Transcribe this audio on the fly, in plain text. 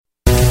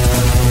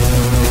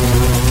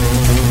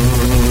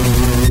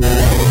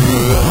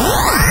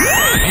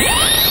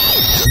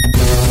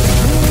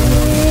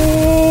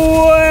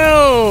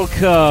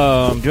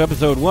welcome to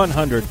episode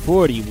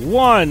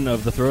 141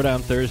 of the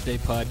Throwdown Thursday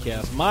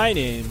podcast. My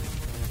name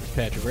is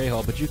Patrick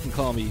Rahal, but you can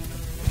call me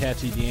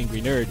Patsy the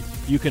Angry Nerd.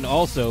 You can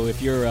also,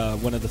 if you're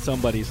one of the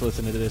somebodies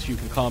listening to this, you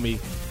can call me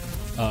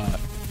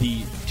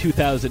the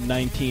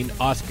 2019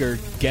 Oscar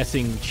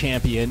guessing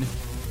champion.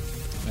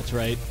 That's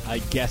right, I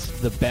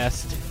guessed the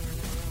best,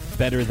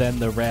 better than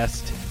the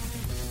rest.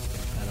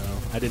 I don't know,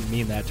 I didn't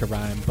mean that to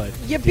rhyme, but...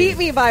 You beat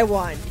me by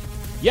one.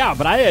 Yeah,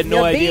 but I had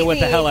no idea what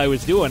the hell I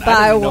was doing.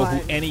 I didn't know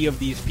who any of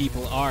these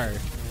people are.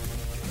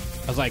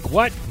 I was like,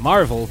 what?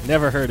 Marvel?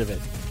 Never heard of it.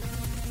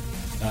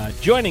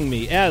 Joining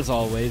me, as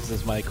always,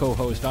 is my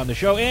co-host on the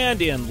show and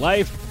in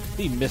life,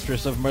 the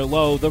Mistress of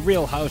Merlot, the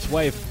Real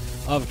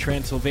Housewife of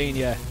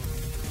Transylvania,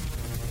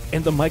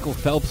 and the Michael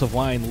Phelps of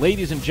wine.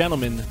 Ladies and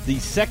gentlemen, the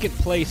second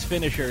place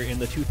finisher in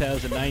the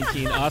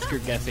 2019 Oscar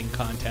guessing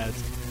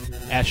contest,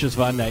 Ashes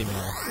Von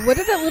Nightmare. What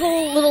did that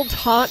little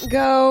taunt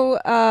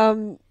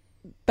go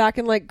back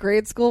in like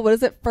grade school? What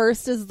is it?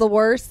 First is the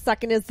worst,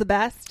 second is the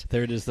best.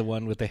 Third is the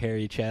one with the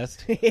hairy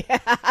chest. Yeah.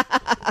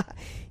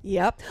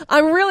 Yep.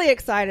 I'm really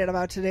excited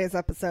about today's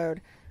episode.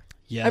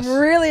 Yes. I'm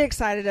really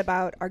excited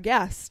about our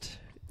guest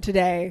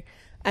today.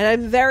 And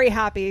I'm very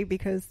happy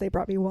because they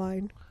brought me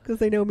wine because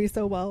they know me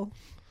so well.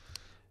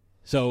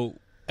 So,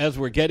 as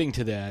we're getting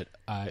to that,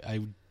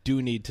 I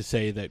do need to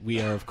say that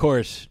we are, of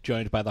course,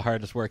 joined by the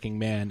hardest working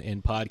man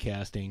in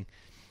podcasting,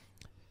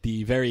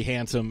 the very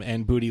handsome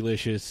and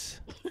bootylicious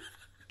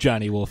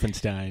Johnny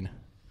Wolfenstein.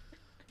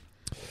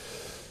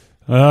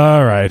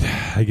 All right,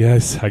 I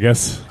guess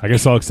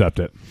I'll accept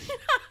it.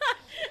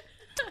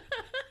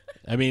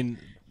 I mean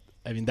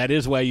that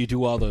is why you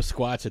do all those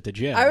squats at the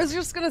gym. I was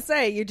just gonna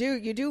say you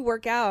do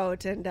work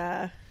out and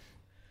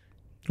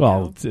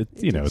well,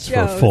 it's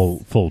for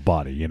full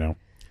body, you know.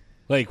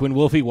 Like when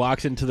Wolfie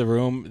walks into the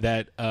room,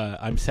 that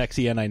 "I'm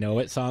Sexy and I Know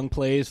It" song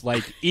plays.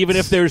 Like even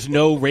if there's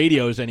no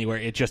radios anywhere,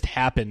 it just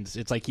happens.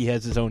 It's like he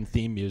has his own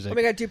theme music. Oh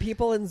my god! Do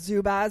people in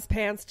Zubaz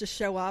pants just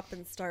show up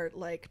and start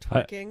like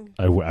twerking?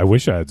 I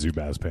wish I had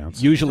Zubaz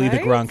pants. Usually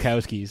right? the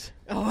Gronkowskis.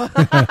 Oh.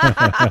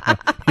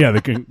 Yeah,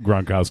 the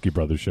Gronkowski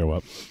brothers show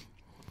up.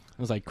 It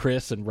was like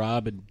Chris and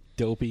Rob and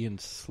Dopey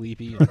and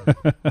Sleepy. And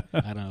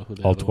I don't know who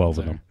the all other 12 ones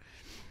of them.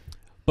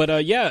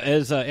 But yeah,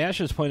 as Ash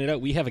has pointed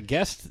out, we have a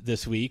guest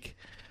this week.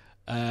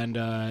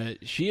 And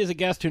she is a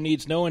guest who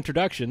needs no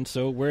introduction,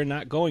 so we're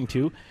not going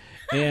to.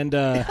 And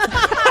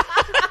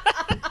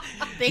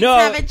things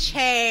haven't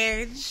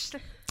changed.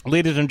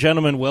 Ladies and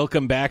gentlemen,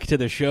 welcome back to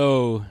the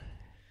show,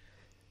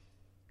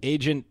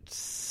 Agent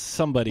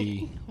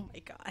Somebody. Oh my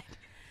god,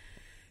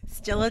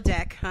 still a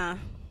dick, huh?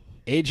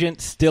 Agent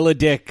Still a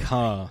Dick,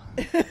 huh?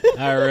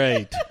 All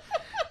right.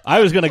 I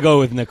was going to go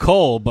with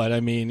Nicole, but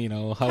I mean,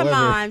 however. Come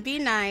on, be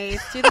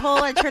nice. Do the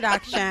whole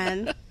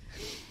introduction.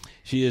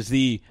 She is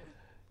the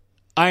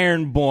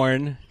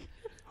Ironborn,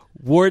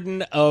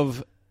 warden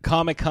of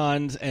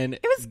Comic-Cons and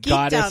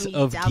goddess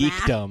of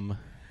geekdom.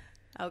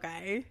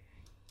 Okay.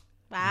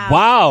 Wow.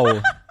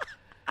 Wow.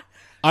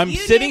 I'm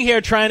sitting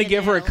here trying to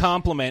give her a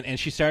compliment, and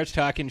she starts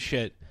talking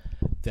shit.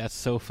 That's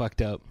so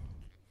fucked up.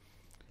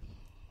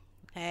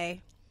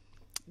 Hey.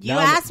 You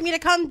asked me to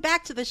come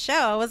back to the show.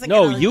 I wasn't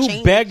No, gonna you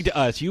change. begged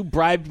us. You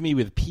bribed me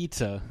with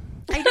pizza.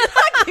 I did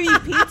not give you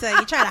pizza.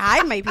 You tried to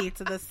hide my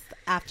pizza this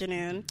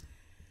afternoon.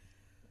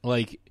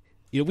 Like,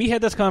 we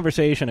had this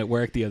conversation at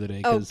work the other day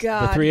because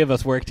the three of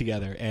us work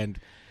together, and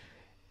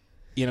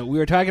we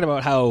were talking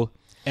about how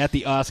at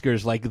the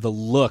Oscars, like the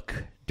look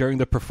during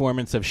the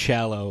performance of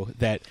Shallow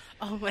that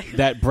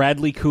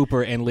Bradley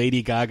Cooper and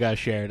Lady Gaga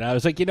shared. And I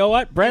was like, you know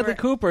what, Bradley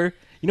Cooper,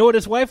 you know what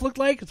his wife looked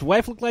like? His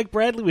wife looked like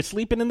Bradley was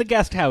sleeping in the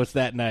guest house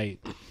that night.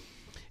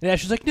 And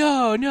Ash was like,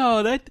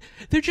 no,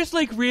 they're just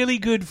like really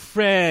good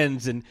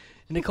friends. And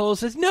Nicole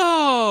says,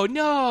 no,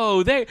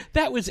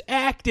 that was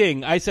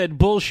acting. I said,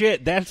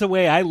 bullshit. That's the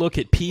way I look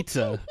at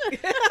pizza.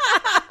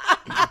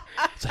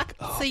 It's like,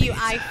 oh, so you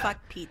fuck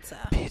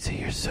pizza. Pizza,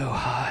 you're so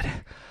hot.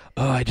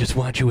 Oh, I just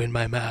want you in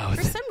my mouth.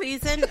 For some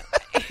reason,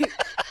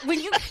 when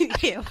you fucking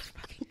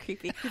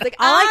creepy. He's like,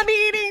 I'm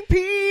eating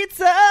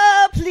pizza.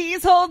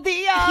 Please hold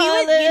the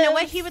olive. You know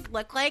what he would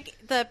look like?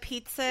 The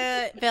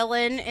pizza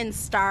villain in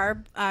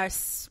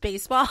Spaceballs.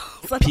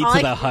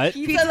 Pizza the Hut?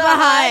 Pizza the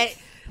Hut.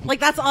 Like,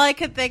 that's all I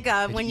could think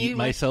of when you... Eat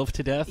myself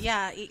to death?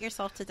 Yeah, eat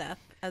yourself to death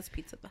as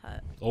Pizza the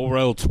Hut. Or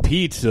else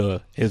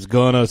pizza is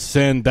gonna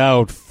send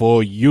out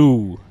for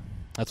you.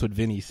 That's what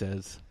Vinny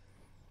says.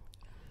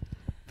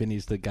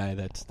 Vinny's the guy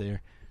that's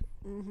there.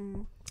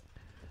 Mm-hmm.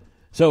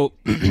 So,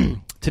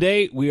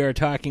 today we are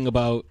talking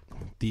about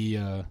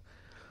the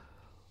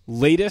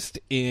latest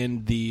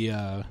in the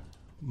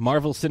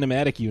Marvel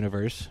Cinematic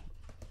Universe.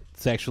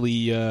 It's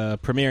actually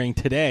premiering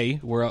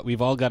today.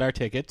 We've all got our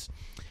tickets.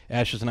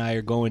 Ashes and I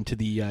are going to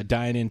the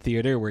dine-in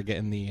theater. We're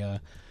getting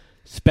the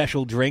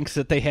special drinks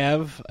that they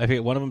have. I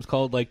think one of them's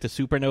called like the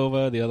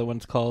Supernova. The other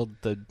one's called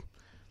the...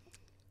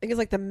 I think it's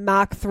like the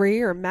Mach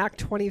 3 or Mach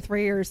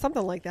 23 or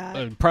something like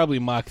that. Probably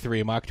Mach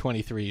 3. Mach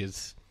 23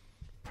 is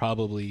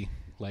probably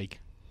like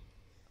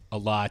a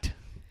lot.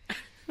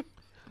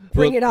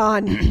 Bring it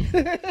on.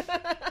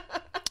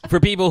 For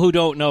people who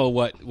don't know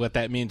what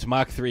that means,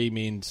 Mach 3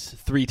 means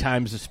 3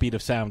 times the speed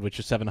of sound, which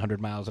is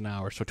 700 miles an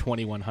hour, so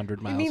 2,100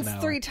 miles an hour. It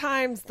means 3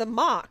 times the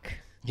Mach.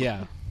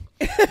 Yeah.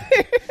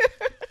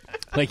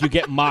 Like you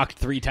get mocked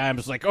 3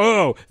 times. It's like,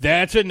 oh,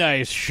 that's a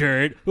nice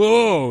shirt.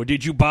 Oh,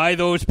 did you buy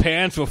those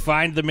pants? We'll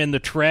find them in the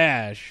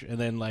trash. And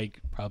then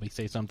like probably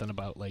say something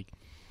about like,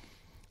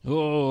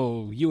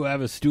 oh, you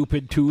have a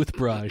stupid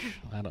toothbrush.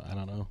 I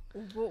don't know.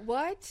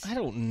 What? I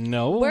don't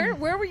know. Where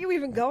were you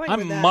even going? I'm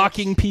with that?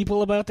 mocking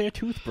people about their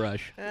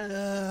toothbrush.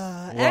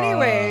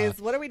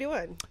 Anyways, what are we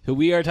doing? So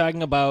we are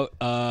talking about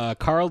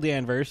Carl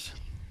Danvers.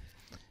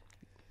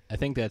 I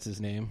think that's his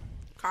name.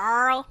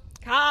 Carl.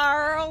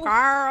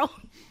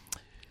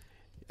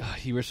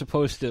 You were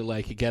supposed to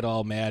like get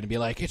all mad and be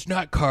like, "It's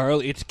not Carl,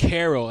 it's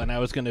Carol," and I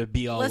was gonna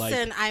be all like,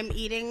 "Listen, I'm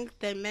eating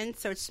Thin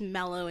Mints, so it's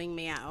mellowing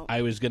me out."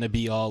 I was gonna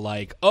be all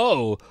like,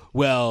 "Oh,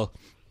 well,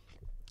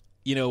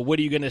 you know, what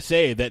are you gonna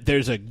say? That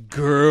there's a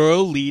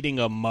girl leading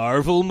a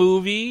Marvel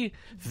movie?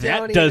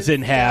 That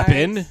doesn't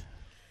happen."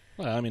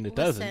 Well, I mean, it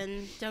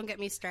doesn't. Don't get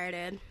me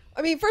started.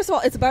 I mean, first of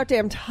all, it's about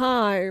damn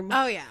time.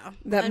 Oh yeah,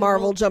 that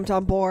Marvel jumped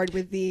on board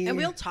with the. And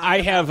we'll talk.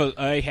 I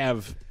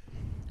have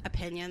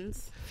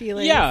opinions.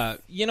 Feelings. Yeah,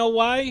 you know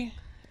why?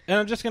 And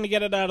I'm just going to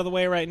get it out of the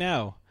way right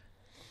now.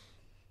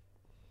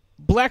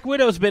 Black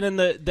Widow's been in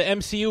the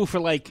MCU for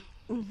like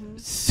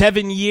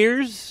 7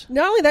 years.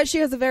 Not only that, she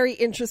has a very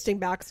interesting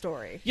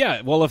backstory.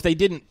 Yeah, well, if they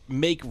didn't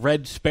make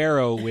Red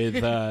Sparrow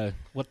with,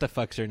 what the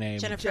fuck's her name?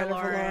 Jennifer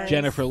Lawrence.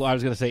 I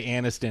was going to say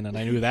Aniston, and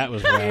I knew that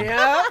was wrong.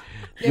 Yeah.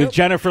 With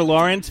Jennifer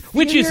Lawrence,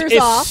 which is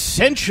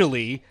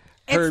essentially...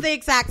 It's the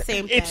exact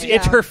same thing.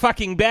 It's her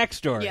fucking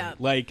backstory. Yeah.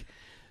 Like...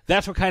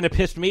 That's what kind of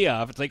pissed me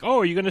off. It's like, oh,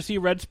 are you going to see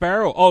Red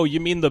Sparrow? Oh,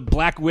 you mean the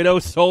Black Widow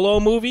solo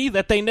movie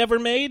that they never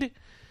made?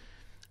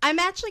 I'm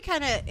actually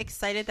kind of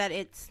excited that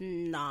it's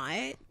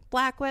not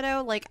Black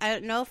Widow. Like,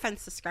 no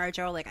offense to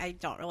ScarJo. Like, I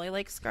don't really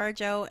like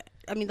ScarJo.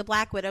 I mean, the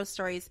Black Widow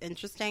story is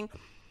interesting.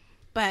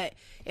 But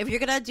if you're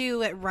going to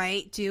do it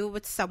right, do it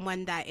with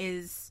someone that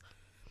is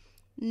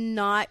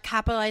not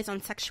capitalized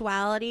on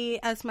sexuality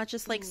as much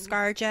as like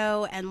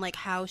ScarJo and like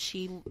how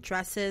she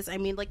dresses. I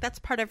mean, like that's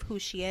part of who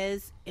she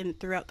is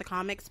throughout the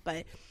comics,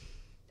 but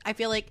I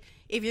feel like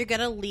if you're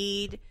gonna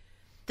lead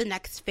the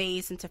next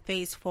phase into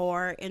phase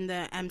 4 in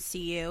the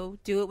MCU,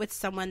 do it with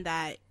someone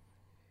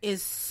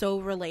is so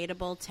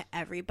relatable to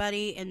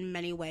everybody in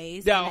many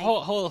ways. Now,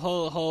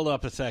 hold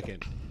up a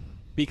second,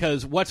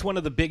 because what's one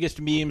of the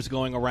biggest memes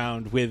going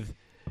around with?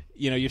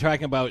 You know, you're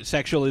talking about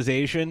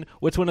sexualization.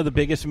 What's one of the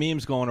biggest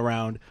memes going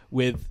around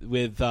with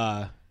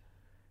I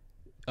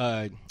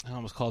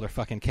almost called her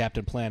fucking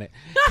Captain Planet.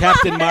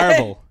 Captain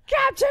Marvel.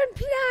 Captain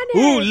Planet!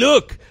 Ooh,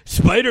 look!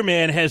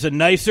 Spider-Man has a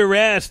nicer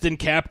ass than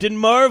Captain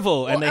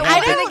Marvel. Well, and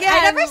I've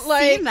never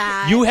seen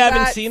that. You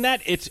haven't seen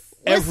that? It's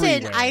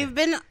everywhere. Listen, I've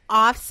been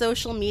off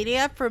social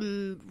media for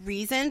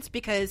reasons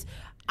because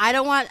I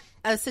don't want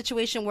a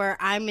situation where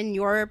I'm in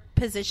your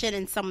position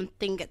and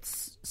something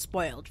gets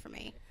spoiled for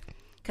me.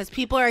 Because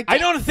people are... I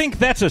don't think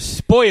that's a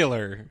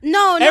spoiler.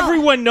 No.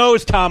 Everyone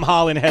knows Tom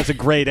Holland has a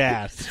great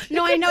ass.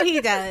 No, I know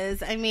he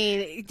does. I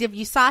mean, if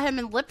you saw him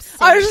in lip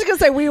sync... I was just going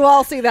to say, we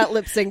all see that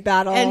lip sync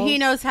battle. And he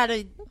knows how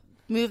to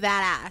move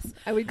that ass.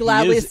 I would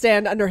gladly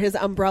stand under his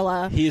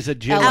umbrella. He's a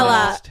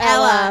gymnast.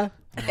 Ella.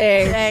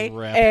 A.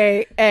 But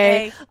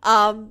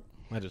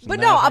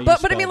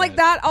I mean, like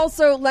that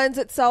also lends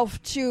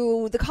itself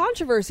to the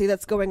controversy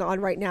that's going on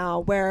right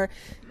now, where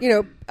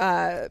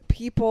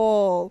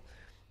people,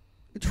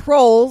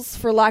 trolls,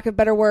 for lack of a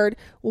better word,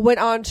 went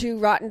on to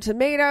Rotten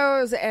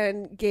Tomatoes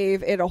and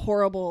gave it a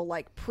horrible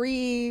like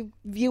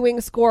pre-viewing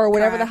score, or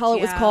whatever the hell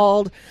it was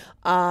called.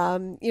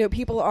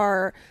 People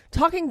are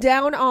talking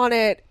down on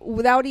it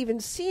without even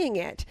seeing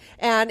it.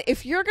 And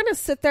if you're going to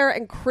sit there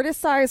and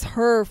criticize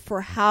her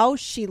for how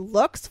she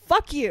looks,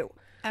 fuck you.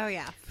 Oh,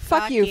 yeah.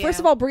 Fuck you. First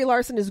of all, Brie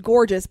Larson is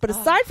gorgeous. But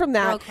aside from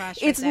that,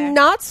 it's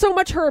not so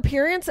much her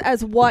appearance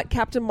as what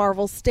Captain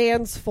Marvel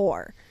stands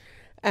for.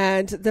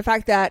 And the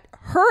fact that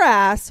her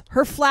ass,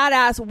 her flat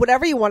ass,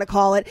 whatever you want to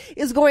call it,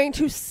 is going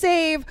to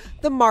save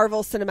the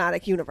Marvel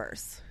Cinematic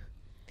Universe.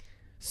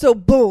 So,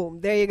 boom.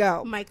 There you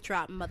go. Mic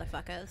drop,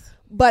 motherfuckers.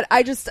 But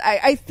I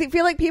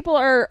feel like people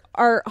are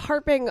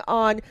harping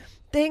on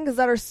things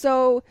that are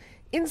so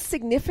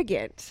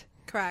insignificant.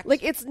 Correct.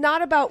 Like, it's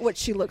not about what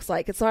she looks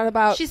like. It's not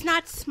about... She's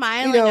not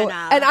smiling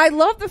enough. And I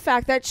love the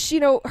fact that,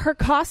 her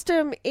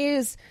costume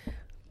is...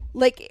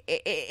 Like,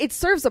 it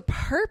serves a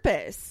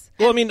purpose.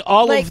 Well, I mean,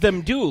 all of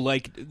them do.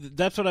 Like,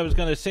 that's what I was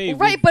going to say.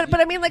 Right, but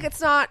I mean, like, it's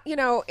not,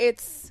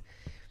 it's...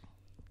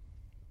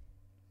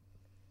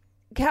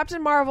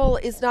 Captain Marvel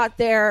is not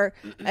there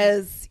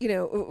as,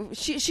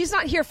 she's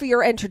not here for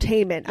your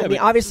entertainment. I mean,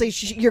 obviously,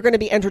 you're going to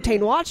be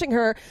entertained watching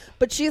her,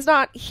 but she's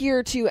not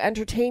here to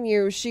entertain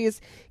you.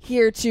 She's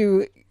here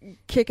to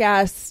kick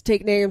ass,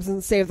 take names,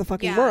 and save the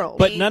fucking world.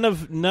 But none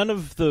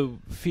of the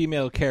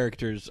female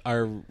characters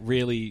are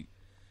really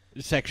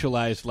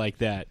sexualized like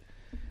that.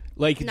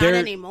 Like not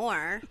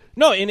anymore.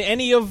 No, in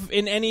any of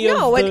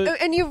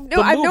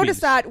I've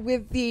noticed that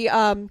with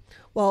the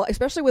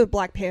especially with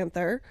Black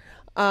Panther.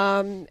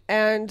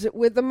 And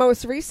with the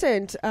most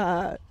recent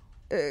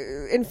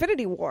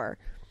Infinity War,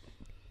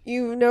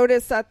 you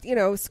notice that, you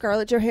know,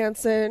 Scarlett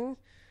Johansson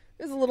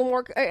is a little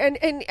more, and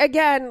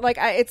again, like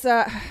it's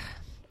a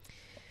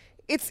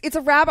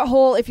rabbit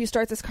hole if you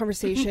start this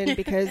conversation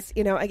because,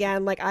 you know,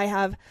 again, like I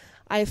have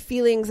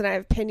feelings and I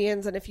have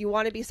opinions, and if you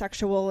want to be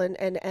sexual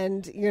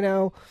and you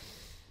know,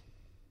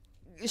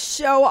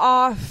 show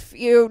off,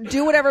 you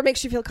do whatever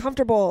makes you feel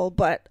comfortable,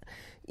 but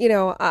you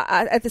know,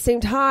 at the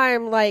same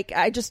time, like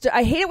I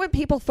hate it when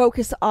people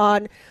focus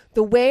on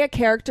the way a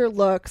character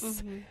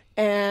looks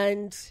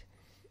and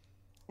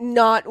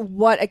not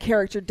what a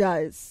character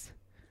does.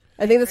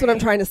 I think that's what I'm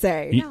trying to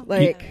say.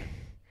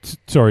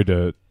 Sorry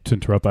to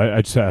interrupt.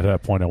 I just had a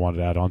point I wanted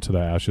to add on to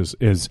that, Ashes,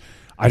 is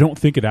I don't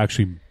think it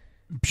actually,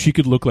 she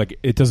could look like,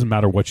 it doesn't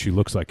matter what she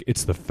looks like.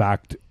 It's the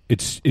fact,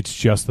 it's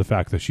just the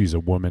fact that she's a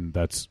woman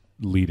that's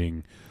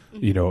leading,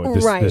 you know,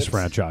 this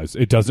franchise.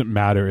 It doesn't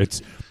matter.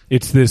 It's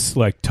this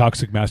like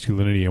toxic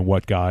masculinity and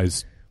what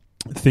guys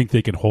think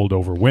they can hold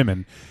over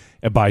women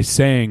by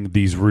saying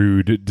these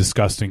rude,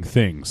 disgusting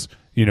things.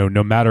 You know,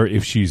 no matter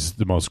if she's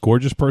the most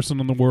gorgeous person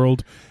in the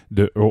world,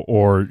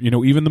 or you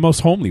know, even the most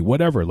homely,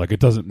 whatever. Like,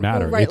 it doesn't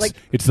matter. Right,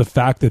 it's the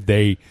fact that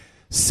they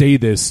say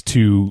this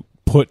to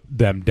put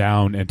them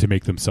down and to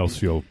make themselves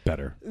feel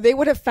better. They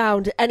would have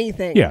found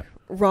anything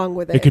wrong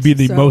with it. It could be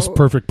the most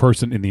perfect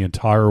person in the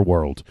entire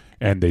world,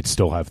 and they'd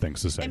still have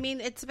things to say. I mean,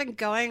 it's been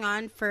going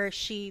on for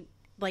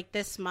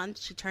this month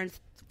she turns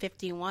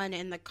 51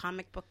 in the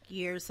comic book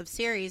years of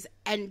series,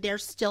 and they're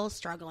still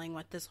struggling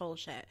with this whole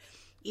shit,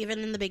 even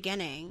in the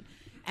beginning.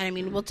 And I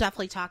mean, we'll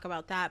definitely talk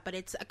about that, but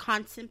it's a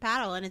constant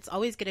battle, and it's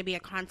always going to be a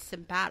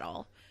constant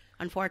battle,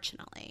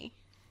 unfortunately.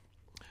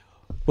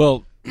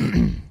 Well,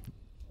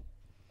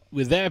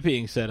 with that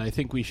being said, I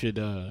think we should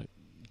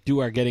do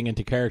our getting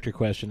into character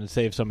question and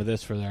save some of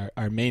this for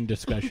our main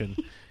discussion,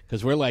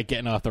 because we're like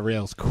getting off the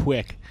rails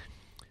quick.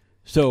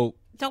 So,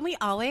 don't we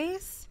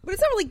always? But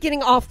it's not really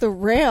getting off the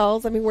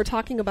rails. I mean, we're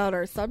talking about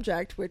our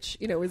subject, which,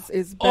 you know,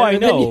 is better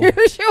than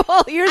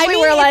usual. Usually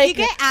we're like, if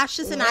you get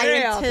Ashes and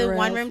I into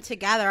one room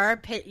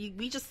together,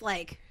 we just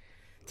like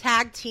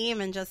tag team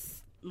and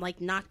just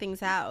like knock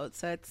things out.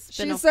 So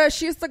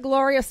she's the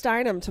Gloria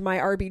Steinem to my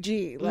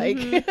RBG.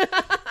 Like,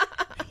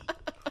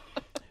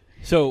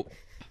 so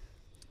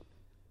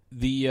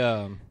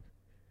the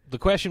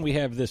question we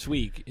have this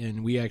week,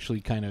 and we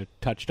actually kind of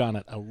touched on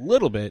it a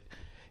little bit,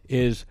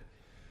 is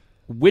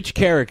which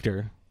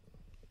character,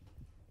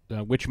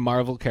 which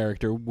Marvel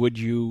character would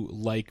you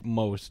like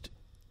most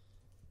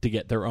to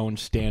get their own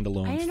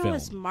standalone film? I didn't know it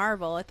was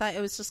Marvel. I thought it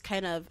was just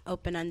kind of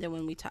open-ended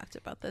when we talked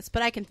about this,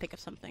 but I can think of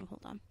something.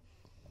 Hold on.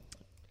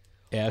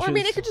 Ashes? Or, I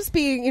mean, it could just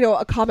be, you know,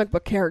 a comic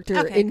book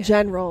character in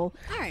general.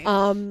 All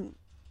right.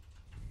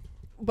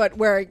 But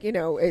where, you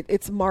know,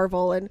 it's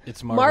Marvel, and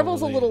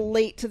Marvel's a little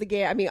late to the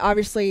game. I mean,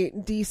 obviously,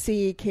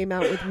 DC came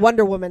out with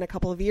Wonder Woman a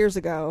couple of years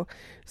ago.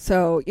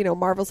 So, you know,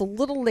 Marvel's a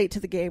little late to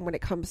the game when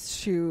it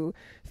comes to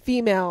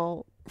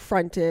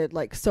female-fronted,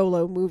 like,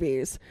 solo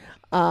movies.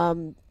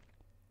 My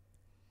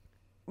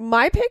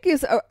pick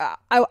is,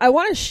 I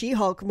want a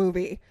She-Hulk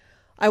movie.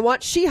 I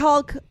want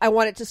She-Hulk. I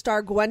want it to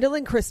star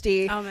Gwendolyn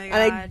Christie. Oh, my God.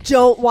 And I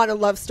don't want a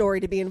love story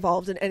to be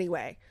involved in any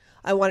way.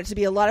 I want it to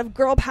be a lot of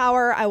girl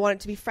power. I want it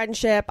to be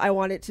friendship. I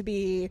want it to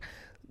be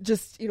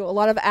just, you know, a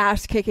lot of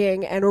ass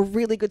kicking and a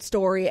really good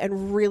story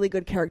and really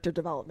good character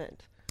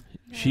development.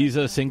 She's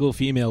a single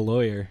female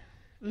lawyer.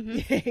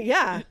 Mm-hmm.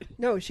 Yeah.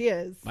 No, she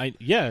is.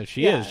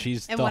 She is.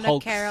 She's and the one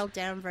Hulk's, of Carol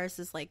Danvers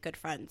is like good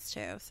friends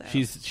too. So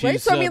she's right?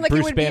 So I mean, like,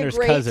 Bruce it would Banner's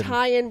be a great cousin.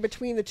 tie-in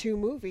between the two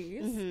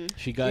movies. Mm-hmm.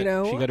 She got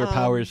her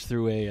powers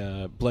through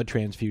a blood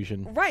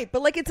transfusion. Right,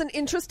 but like, it's an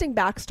interesting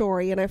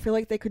backstory, and I feel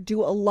like they could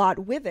do a lot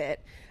with it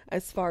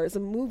as far as a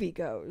movie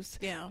goes.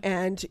 Yeah.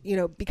 And, you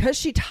know, because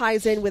she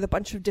ties in with a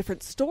bunch of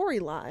different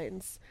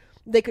storylines,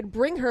 they could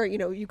bring her, you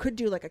know, you could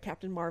do like a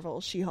Captain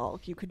Marvel,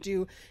 She-Hulk. You could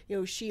do, you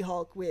know,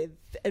 She-Hulk with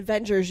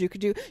Avengers. You could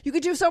do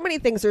so many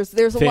things. There's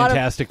a lot of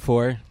Fantastic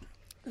Four.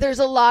 There's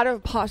a lot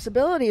of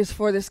possibilities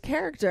for this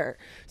character.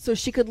 So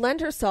she could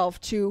lend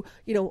herself to,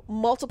 you know,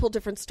 multiple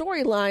different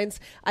storylines.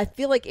 I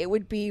feel like it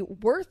would be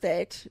worth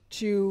it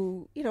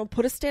to, you know,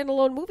 put a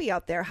standalone movie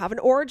out there, have an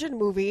origin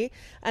movie,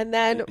 and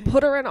then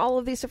put her in all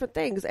of these different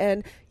things.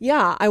 And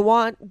yeah, I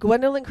want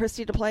Gwendolyn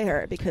Christie to play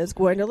her, because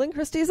Gwendolyn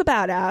Christie is a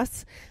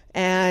badass.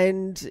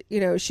 And, you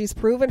know, she's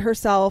proven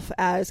herself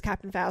as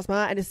Captain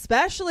Phasma, and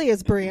especially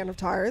as Brienne of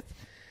Tarth.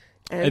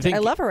 And I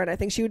love her, and I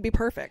think she would be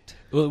perfect.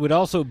 Well, it would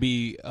also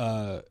be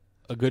a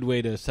good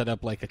way to set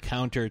up like a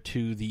counter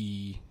to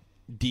the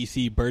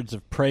DC Birds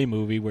of Prey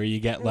movie, where you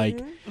get like,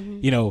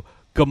 you know,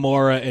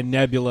 Gamora and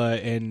Nebula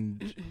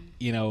and,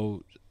 you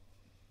know,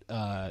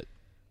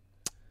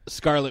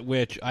 Scarlet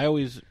Witch. I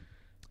always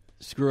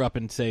screw up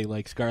and say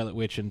like Scarlet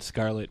Witch and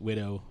Scarlet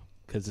Widow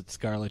because it's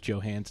Scarlett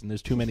Johansson.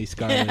 There's too many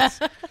Scarlets.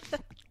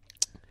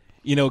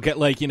 You know, get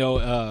like,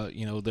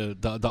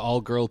 the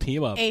all-girl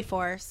team up.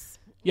 A-Force.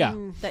 Yeah,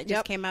 that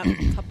just came out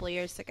a couple of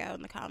years ago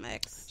in the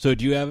comics. So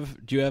do you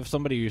have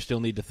somebody you still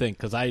need to think?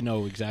 Because I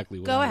know exactly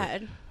what. Go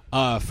ahead.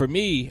 For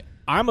me,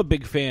 I'm a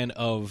big fan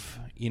of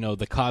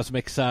the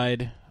cosmic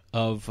side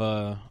of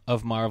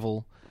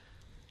Marvel.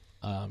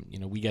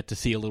 We get to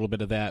see a little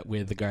bit of that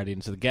with the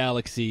Guardians of the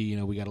Galaxy.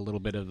 We got a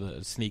little bit of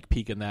a sneak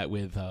peek in that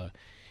with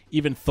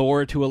even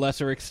Thor to a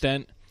lesser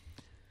extent.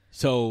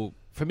 So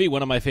for me,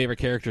 one of my favorite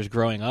characters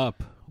growing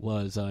up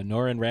was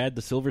Norrin Radd,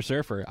 the Silver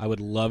Surfer. I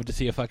would love to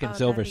see a fucking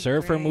Silver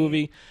Surfer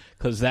movie,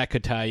 because that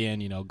could tie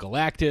in,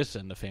 Galactus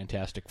and the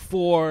Fantastic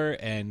Four,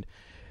 and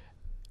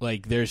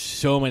there's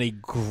so many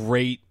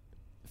great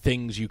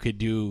things you could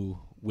do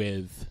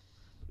with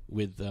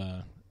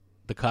the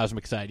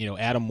cosmic side.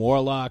 Adam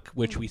Warlock,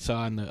 which we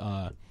saw in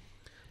the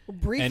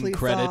end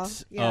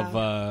credits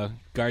of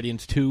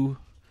Guardians 2.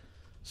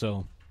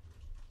 So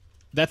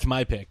that's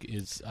my pick.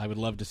 Is I would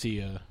love to see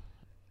a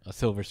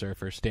Silver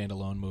Surfer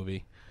standalone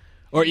movie.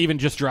 Or even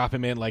just drop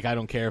him in. I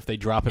don't care if they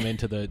drop him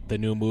into the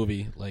new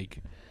movie, like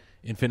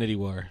Infinity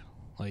War.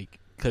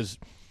 Because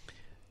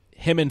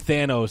him and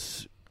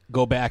Thanos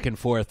go back and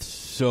forth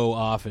so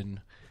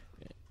often.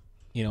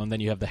 And then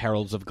you have the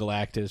Heralds of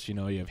Galactus.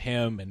 You have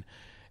him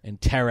and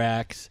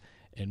Terrax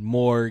and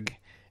Morg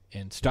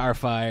and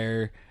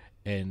Starfire.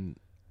 And,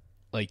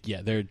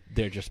 they're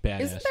just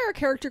badass. Isn't there a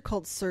character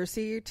called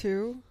Cersei,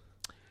 too?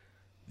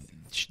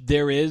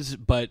 There is,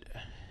 but...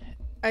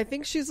 I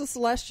think she's a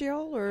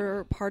Celestial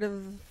or part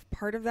of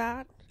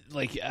that.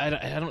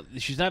 I don't.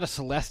 She's not a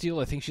Celestial.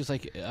 I think she's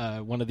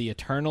one of the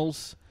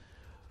Eternals.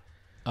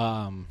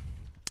 But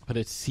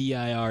it's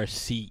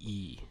Circe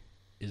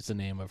is the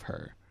name of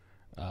her.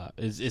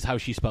 Is how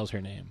she spells her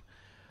name.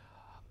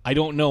 I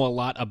don't know a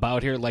lot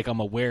about her.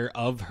 I'm aware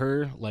of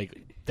her,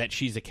 that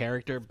she's a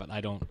character, but I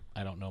don't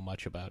know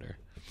much about her.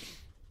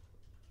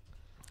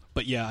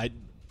 But yeah,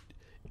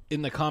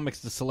 in the comics,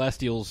 the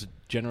Celestials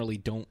generally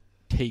don't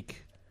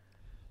take.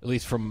 At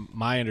least from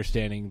my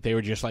understanding, they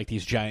were just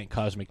these giant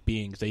cosmic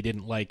beings. They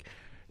didn't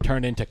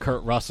turn into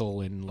Kurt Russell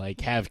and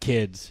have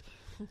kids.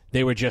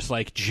 They were just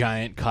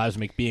giant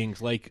cosmic beings.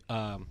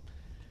 The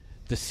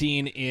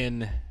scene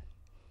in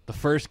the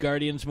first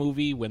Guardians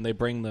movie when they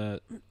bring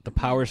the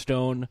Power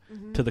Stone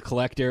to the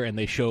Collector, and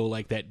they show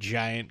that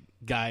giant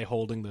guy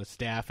holding the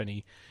staff, and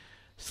he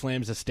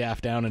slams the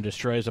staff down and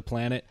destroys a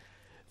planet.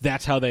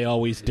 That's how they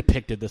always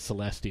depicted the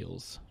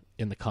Celestials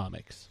in the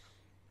comics.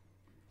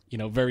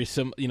 Very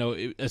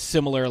a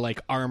similar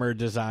armor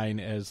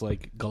design as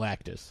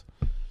Galactus.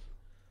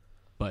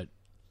 But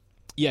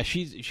yeah,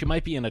 she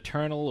might be an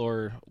Eternal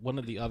or one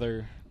of the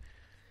other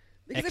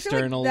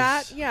externals.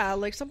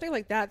 Something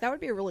like that. That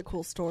would be a really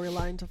cool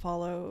storyline to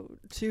follow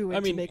too,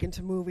 and to make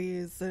into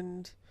movies.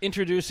 And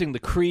introducing the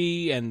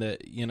Kree and the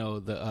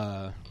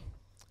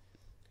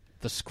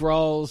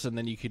Skrulls, and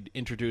then you could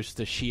introduce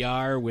the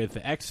Shi'ar with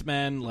the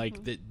X-Men.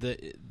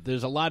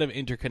 There's a lot of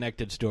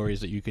interconnected stories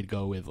that you could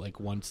go with.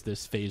 Once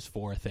this Phase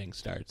 4 thing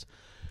starts.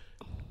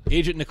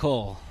 Agent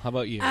Nicole, how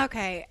about you?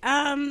 Okay,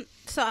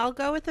 so I'll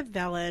go with the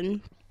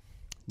villain.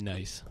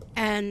 Nice.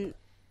 And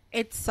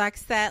it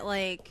sucks that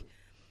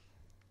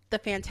the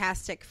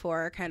Fantastic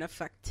Four kind of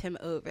fucked him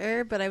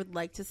over, but I would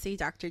like to see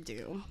Dr.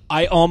 Doom.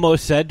 I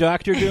almost said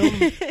Dr.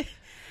 Doom.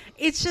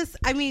 It's just,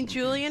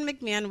 Julian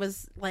McMahon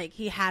was,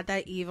 he had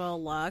that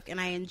evil look,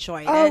 and I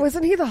enjoyed it. Oh,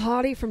 isn't he the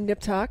hottie from Nip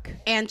Tuck?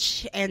 And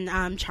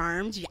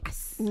Charmed,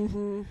 yes.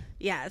 Mm-hmm.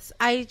 Yes.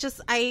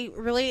 I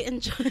really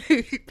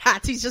enjoy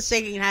Patsy's just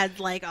shaking heads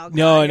oh, God.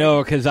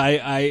 No, because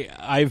I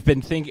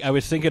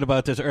was thinking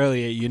about this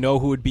earlier. You know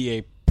who would be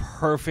a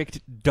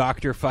perfect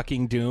Dr.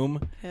 fucking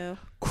Doom? Who?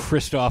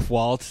 Christoph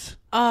Waltz.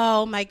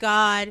 Oh my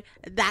God,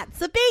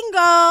 that's a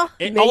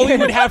bingo! All he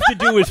would have to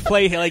do is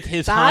play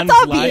his Hans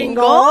That's a line.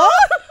 bingo!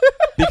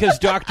 Because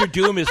Dr.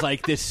 Doom is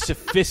this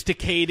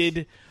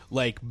sophisticated,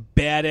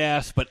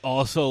 badass, but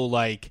also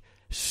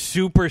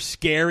super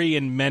scary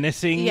and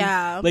menacing.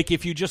 Yeah.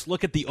 If you just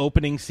look at the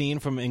opening scene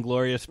from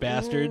Inglourious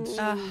Bastards,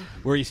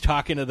 where he's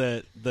talking to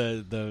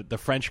the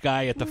French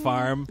guy at the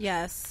farm.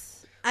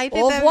 Yes. Au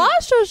revoir,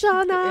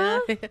 Shoshana.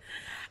 Yeah.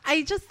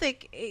 I just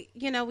think,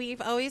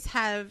 we've always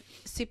had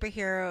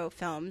superhero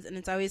films, and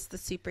it's always the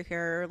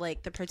superhero,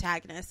 the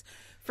protagonist.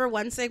 For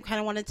once, I kind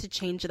of wanted to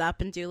change it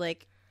up and do,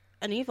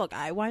 an evil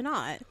guy. Why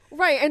not?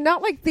 Right, and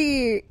not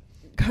the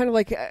kind of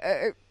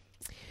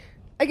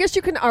I guess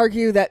you can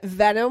argue that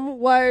Venom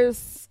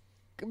was...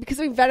 Because,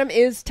 Venom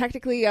is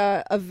technically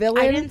a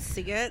villain. I didn't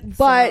see it,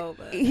 but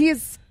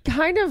he's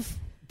kind of...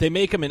 They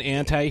make him an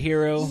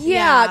anti-hero.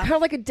 Yeah, kind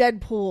of like a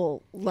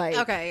Deadpool.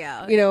 Okay,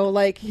 yeah.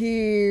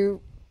 He...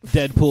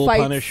 Deadpool,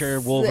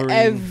 Punisher, Wolverine,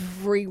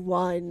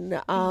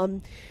 everyone.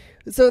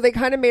 So they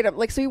kind of made him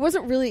so he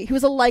wasn't really. He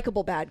was a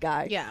likable bad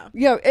guy. Yeah,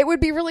 it would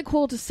be really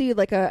cool to see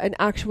an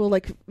actual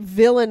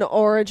villain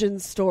origin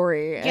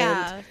story.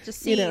 Yeah, and, just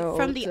see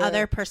from the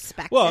other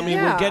perspective. Well,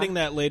 we're getting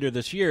that later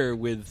this year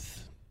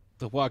with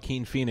the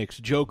Joaquin Phoenix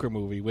Joker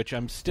movie, which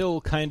I'm still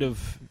kind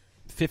of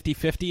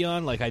 50-50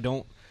 on. I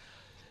don't.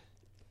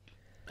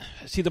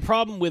 See, the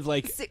problem with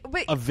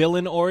a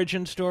villain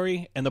origin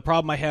story, and the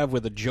problem I have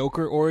with a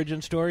Joker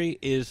origin story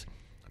is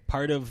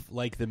part of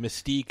like the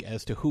mystique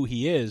as to who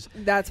he is.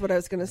 That's what I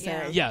was going to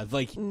say. Yeah,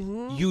 like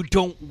you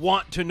don't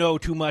want to know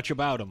too much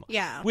about him.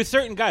 Yeah. With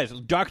certain guys,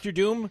 Dr.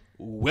 Doom,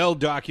 well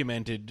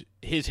documented.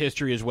 His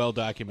history is well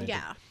documented.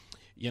 Yeah.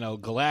 You know,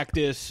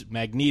 Galactus,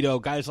 Magneto,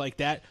 guys like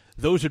that.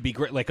 Those would be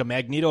great. Like a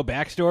Magneto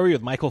backstory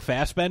with Michael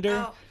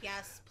Fassbender. Oh,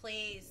 yes,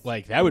 please.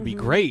 Like that would be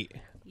great.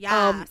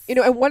 Yes.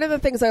 And one of the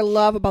things I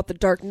love about the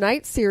Dark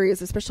Knight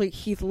series, especially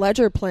Heath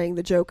Ledger playing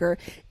the Joker,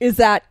 is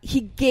that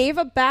he gave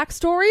a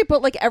backstory,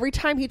 but like every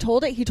time he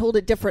told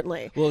it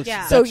differently. Well,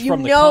 Yeah. So that's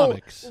from the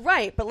comics.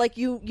 right? But like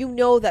you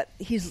know that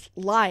he's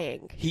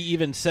lying. He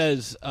even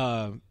says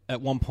at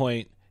one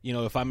point, you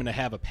know, if I'm going to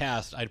have a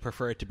past, I'd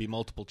prefer it to be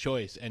multiple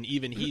choice. And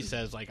even he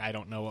says, like, I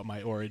don't know what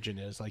my origin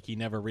is. Like, he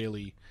never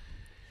really.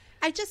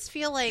 I just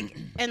feel like,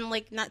 and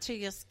like, not to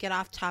just get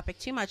off topic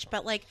too much,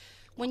 but like,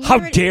 when you How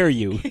dare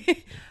you?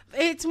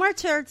 It's more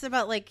towards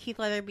about like Heath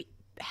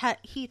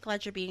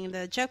Ledger being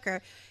the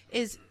Joker.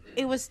 Is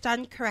it was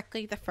done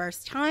correctly the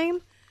first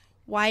time?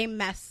 Why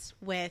mess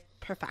with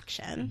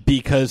perfection?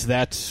 Because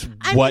that's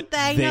what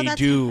they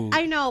do.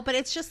 I know, but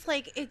it's just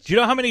like it's. Do you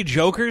know how many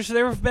Jokers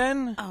there have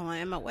been? Oh,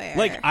 I'm aware.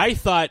 Like, I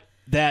thought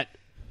that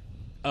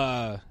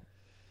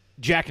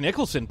Jack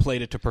Nicholson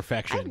played it to I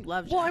perfection.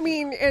 love. Well, I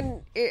mean,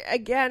 and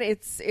again,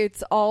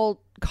 it's all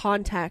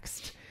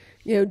context.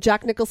 You know,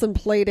 Jack Nicholson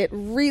played it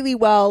really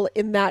well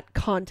in that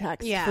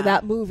context for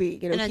that movie.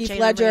 You know, and Heath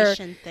Ledger,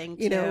 thing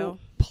you too. know,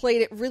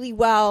 played it really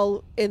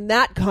well in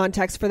that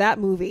context for that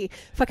movie.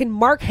 Fucking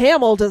Mark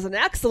Hamill does an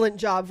excellent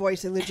job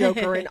voicing the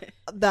Joker in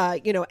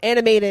the, you know,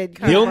 animated.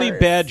 The only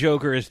bad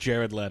Joker is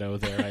Jared Leto.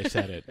 There, I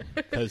said it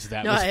because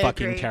that was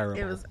fucking agree.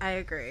 terrible. It was. I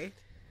agree.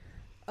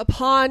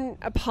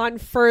 Upon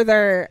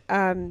further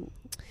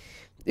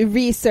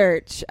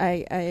research,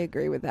 I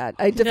agree with that.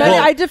 I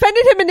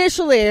defended him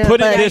initially.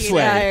 Put but it this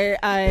way.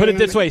 Put it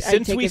this way.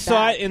 Since we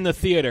saw back. it in the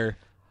theater,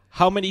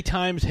 how many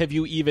times have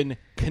you even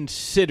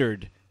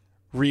considered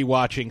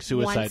rewatching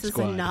Suicide Once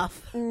Squad? is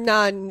enough.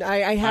 None.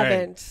 I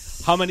haven't.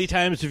 Right. How many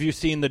times have you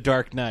seen The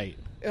Dark Knight?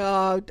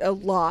 A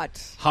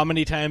lot. How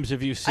many times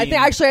have you seen?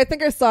 I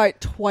think I saw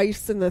it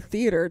twice in the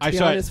theater. To be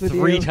honest with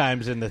you, I saw it 3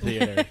 times in the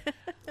theater.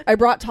 I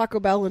brought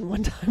Taco Bell in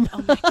one time.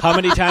 How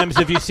many times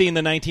have you seen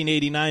the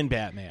 1989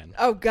 Batman?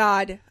 Oh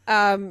God,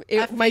 my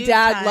few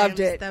dad times. loved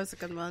it. That was a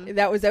good one.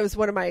 That was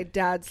one of my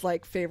dad's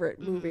like favorite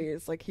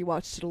movies. Like he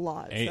watched it a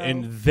lot.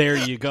 And there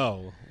you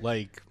go.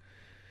 Like.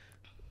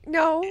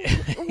 No,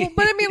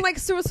 but I mean, like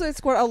Suicide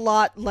Squad, a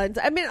lot lends.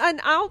 I mean,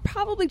 and I'll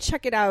probably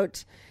check it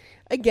out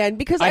again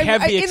because I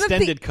have the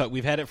extended cut.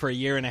 We've had it for a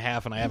year and a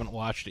half, and I haven't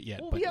watched it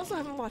yet. Well, but we also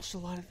haven't watched a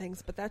lot of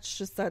things, but that's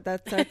just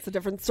that's a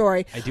different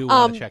story. I do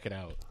want to check it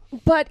out.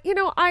 But you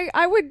know,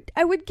 I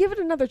would give it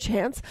another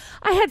chance.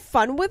 I had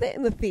fun with it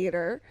in the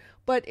theater,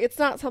 but it's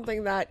not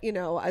something that, you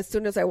know, as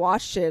soon as I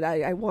watched it,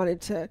 I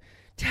wanted to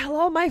tell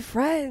all my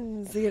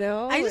friends, you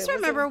know. I just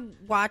remember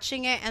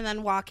watching it and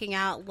then walking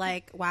out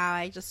like, wow,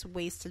 I just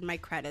wasted my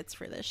credits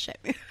for this shit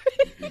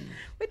movie.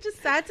 Which is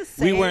sad to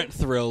say. We weren't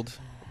thrilled.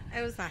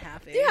 I was not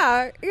happy.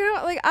 Yeah, you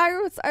know, like I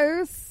was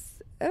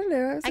I don't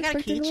know. I got a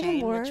expecting little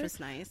keychain, more. which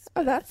was nice.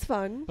 Oh, that's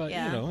fun. But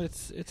Yeah. you know,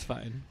 it's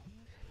fine.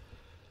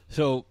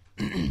 So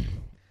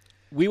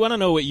we want to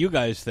know what you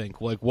guys think.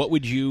 Like, what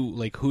would you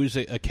like? Who's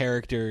a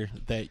character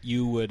that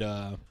you would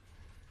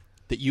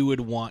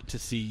want to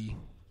see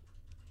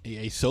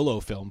a solo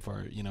film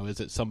for? You know, is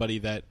it somebody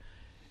that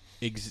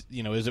is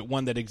it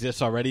one that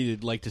exists already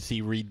you'd like to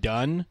see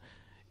redone?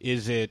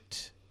 Is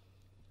it,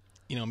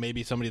 you know,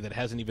 maybe somebody that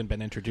hasn't even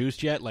been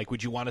introduced yet? Like,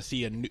 would you want to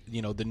see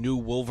the new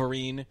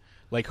Wolverine?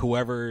 Like,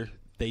 whoever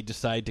they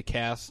decide to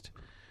cast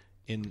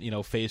in, you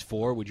know, Phase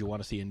 4, would you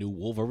want to see a new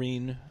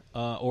Wolverine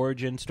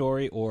origin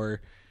story,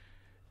 or,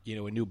 you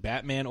know, a new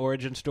Batman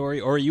origin story?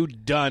 Or are you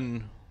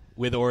done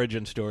with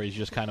origin stories? You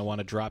just kind of want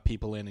to drop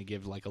people in and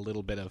give like a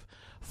little bit of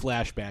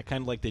flashback,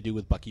 kind of like they do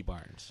with Bucky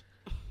Barnes.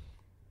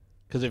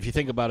 Because if you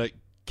think about it,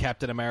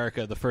 Captain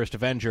America, the first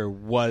Avenger,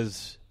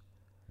 was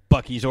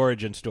Bucky's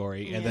origin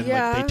story, and then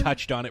like they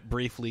touched on it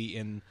briefly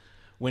in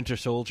Winter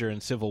Soldier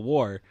and Civil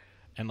War,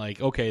 and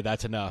like, okay,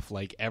 that's enough.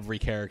 Like, every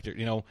character,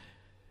 you know,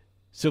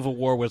 Civil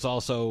War was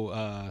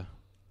also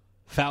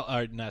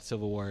not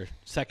Civil War.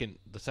 The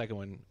second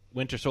one,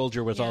 Winter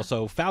Soldier, was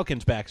also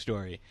Falcon's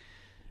backstory.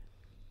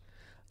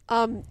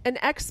 An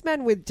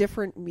X-Men with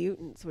different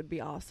mutants would be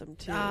awesome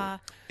too.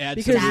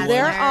 Because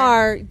there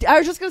are. I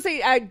was just gonna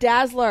say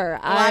Dazzler.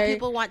 A lot of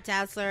people want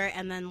Dazzler,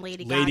 and then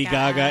Lady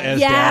Gaga as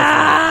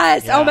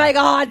yes. Dazzler. Yeah. Oh my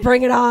God!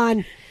 Bring it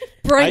on!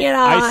 Bring it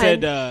on! I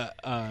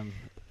said,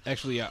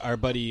 actually, our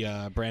buddy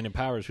Brandon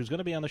Powers, who's going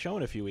to be on the show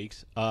in a few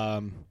weeks,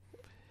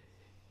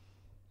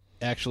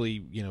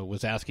 actually, you know,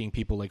 was asking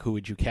people like, who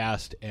would you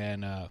cast?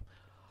 And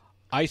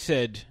I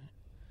said,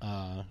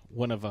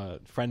 one of a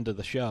friend of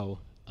the show,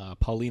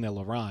 Paulina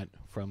Laurent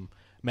from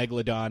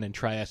Megalodon and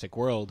Triassic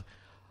World,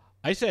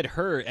 I said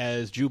her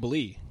as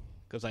Jubilee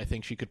because I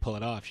think she could pull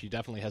it off. She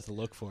definitely has the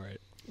look for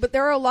it. But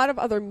there are a lot of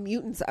other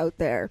mutants out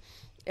there,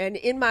 and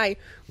in my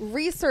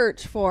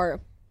research for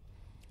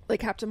like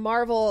Captain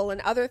Marvel and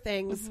other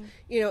things,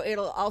 you know,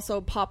 it'll also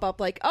pop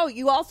up like, oh,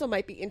 you also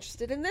might be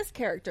interested in this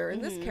character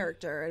and this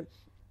character. And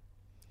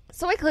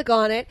so I click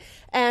on it,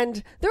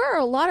 and there are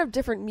a lot of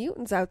different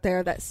mutants out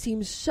there that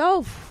seem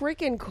so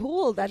freaking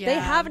cool that they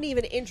haven't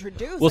even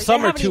introduced. Well, like,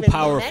 some are too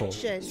powerful.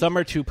 Mentioned. Some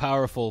are too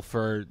powerful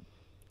for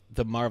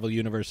the Marvel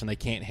Universe, and they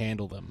can't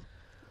handle them.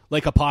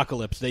 Like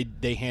Apocalypse,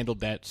 they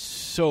handled that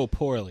so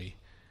poorly.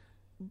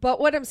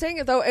 But what I'm saying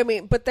is, though, I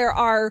mean, but there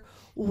are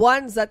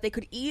ones that they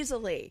could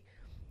easily,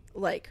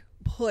 like,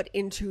 put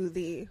into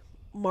the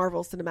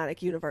Marvel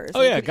Cinematic Universe.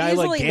 Oh, yeah, a guy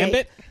like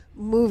Gambit?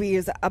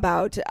 Movies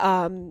about,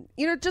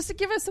 you know, just to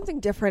give us something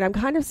different. I'm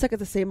kind of sick of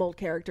the same old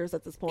characters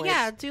at this point.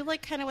 Yeah, do,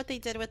 like, kind of what they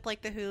did with,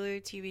 like, the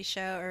Hulu TV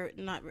show, or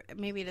not,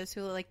 maybe it is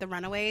Hulu, like, The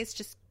Runaways.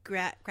 Just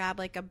grab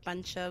like, a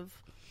bunch of...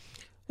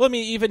 Well, I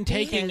mean, even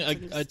taking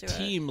a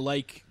team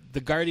like the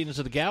Guardians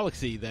of the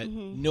Galaxy that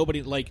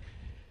nobody, like...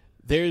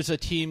 There's a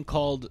team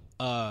called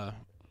the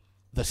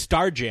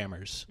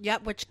Starjammers.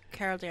 Yep, which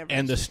Carol Danvers.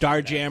 And the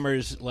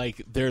Starjammers,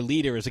 like, their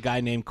leader is a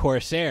guy named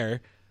Corsair,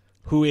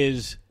 who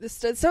is...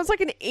 This sounds like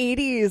an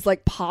 80s,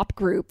 like, pop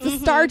group. The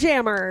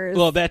Starjammers.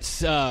 Well, that's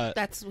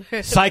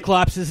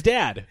Cyclops'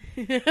 dad.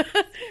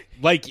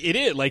 Like, it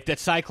is. Like,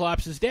 that's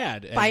Cyclops'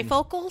 dad. And,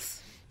 bifocals?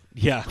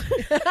 Yeah.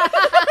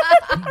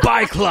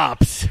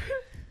 Biclops.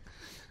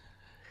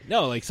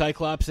 No, like,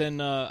 Cyclops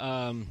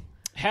and...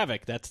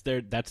 Havoc, that's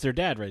their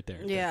dad right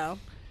there. Yeah.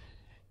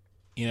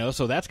 You know,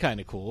 so that's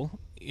kind of cool.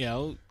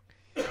 You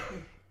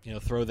know,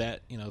 throw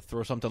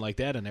something like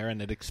that in there,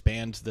 and it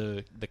expands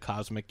the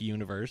cosmic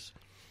universe.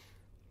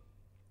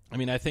 I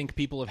mean, I think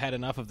people have had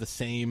enough of the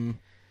same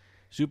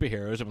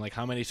superheroes. I mean, like,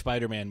 how many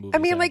Spider-Man movies? I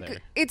mean, like, there?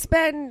 It's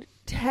been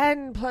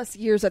 10 plus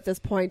years at this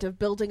point of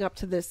building up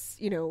to this,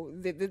 you know,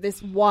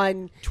 this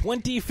one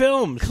 20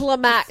 films,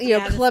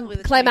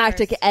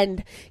 climactic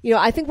end. You know,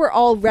 I think we're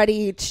all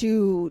ready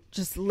to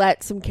just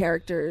let some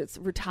characters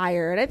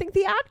retire, and I think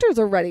the actors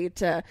are ready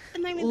to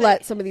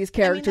let some of these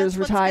characters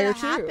retire too.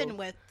 What's going to happen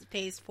with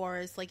Phase 4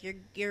 is like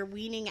you're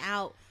weaning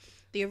out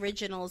the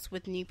originals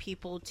with new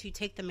people to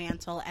take the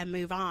mantle and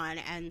move on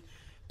and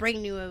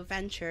bring new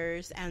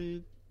adventures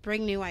and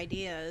bring new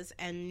ideas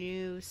and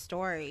new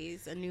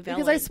stories and new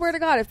villains. Because I swear to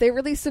God, if they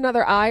released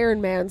another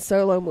Iron Man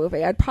solo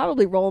movie, I'd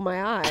probably roll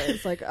my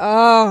eyes. Like,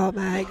 oh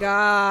my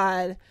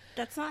God.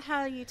 That's not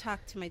how you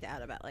talk to my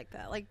dad about like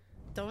that. Like,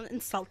 don't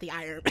insult the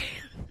Iron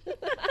Man.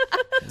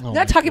 I'm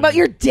not talking about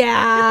your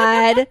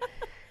dad.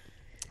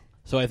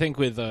 So I think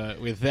with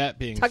that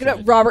being talking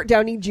about Robert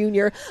Downey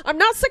Jr., I'm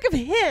not sick of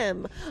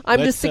him. I'm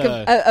just sick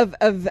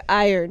of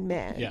Iron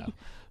Man. Yeah.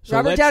 So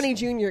Robert Downey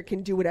Jr.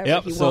 can do whatever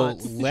he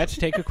wants. So let's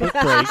take a quick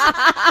break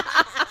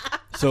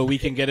so we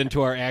can get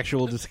into our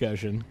actual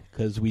discussion,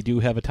 because we do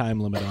have a time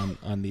limit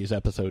on these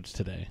episodes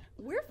today.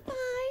 We're fine.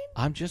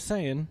 I'm just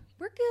saying.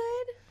 We're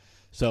good.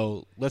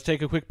 So let's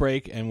take a quick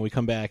break, and when we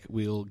come back,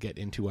 we'll get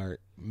into our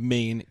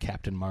main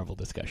Captain Marvel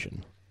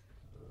discussion.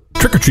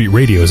 Trick or Treat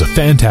Radio is a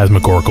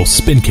phantasmagorical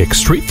spin kick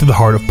straight through the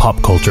heart of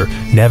pop culture,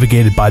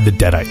 navigated by the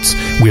Deadites.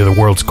 We are the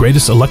world's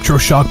greatest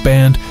electroshock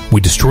band, we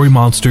destroy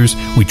monsters,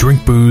 we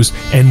drink booze,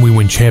 and we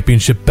win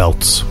championship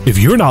belts. If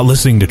you're not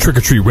listening to Trick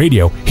or Treat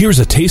Radio, here's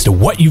a taste of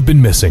what you've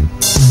been missing.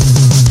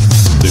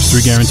 There's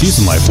 3 guarantees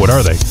in life. What are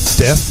they?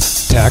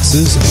 Death,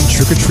 taxes, and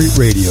Trick or Treat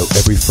Radio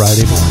every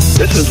Friday morning.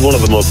 This is one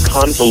of the most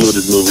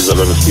convoluted movies I've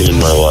ever seen in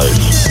my life.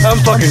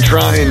 I'm fucking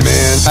trying,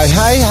 man.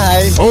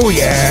 Hi. Oh,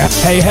 yeah.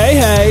 Hey.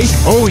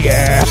 Oh,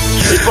 yeah.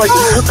 It's like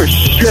you took a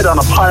shit on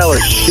a pile of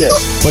shit.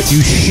 But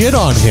you shit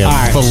on him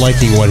for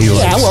liking what he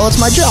likes. Yeah, well, it's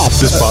my job.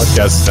 This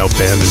podcast is now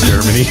banned in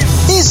Germany.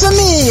 It's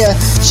me,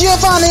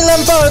 Giovanni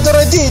Lombardo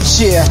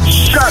Radici.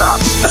 Shut up.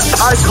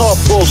 I call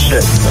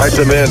bullshit. I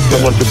demand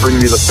someone to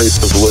bring me the face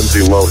of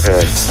Lindsay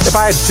Lohan. If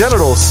I had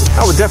genitals,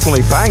 I would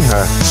definitely bang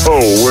her. Oh,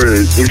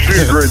 wait. Is she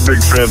a great big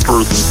fan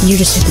person? You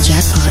just hit the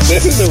jackpot.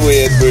 This is a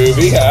weird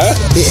movie, huh?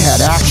 It had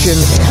action,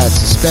 it had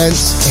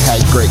suspense, it had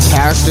great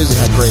characters, it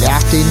had great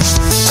acting.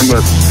 I'm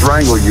going to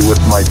strangle you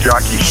with my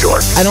jockey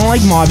shorts. I don't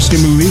like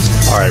mobster movies.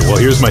 All right, well,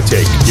 here's my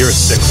take. You're a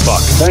sick fuck.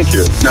 Thank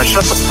you. Now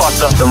shut the fuck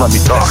up and let me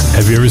talk.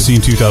 Have you ever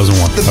seen 2001?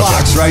 The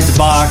box, right? The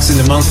box and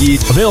the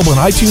monkey. Available on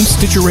iTunes,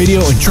 Stitcher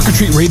Radio, and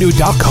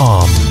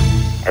TrickOrTreatRadio.com.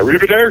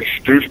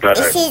 Arrivederci, douchebag.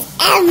 This is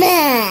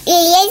Emma.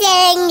 You're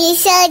listening to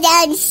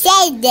Showdown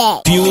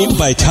Sunday. Fueled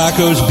by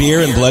tacos,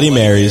 beer, and Bloody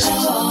Marys.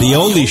 The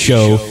only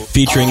show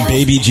featuring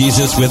baby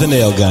Jesus with a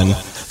nail gun.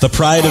 The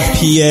pride of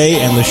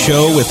PA and the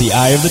show with the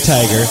eye of the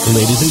tiger.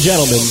 Ladies and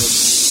gentlemen,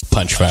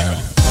 Punch Farm.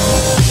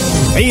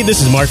 Hey,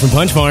 this is Mark from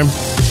Punch Farm.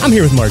 I'm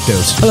here with Mark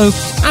Dose. Hello.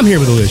 I'm here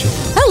with Alicia.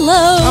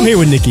 Hello. I'm here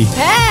with Nikki.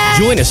 Hey.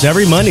 Join us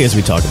every Monday as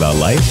we talk about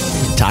life,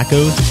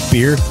 tacos,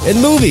 beer,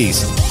 and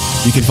movies.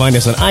 You can find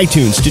us on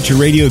iTunes, Stitcher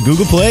Radio,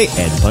 Google Play,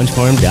 and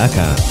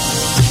punchfarm.com.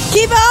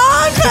 Keep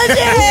on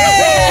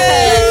punching!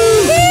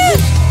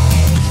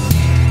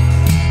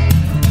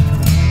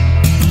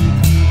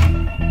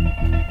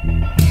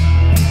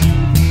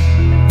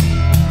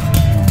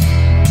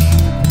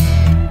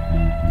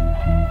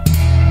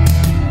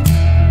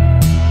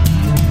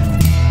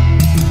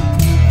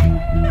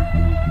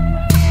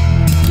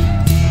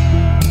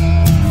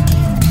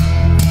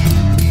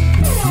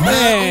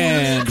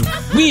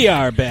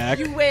 are back.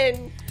 You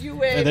win.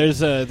 And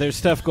there's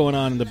stuff going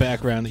on in the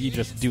background that you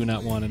just do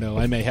not want to know.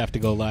 I may have to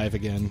go live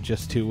again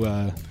just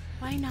to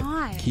why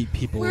not keep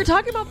people. We were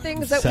talking about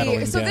things that down.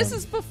 This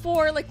is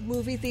before like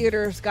movie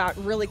theaters got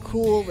really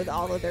cool with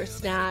all of their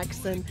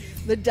snacks and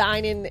the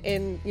dine-in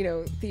in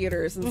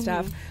theaters and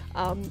stuff.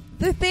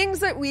 The things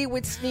that we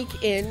would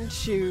sneak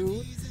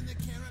into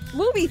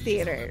movie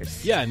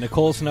theaters. Yeah,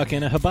 Nicole snuck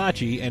in a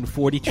hibachi and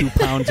 42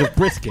 pounds of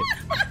brisket.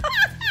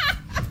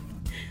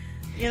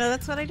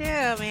 That's what I do,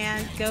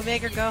 man. Go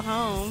big or go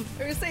home.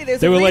 I was gonna say,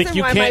 they were like,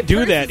 you can't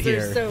do that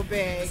here. So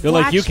big. They're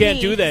like, you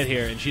can't do that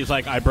here. And she's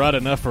like, I brought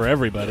enough for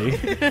everybody.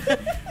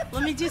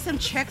 Let me do some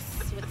tricks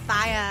with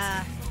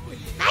fire.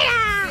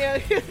 Fire!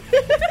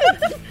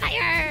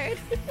 Fire!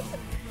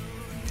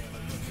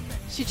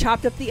 She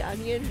chopped up the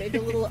onion, made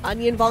a little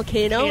onion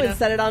volcano, and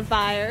set it on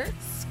fire.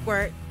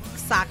 Squirt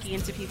sake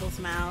into people's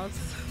mouths.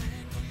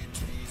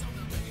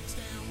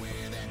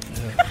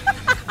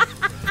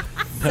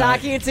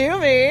 Sake to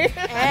me.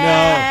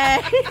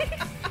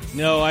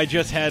 No, I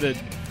just had a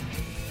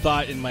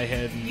thought in my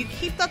head. You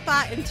keep the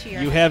thought into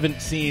your You head.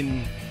 haven't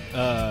seen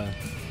that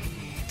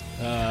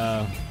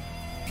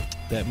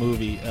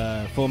movie,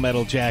 Full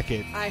Metal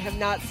Jacket. I have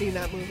not seen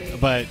that movie.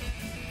 But,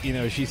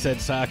 she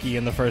said sake,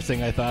 and the first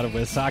thing I thought of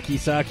was sake,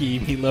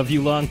 he love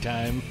you long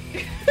time.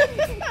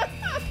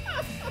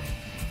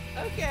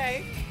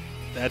 Okay.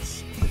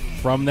 That's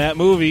from that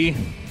movie.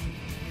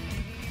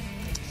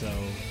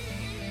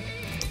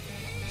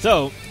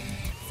 So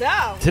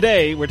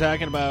today we're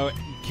talking about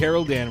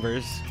Carol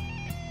Danvers,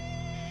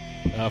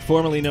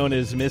 formerly known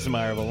as Ms.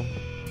 Marvel,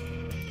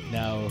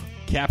 now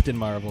Captain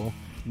Marvel,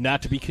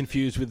 not to be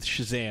confused with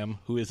Shazam,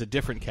 who is a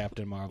different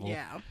Captain Marvel.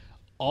 Yeah.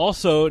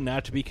 Also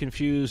not to be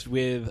confused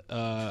with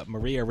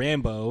Maria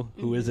Rambeau,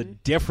 who is a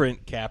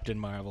different Captain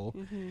Marvel,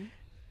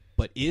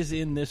 but is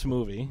in this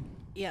movie.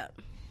 Yeah.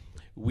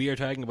 We are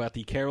talking about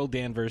the Carol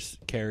Danvers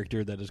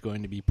character that is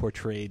going to be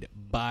portrayed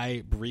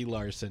by Brie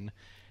Larson.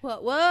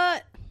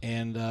 What?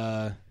 And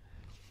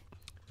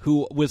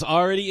who was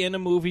already in a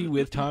movie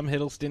with Tom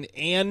Hiddleston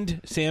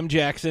and Sam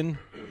Jackson.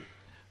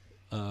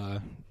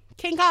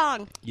 King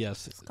Kong.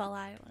 Yes. Skull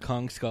Island.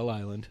 Kong Skull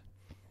Island.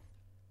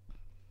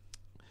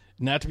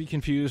 Not to be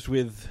confused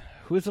with,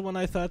 who was the one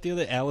I thought the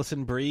other?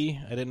 Allison Brie.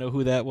 I didn't know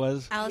who that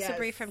was. Allison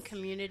Brie from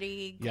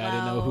Community. Yeah, I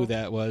didn't know who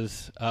that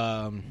was.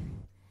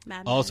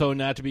 Also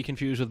not to be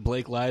confused with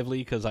Blake Lively,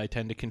 because I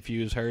tend to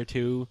confuse her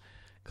too.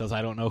 Because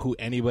I don't know who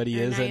anybody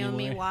is anymore.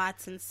 Naomi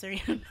Watts and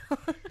Sienna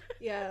Miller.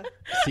 Yeah.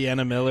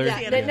 Sienna Miller.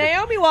 Yeah.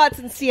 Naomi Watts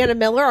and Sienna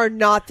Miller are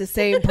not the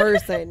same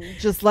person.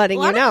 Just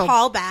letting you know. A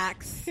lot of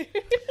callbacks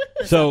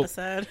this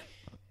episode.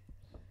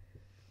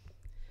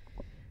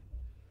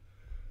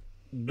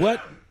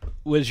 What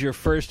was your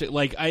first...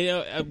 I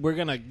know we're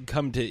going to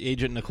come to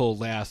Agent Nicole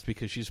last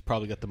because she's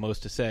probably got the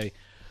most to say.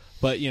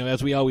 But,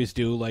 as we always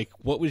do,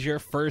 what was your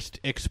first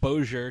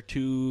exposure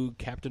to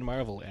Captain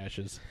Marvel,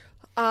 Ashes?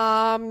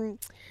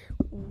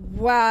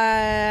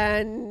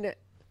 When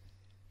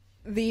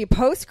the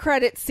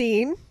post-credit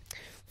scene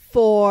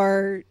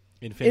for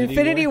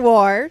Infinity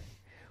War,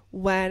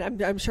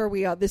 when I'm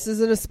sure this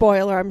isn't a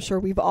spoiler, I'm sure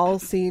we've all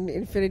seen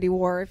Infinity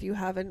War. If you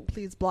haven't,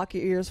 please block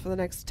your ears for the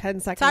next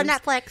 10 seconds. It's on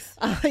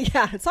Netflix.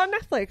 Yeah, it's on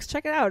Netflix.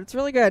 Check it out. It's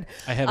really good.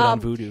 I have it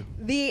on Vudu.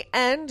 The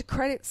end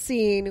credit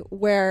scene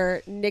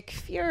where Nick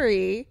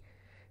Fury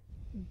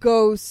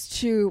goes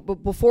to,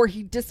 before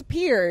he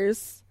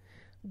disappears,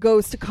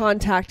 goes to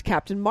contact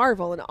Captain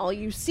Marvel, and all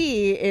you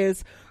see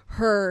is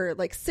her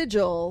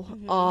sigil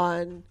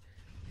on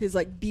his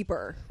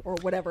beeper or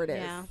whatever it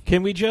is. Yeah.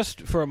 Can we just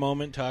for a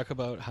moment talk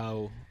about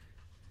how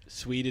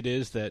sweet it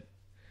is that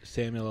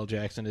Samuel L.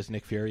 Jackson is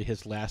Nick Fury?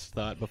 His last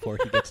thought before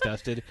he gets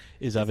dusted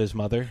is of his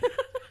mother.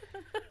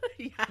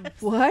 Yes.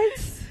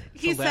 What?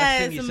 He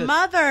says,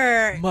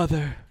 "Mother,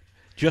 mother,"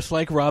 just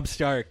like Robb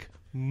Stark,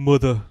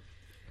 mother.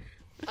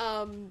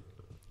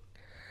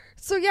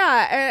 So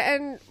yeah,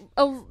 and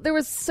there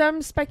was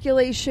some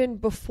speculation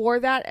before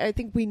that. I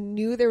think we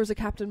knew there was a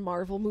Captain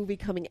Marvel movie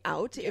coming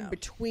out. In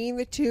between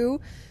the two,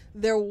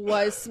 there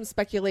was some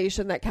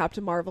speculation that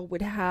Captain Marvel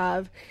would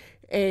have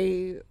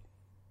a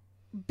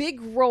big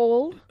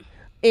role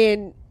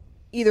in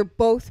either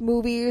both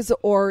movies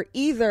or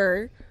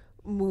either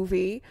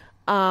movie.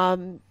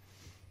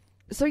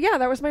 So yeah,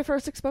 that was my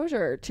first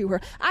exposure to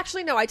her.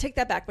 Actually, no, I take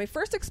that back. My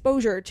first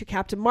exposure to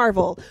Captain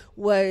Marvel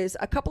was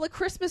a couple of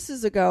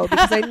Christmases ago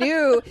because I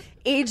knew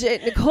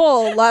Agent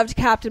Nicole loved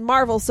Captain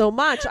Marvel so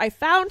much. I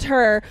found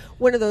her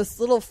one of those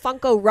little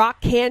Funko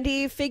rock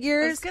candy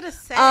figures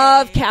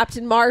of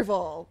Captain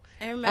Marvel.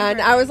 And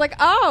I was like,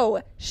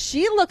 oh,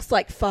 she looks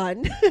like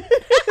fun.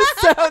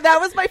 So that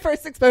was my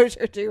first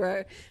exposure to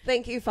her.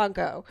 Thank you,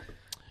 Funko.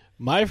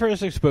 My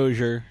first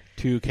exposure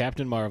to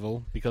Captain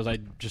Marvel, because I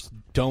just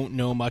don't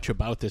know much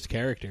about this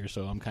character,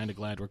 so I'm kind of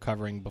glad we're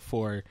covering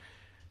before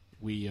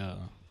we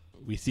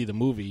see the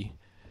movie.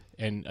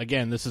 And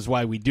again, this is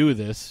why we do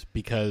this,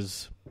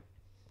 because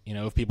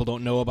if people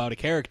don't know about a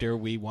character,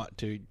 we want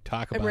to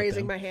talk about them. I'm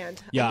raising my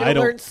hand. Yeah, I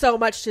learned so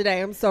much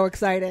today. I'm so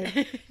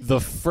excited. The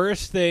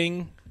first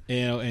thing,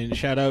 And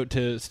shout out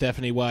to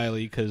Stephanie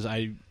Wiley, because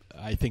I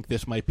think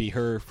this might be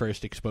her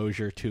first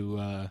exposure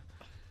to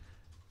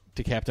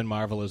Captain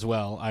Marvel as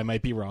well. I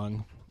might be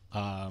wrong.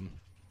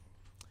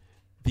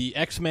 The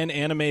X-Men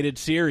animated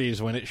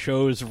series, when it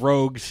shows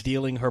Rogue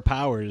stealing her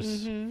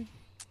powers,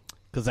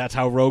 because that's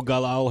how Rogue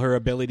got all her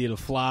ability to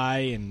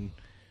fly and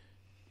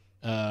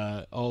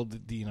all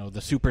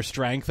the super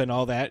strength and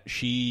all that.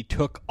 She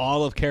took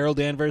all of Carol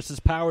Danvers'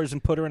 powers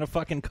and put her in a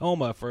fucking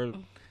coma for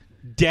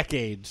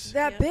decades.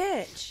 That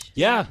bitch.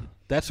 Yeah,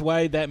 that's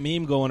why that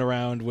meme going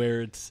around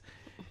where it's.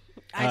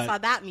 I saw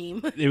that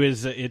meme.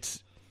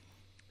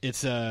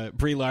 It's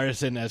Brie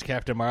Larson as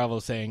Captain Marvel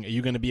saying, "Are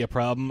you going to be a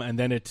problem?" And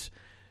then it's,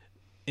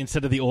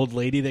 instead of the old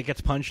lady that gets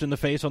punched in the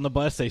face on the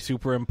bus, they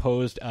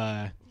superimposed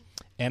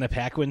Anna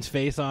Paquin's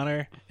face on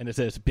her, and it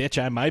says,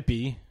 "Bitch, I might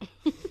be."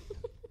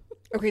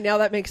 Okay, now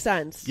that makes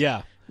sense.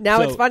 Yeah.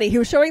 Now it's funny. He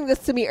was showing this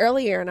to me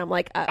earlier, and I'm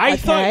like, I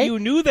thought you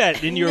knew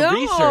that in your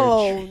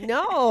research.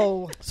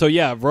 No. So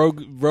yeah,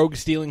 Rogue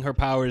stealing her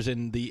powers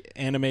in the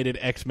animated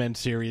X-Men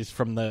series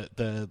from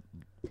the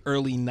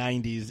early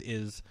 90s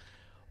is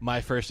my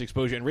first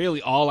exposure, and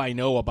really all I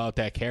know about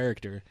that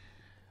character.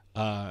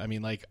 I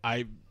mean, like,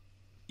 a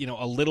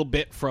little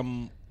bit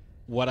from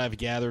what I've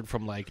gathered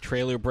from like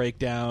trailer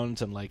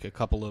breakdowns and like a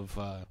couple of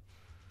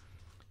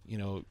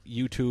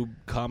YouTube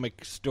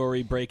comic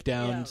story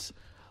breakdowns.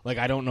 Yeah. Like,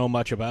 I don't know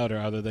much about her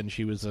other than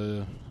she was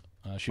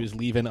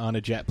leaving on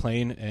a jet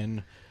plane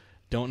and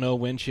don't know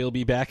when she'll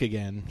be back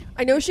again.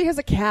 I know she has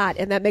a cat,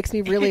 and that makes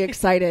me really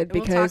excited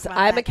because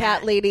I'm a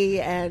cat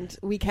lady, and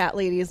we cat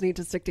ladies need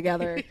to stick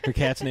together. Her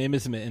cat's name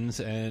is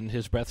Mittens, and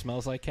his breath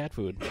smells like cat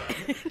food.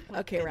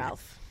 Okay,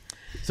 Ralph.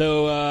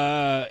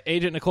 So,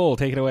 Agent Nicole,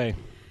 take it away.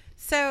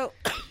 So,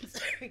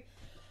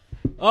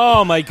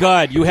 oh my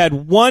God, you had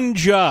one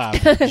job.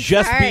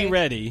 Just be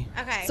ready.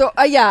 Okay. So,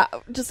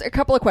 just a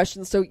couple of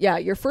questions. So,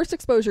 your first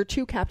exposure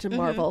to Captain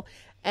Marvel,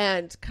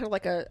 and kind of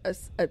like a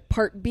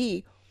part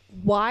B.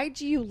 Why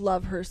do you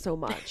love her so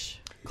much?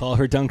 Call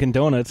her Dunkin'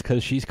 Donuts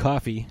because she's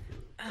coffee.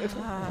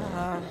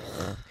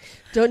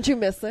 Don't you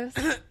miss this?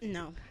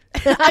 No.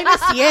 I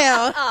miss you.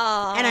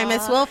 And I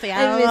miss Wolfie.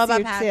 I don't know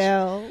about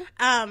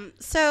Patch.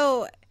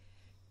 So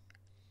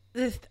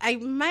I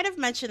might have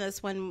mentioned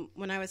this when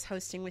I was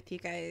hosting with you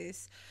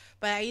guys,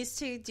 but I used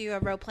to do a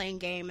role-playing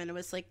game, and it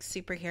was like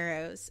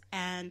superheroes.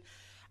 And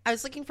I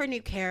was looking for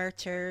new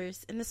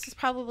characters, and this was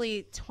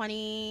probably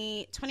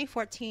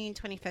 2014,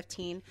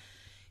 2015.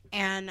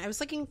 And I was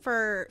looking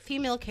for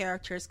female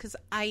characters because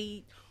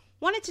I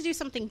wanted to do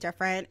something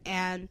different.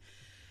 And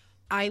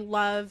I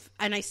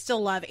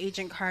still love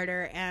Agent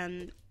Carter.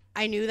 And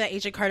I knew that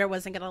Agent Carter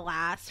wasn't going to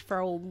last for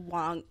a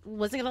long,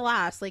 wasn't going to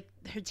last. Like,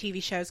 her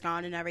TV show's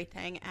gone and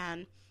everything.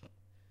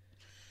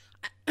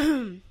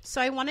 And so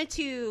I wanted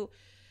to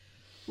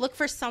look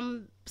for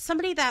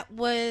somebody that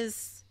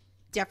was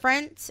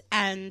different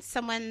and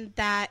someone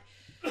that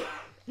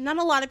not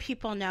a lot of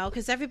people know,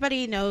 because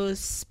everybody knows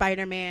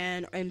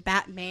Spider-Man and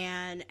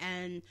Batman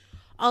and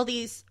all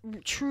these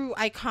true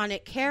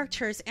iconic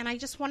characters, and I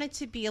just wanted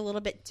to be a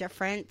little bit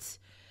different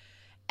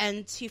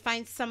and to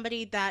find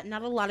somebody that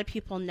not a lot of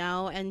people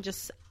know and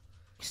just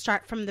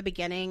start from the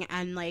beginning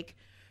and like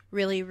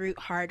really root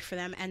hard for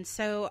them. And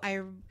so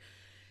I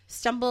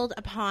stumbled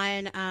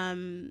upon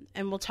and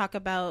we'll talk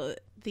about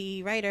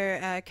the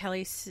writer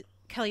Kelly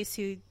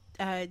Sue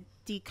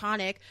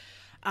DeConnick,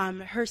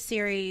 her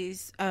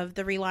series of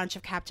the relaunch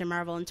of Captain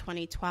Marvel in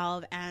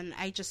 2012, and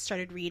I just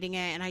started reading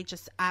it, and I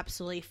just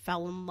absolutely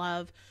fell in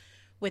love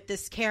with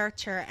this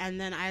character. And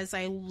then as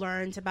I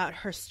learned about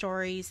her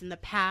stories in the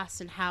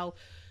past and how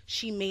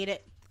she made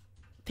it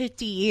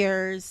 50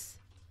 years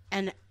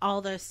and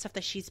all the stuff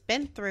that she's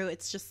been through,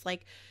 it's just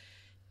like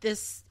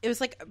this, it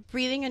was like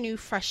breathing a new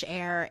fresh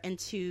air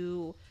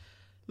into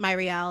my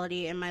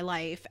reality and my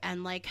life,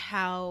 and like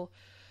how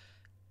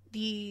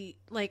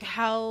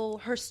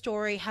her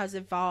story has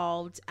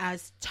evolved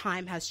as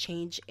time has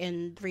changed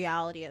in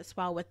reality as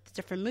well, with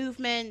different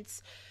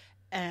movements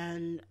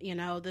and,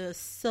 the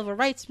civil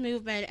rights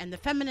movement and the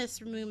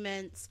feminist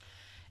movements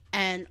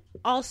and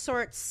all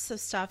sorts of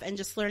stuff, and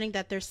just learning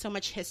that there's so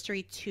much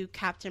history to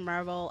Captain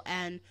Marvel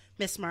and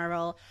Miss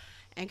Marvel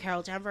and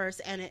Carol Danvers.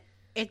 And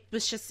it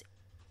was just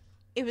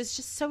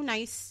so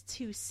nice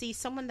to see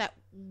someone that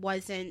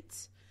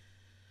wasn't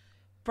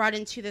brought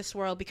into this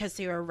world because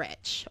they were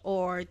rich,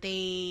 or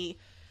they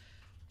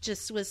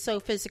just was so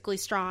physically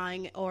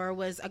strong, or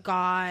was a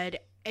god.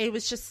 It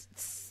was just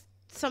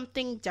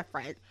something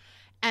different.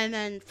 And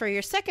then for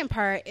your second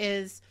part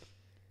is,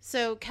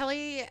 so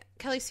Kelly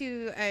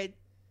Sue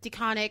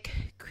DeConnick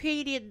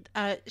created,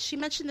 she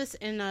mentioned this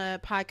in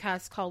a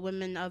podcast called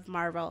Women of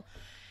Marvel,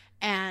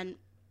 and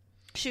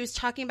she was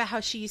talking about how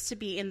she used to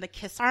be in the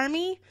KISS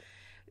Army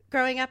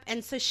growing up,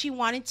 and so she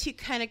wanted to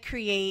kind of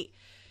create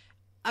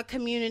a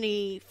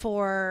community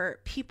for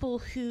people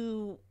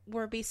who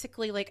were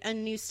basically like a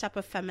new step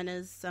of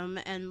feminism.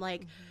 And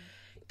like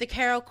the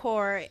Carol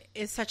Corps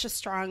is such a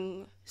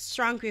strong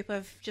group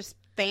of just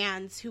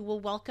fans who will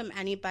welcome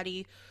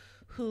anybody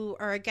who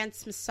are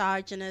against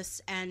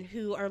misogynists and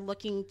who are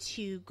looking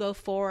to go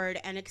forward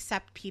and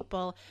accept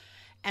people.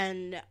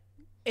 And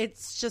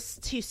it's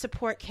just to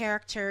support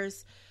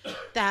characters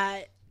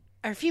that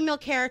are female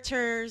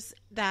characters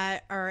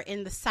that are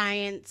in the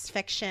science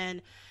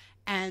fiction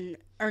and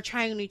are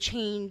trying to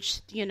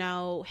change,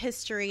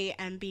 history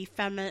and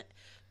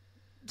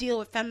deal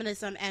with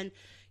feminism. And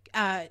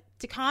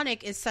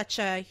DeConnick is such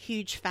a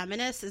huge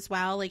feminist as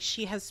well. Like,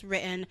 she has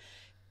written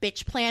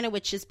Bitch Planet,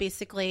 which is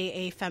basically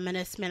a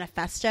feminist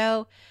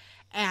manifesto,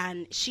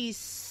 and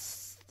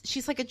she's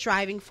like a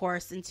driving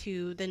force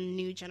into the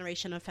new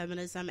generation of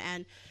feminism.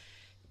 And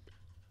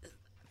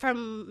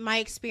from my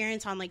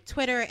experience on like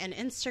Twitter and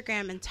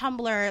Instagram and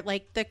Tumblr,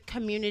 like the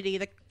community,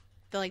 the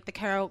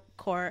Carol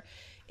Core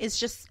is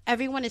just,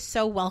 everyone is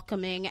so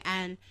welcoming.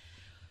 And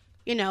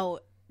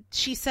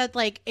she said,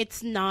 like,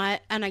 it's not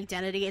an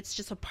identity, it's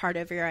just a part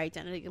of your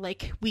identity.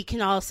 Like, we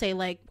can all say,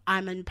 like,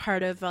 I'm a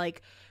part of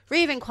like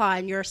Ravenclaw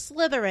and you're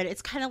Slytherin.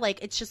 It's kind of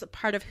like, it's just a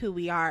part of who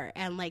we are.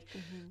 And like,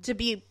 to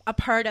be a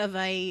part of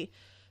a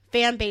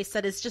fan base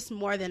that is just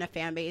more than a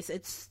fan base,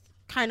 it's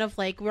kind of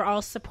like we're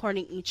all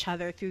supporting each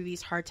other through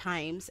these hard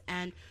times.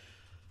 And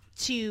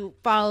to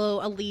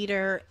follow a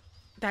leader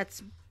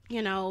that's,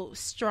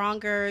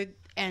 stronger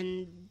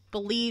and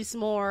believes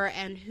more,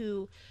 and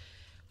who,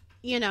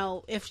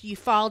 if you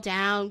fall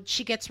down,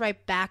 she gets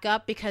right back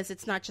up, because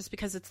it's not just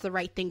because it's the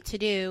right thing to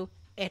do.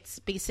 It's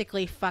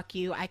basically, fuck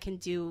you, I can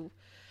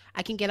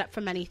get up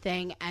from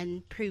anything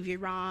and prove you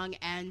wrong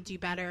and do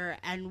better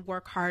and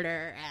work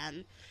harder.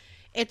 And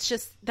it's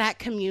just, that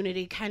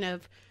community kind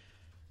of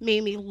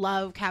made me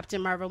love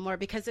Captain Marvel more,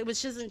 because it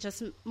wasn't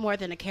just more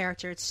than a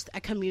character. It's a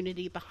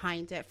community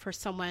behind it for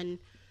someone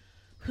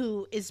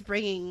who is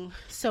bringing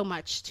so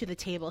much to the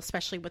table,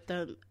 especially with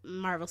the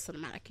Marvel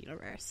Cinematic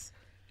Universe.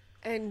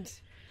 And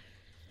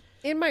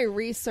in my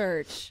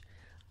research,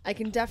 I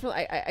can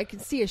definitely I can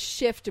see a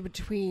shift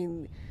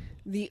between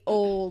the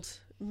old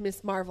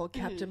Miss Marvel,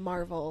 Captain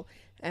Marvel,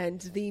 and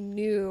the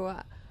new,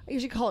 I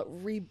usually call it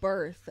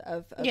rebirth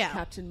of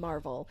Captain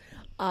Marvel.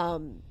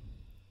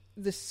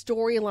 The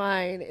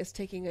storyline is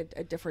taking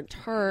a different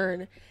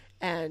turn,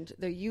 and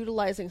they're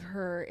utilizing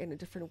her in a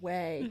different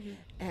way.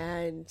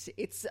 And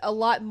it's a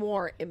lot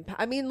more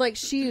I mean, like,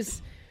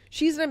 she's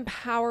an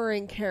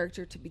empowering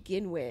character to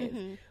begin with,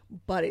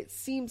 but it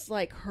seems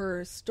like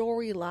her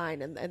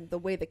storyline and the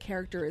way the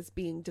character is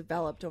being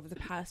developed over the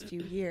past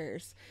few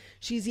years,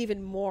 she's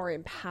even more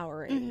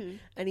empowering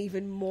and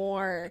even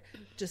more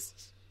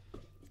just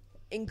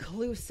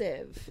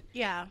inclusive.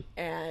 Yeah.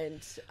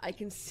 And I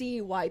can see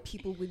why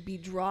people would be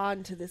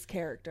drawn to this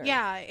character.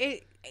 Yeah.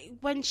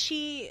 When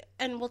she,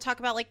 and we'll talk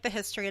about like the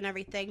history and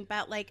everything,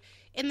 but like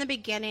in the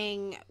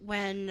beginning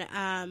when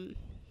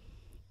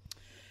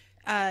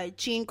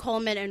Gene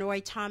Coleman and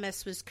Roy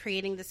Thomas was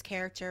creating this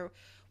character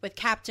with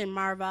Captain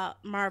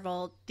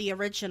Marvel, the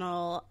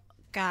original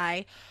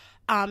guy,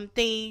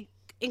 they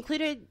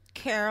included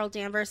Carol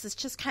Danvers as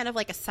just kind of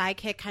like a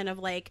sidekick, kind of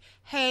like,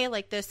 hey,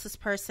 like this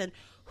person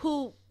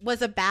who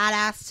was a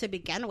badass to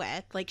begin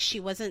with. Like,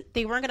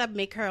 they weren't going to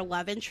make her a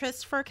love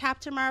interest for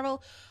Captain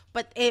Marvel,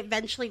 but it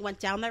eventually went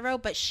down that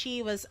road. But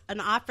she was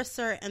an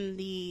officer in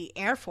the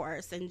Air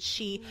Force, and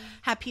she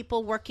had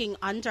people working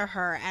under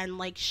her, and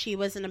like, she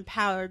was an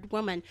empowered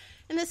woman.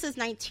 And this is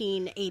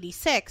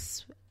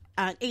 1986,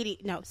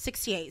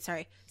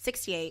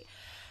 68,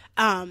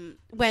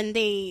 when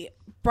they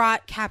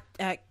brought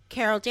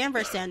Carol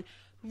Danvers in,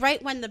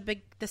 right when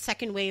the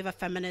second wave of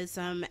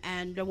feminism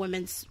and the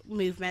women's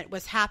movement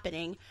was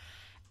happening.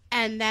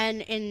 And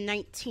then in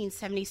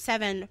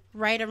 1977,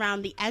 right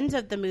around the end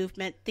of the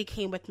movement, they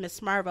came with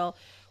Miss Marvel,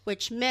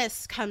 which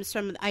Miss comes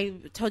from, I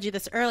told you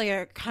this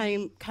earlier,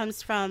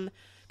 comes from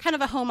kind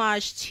of a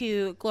homage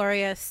to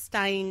Gloria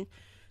Steinem.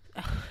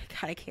 Oh,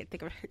 God, I can't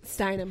think of her.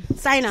 Steinem.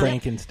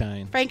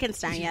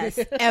 Frankenstein, yes.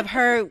 Of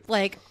her,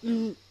 like,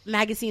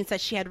 magazines that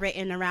she had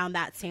written around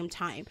that same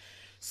time.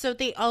 So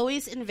they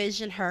always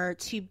envisioned her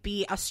to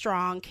be a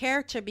strong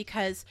character,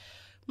 because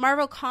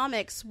Marvel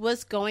Comics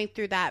was going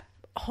through that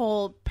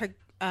whole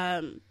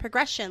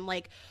progression,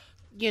 like,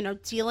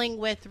 dealing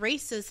with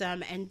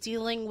racism and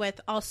dealing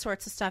with all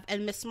sorts of stuff.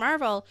 And Miss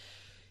Marvel,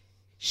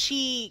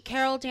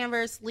 Carol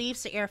Danvers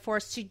leaves the Air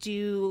Force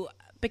to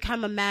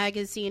become a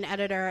magazine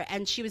editor,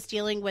 and she was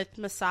dealing with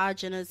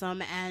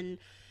misogynism and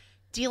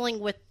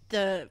dealing with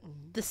the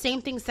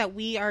same things that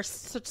we are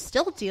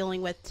still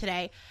dealing with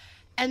today.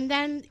 And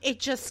then it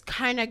just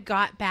kind of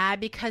got bad,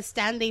 because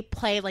then they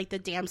played like the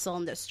damsel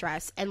in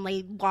distress, and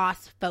they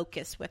lost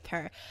focus with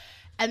her.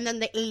 And then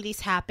the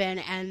 80s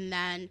happened, and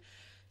then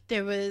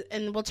there was,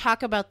 and we'll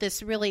talk about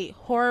this really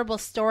horrible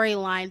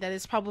storyline that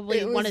is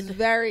probably one of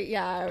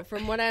the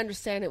from what I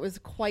understand, it was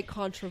quite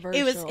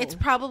controversial. It's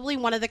probably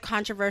one of the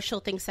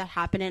controversial things that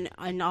happened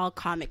in all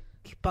comic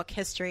book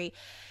history.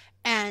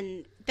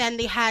 And then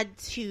they had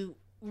to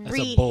That's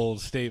a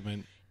bold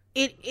statement.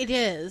 It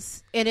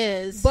is.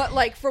 But,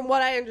 like, from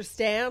what I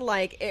understand,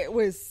 like, it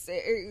was,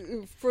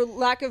 for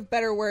lack of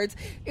better words,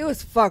 it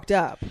was fucked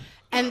up.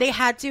 And they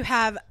had to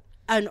have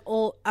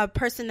a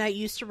person that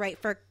used to write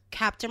for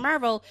Captain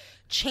Marvel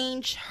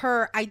changed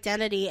her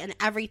identity and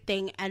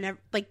everything, and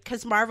like,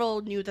 because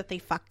Marvel knew that they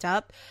fucked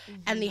up,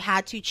 and they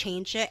had to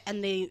change it,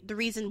 and the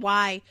reason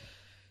why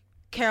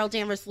Carol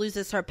Danvers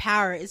loses her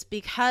power is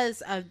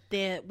because of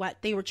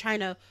what they were trying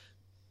to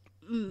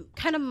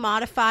kind of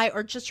modify,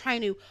 or just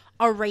trying to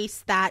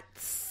erase that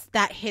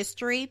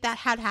history that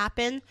had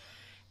happened.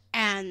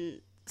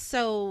 And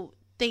so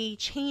they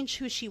changed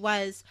who she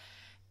was,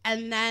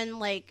 and then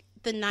like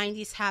the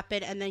 90s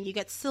happened, and then you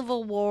get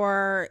Civil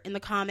War in the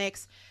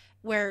comics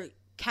where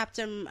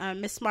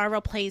Miss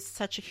Marvel plays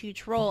such a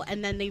huge role,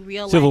 and then they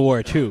realize Civil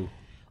War 2.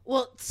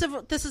 Well,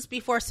 this is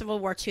before Civil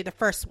War 2, the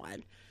first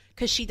one,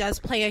 because she does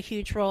play a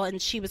huge role,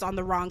 and she was on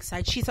the wrong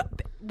side. She's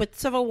with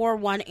Civil War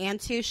 1 and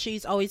 2,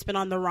 she's always been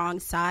on the wrong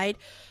side,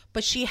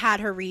 but she had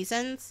her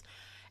reasons.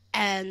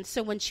 And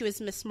so when she was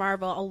Miss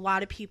Marvel, a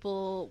lot of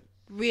people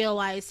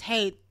realized,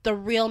 hey, the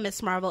real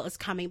Miss Marvel is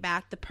coming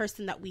back, the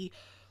person that we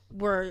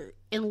were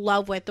in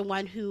love with, the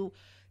one who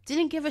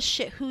didn't give a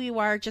shit who you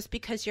are just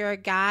because you're a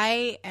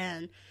guy,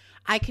 and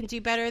I can do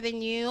better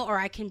than you, or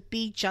I can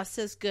be just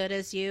as good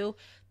as you.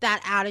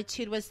 That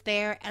attitude was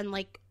there, and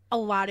like a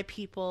lot of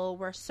people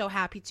were so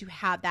happy to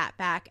have that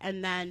back.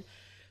 And then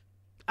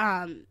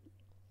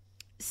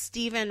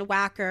Stephen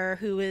Wacker,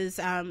 who is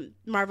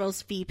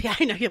Marvel's VP,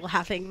 I know you're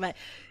laughing, but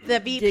the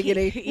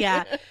VP,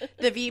 yeah,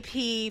 the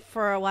VP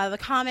for a lot of the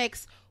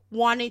comics,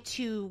 wanted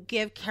to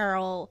give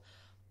Carol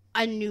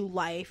a new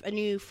life, a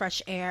new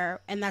fresh air,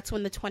 and that's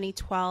when the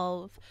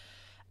 2012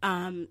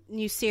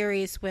 new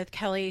series with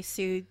Kelly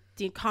Sue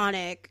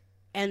DeConnick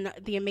and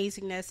the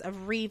amazingness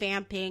of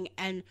revamping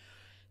and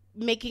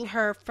making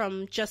her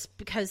from just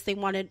because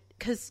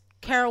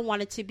Carol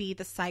wanted to be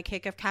the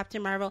sidekick of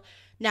Captain Marvel,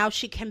 now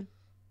she can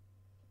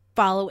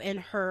follow in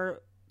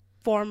her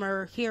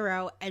former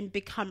hero and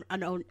become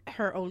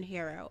her own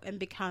hero and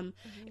become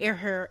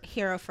her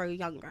hero for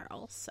young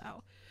girls.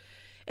 So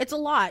it's a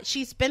lot.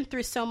 She's been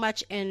through so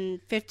much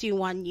in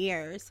 51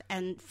 years.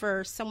 And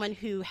for someone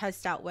who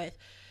has dealt with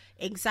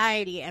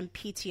anxiety and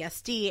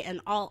PTSD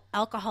and all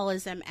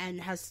alcoholism and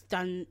has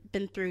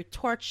been through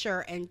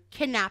torture and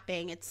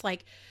kidnapping, it's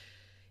like,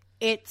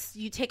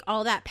 you take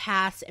all that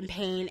past and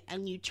pain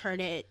and you turn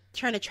a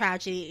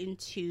tragedy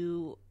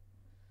into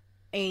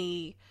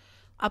a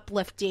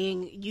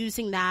uplifting,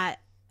 using that,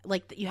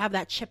 like, you have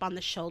that chip on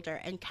the shoulder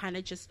and kind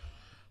of just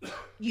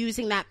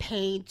using that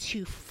pain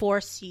to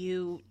force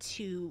you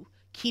to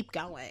keep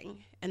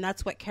going. And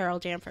that's what Carol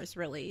Danvers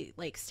really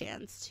like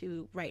stands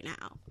to right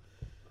now.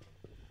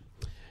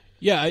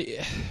 Yeah,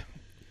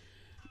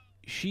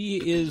 she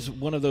is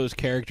one of those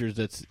characters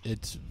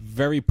it's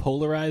very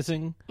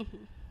polarizing.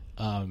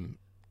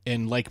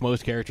 And like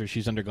most characters,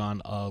 she's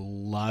undergone a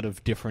lot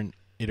of different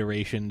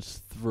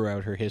iterations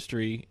throughout her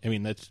history. I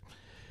mean,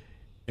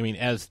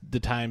 as the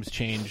times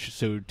change,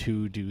 so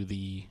too do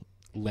the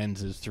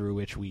lenses through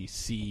which we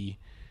see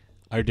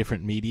our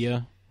different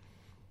media.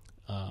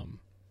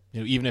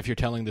 Even if you're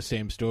telling the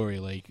same story,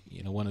 like,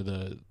 one of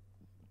the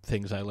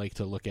things I like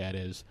to look at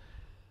is,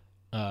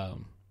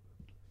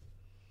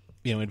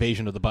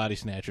 Invasion of the Body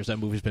Snatchers. That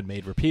movie's been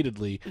made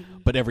repeatedly,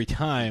 but every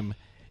time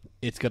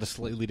it's got a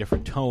slightly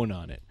different tone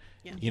on it.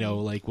 Yeah.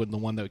 Like when the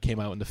one that came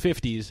out in the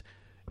 50s,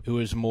 it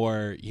was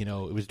more,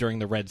 it was during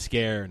the Red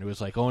Scare, and it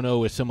was like, oh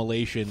no,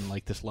 assimilation,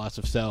 like this loss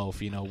of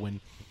self. When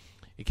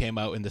it came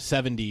out in the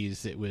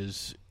 70s, it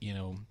was, it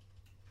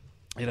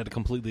had a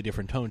completely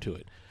different tone to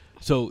it.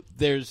 So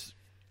there's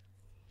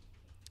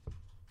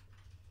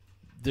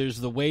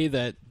the way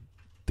that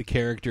the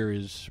character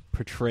is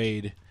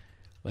portrayed,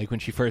 like when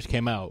she first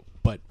came out,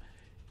 but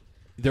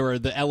there are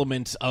the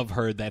elements of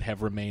her that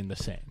have remained the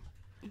same.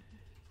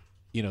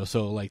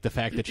 So like the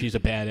fact that she's a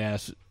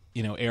badass,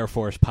 Air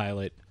Force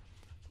pilot,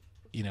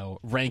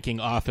 ranking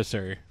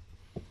officer,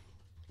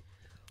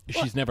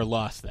 she's never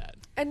lost that.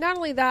 And not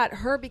only that,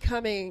 her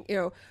becoming,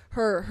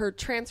 her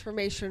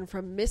transformation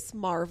from Miss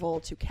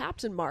Marvel to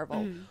Captain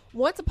Marvel.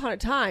 Once upon a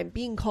time,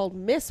 being called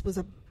Miss was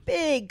a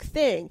big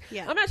thing.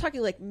 Yeah. I'm not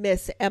talking like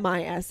Miss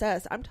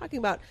MISS. I'm talking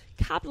about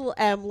capital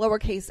M,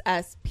 lowercase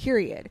s,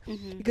 period.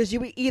 Because you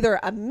were either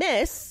a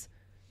Miss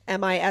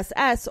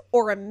MISS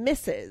or a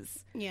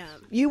Mrs. Yeah.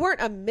 You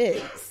weren't a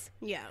Ms.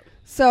 Yeah.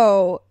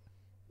 So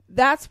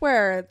that's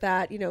where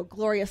that,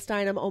 Gloria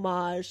Steinem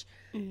homage,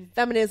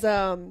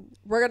 feminism,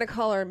 we're going to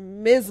call her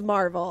Ms.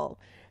 Marvel.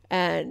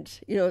 And,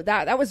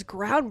 that was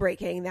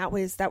groundbreaking.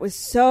 That was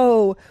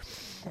so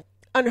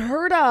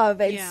unheard of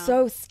and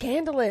so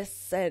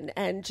scandalous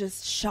and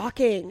just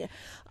shocking.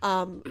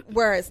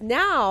 Whereas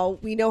now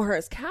we know her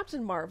as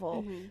Captain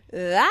Marvel.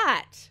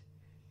 That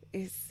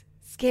is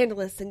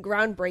scandalous and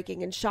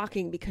groundbreaking and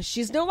shocking because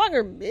she's no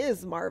longer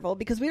Ms. Marvel,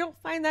 because we don't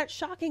find that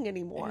shocking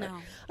anymore. No.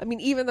 I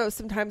mean, even though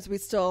sometimes we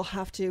still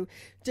have to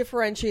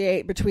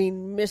differentiate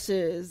between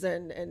Mrs.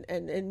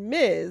 and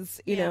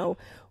Ms.,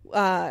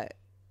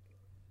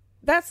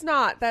 that's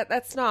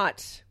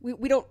not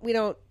we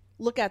don't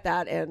look at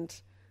that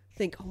and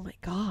think, oh my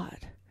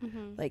God,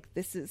 like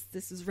this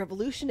is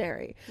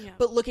revolutionary. Yeah.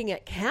 But looking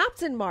at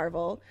Captain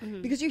Marvel,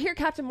 because you hear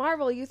Captain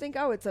Marvel, you think,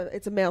 oh, it's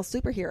a male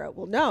superhero.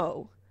 Well,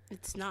 no.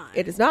 It's not.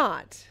 It is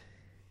not.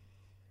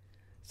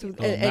 So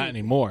not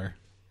anymore.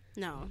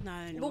 No,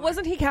 not anymore. But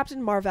wasn't he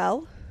Captain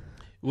Marvel?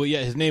 Well, yeah,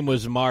 his name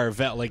was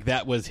Marvel. Like,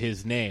 that was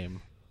his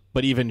name.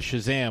 But even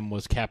Shazam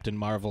was Captain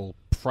Marvel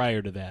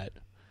prior to that.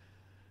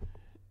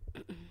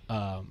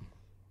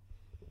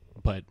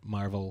 But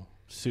Marvel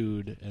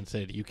sued and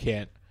said, you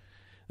can't...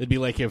 It'd be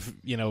like if,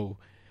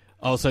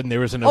 all of a sudden there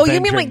was an Avenger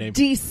you mean like named...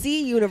 DC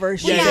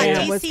Universe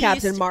Shazam was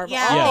Captain Marvel.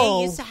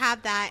 They used to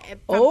have that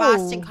from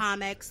Boston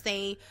Comics.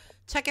 They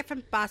took it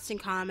from Boston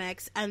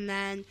Comics, and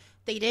then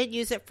they didn't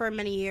use it for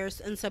many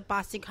years, and so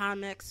Boston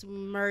Comics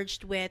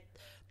merged with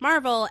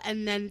Marvel,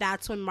 and then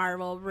that's when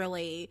Marvel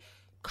really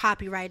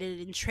copyrighted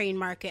and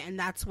trademarked it, and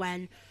that's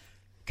when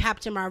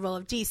Captain Marvel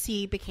of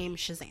DC became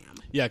Shazam.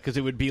 Yeah, because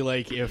it would be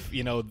like if,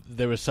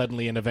 there was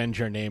suddenly an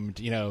Avenger named,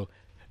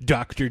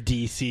 Dr.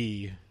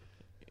 DC.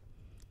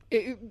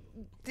 I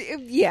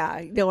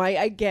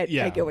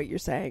get what you're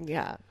saying.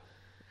 Yeah.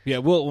 Yeah,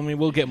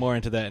 we'll get more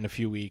into that in a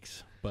few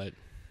weeks, but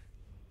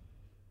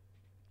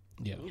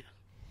yeah.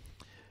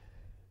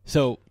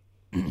 So,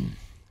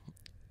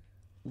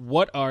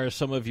 what are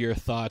some of your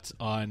thoughts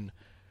on,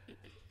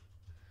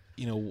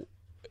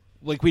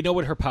 like, we know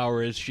what her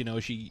power is. She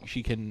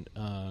can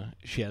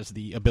she has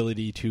the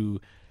ability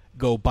to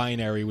go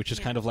binary, which is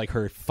kind of like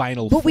her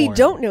final But form. we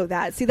don't know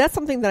that. See, that's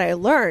something that I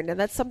learned, and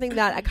that's something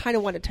that I kind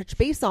of want to touch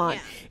base on,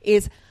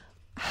 is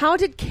how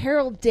did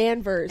Carol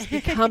Danvers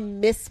become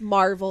Miss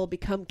Marvel,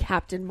 become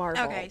Captain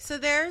Marvel? Okay, so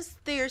there's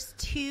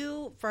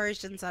two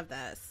versions of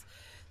this.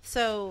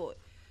 So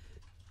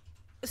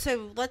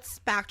let's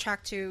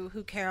backtrack to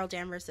who Carol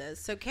Danvers is.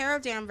 So Carol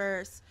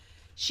Danvers,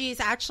 she's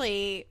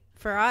actually,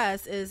 for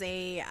us, is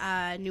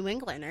a New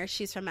Englander.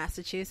 She's from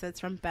Massachusetts,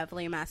 from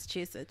Beverly,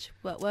 Massachusetts.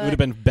 What? It would have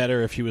been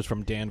better if she was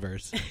from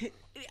Danvers.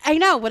 I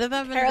know. Would have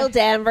been Carol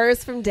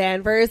Danvers from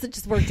Danvers. It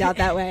just worked out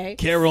that way.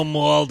 Carol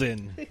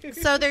Malden.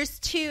 So there's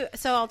two.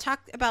 So I'll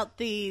talk about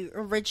the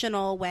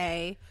original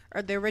way,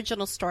 or the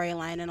original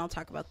storyline, and I'll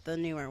talk about the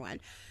newer one.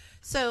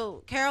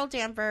 So Carol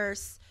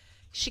Danvers,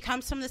 she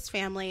comes from this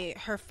family.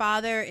 Her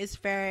father is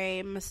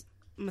very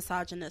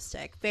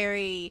misogynistic,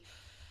 very,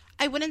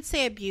 I wouldn't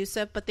say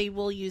abusive, but they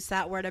will use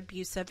that word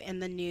abusive in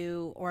the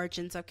new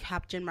Origins of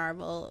Captain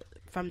Marvel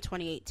from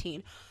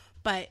 2018.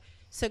 But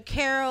so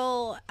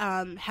Carol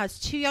has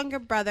two younger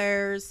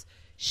brothers.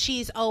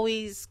 She's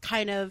always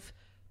kind of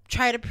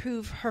tried to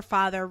prove her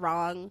father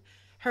wrong.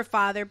 Her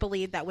father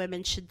believed that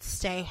women should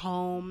stay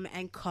home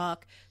and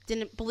cook.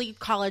 Didn't believe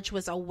college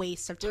was a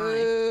waste of time.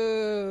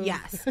 Ooh.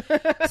 Yes.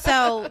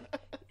 So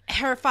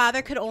her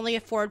father could only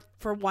afford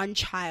for one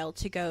child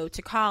to go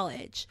to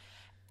college.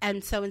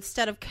 And so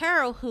instead of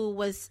Carol, who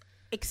was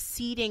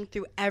exceeding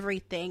through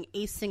everything,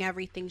 acing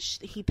everything,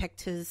 he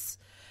picked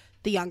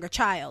the younger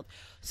child.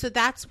 So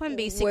that's when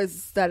basically...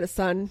 Was that a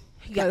son,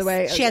 yes, by the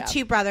way? She had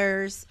two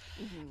brothers.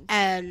 Mm-hmm.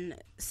 And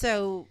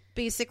so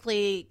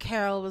basically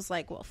Carol was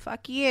like, well,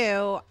 fuck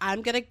you.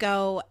 I'm going to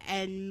go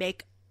and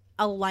make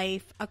a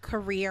life, a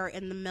career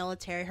in the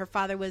military. Her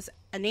father was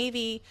a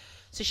Navy,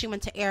 so she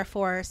went to Air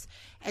Force,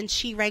 and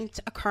she ranked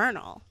a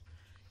colonel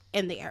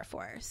in the Air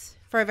Force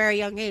for a very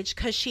young age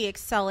because she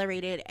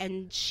accelerated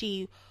and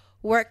she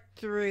worked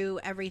through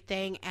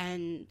everything,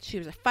 and she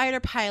was a fighter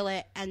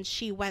pilot, and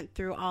she went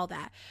through all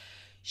that.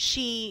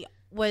 She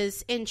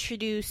was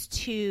introduced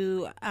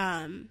to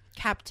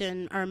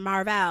Captain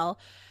Marvel,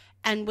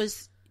 and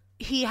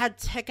he had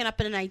taken up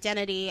an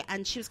identity,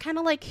 and she was kind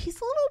of like, he's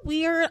a little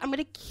weird. I'm going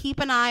to keep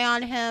an eye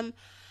on him.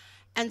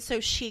 And so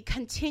she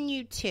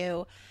continued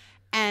to,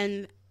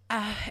 and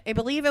I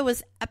believe it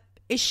was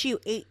issue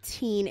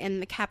 18 in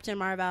the Captain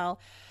Marvel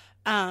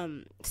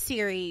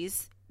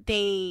series.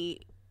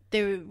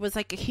 There was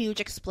like a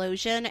huge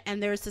explosion,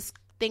 and there was this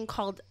thing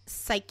called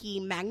Psyche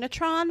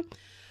Magnetron,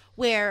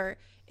 where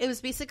it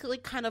was basically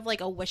kind of like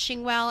a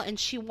wishing well, and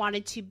she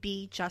wanted to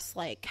be just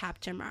like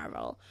Captain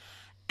Marvel.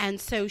 And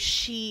so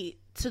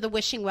the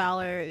wishing well,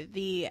 or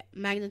the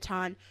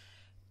Magneton,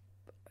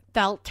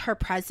 felt her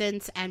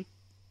presence, and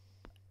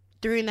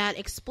during that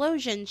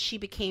explosion, she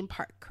became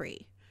part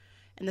Kree.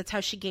 And that's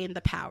how she gained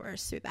the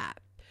powers, through that.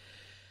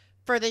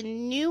 For the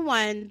new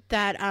one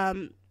that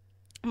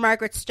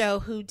Margaret Stowe,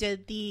 who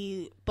did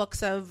the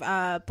books of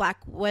Black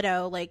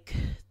Widow, like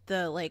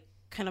the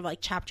kind of like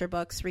chapter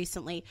books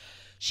recently,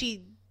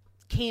 she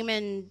came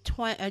in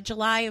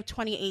July of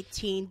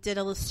 2018, did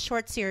a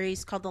short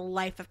series called The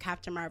Life of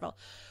Captain Marvel.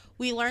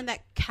 We learned that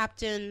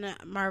Captain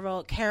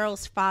Marvel,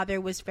 Carol's father,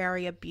 was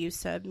very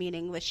abusive,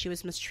 meaning that she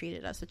was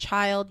mistreated as a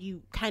child.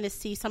 You kind of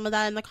see some of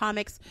that in the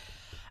comics.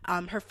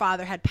 Her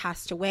father had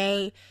passed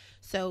away,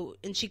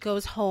 and she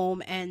goes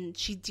home and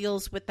she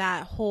deals with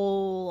that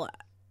whole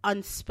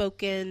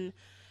unspoken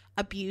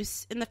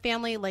abuse in the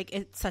family. Like,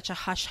 it's such a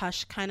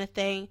hush-hush kind of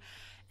thing.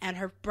 And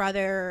her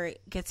brother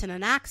gets in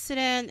an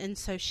accident, and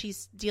so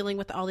she's dealing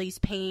with all these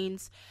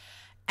pains.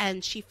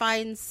 And she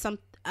finds some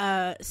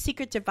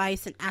secret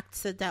device and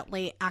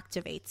accidentally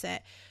activates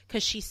it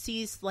because she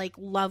sees like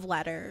love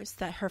letters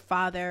that her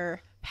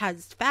father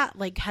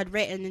had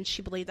written, and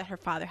she believed that her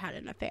father had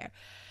an affair.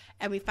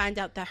 and we find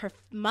out that her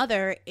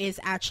mother is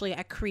actually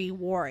a Kree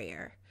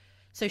warrior.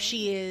 So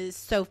she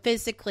is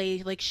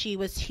physically, like, she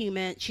was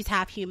human. She's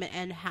half human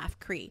and half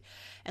Kree.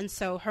 And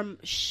so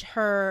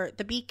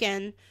the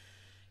beacon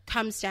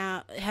comes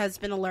down, has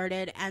been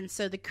alerted, and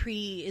so the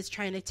Kree is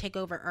trying to take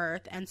over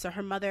Earth. And so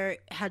her mother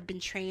had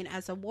been trained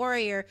as a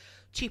warrior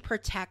to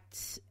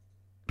protect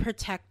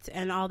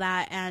and all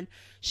that, and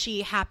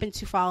she happened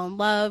to fall in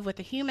love with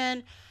a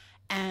human.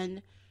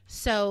 And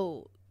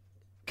so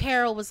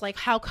Carol was like,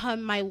 how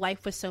come my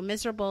life was so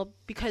miserable?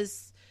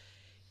 Because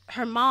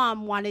her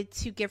mom wanted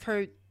to give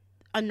her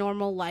a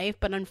normal life,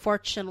 but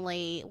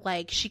unfortunately,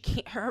 like, she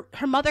can't.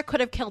 Her mother could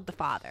have killed the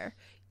father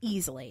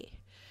easily,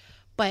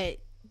 but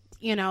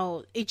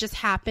it just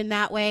happened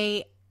that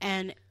way.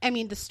 And I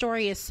mean, the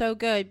story is so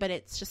good, but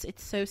it's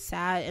so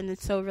sad, and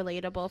it's so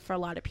relatable for a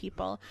lot of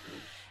people.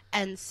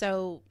 And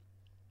so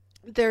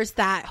there's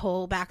that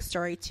whole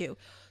backstory too.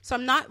 So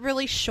I'm not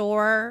really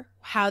sure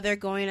how they're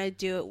going to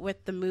do it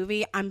with the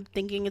movie. I'm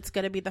thinking it's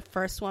going to be the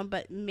first one,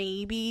 but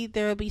maybe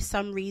there will be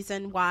some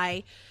reason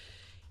why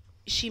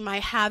she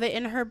might have it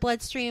in her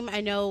bloodstream.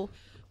 I know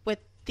with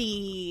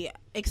the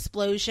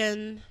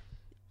explosion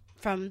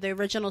from the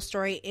original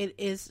story, it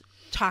is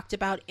talked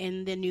about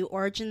in the New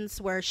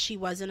Origins where she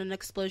was in an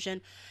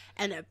explosion,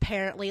 and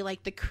apparently,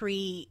 like, the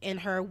Kree in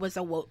her was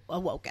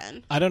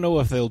awoken. I don't know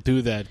if they'll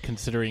do that,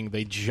 considering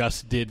they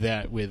just did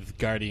that with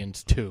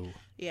Guardians 2.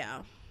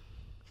 Yeah.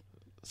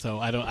 So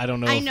I don't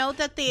know. I know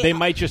that they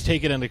might just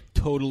take it in a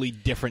totally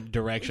different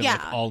direction,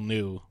 like all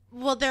new.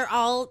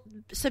 Well,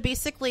 so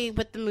basically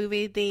with the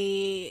movie,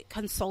 they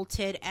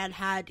consulted and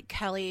had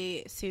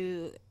Kelly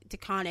Sue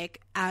DeConnick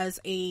as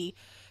a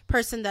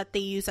person that they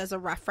use as a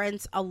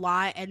reference a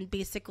lot. And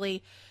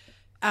basically,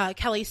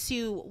 Kelly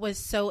Sue was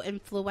so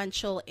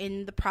influential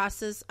in the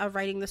process of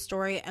writing the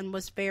story, and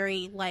was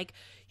very, like,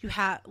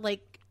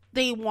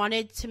 they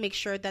wanted to make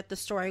sure that the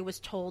story was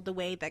told the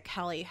way that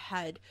Kelly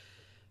had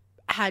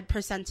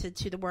presented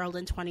to the world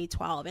in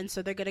 2012. And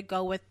so they're going to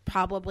go with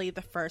probably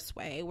the first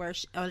way, where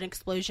an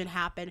explosion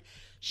happened.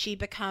 She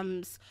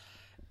becomes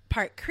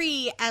part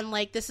Kree, and,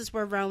 like, this is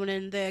where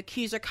Ronan, the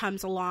accuser,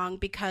 comes along,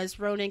 because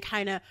Ronan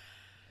kind of,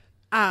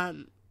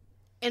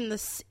 in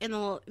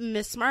the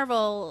Miss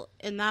Marvel,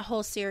 in that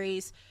whole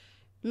series,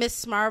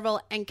 Miss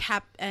Marvel and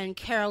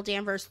Carol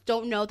Danvers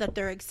don't know that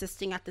they're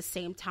existing at the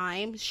same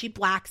time. She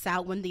blacks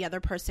out when the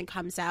other person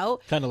comes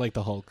out. Kind of like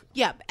the Hulk.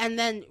 Yep. And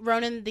then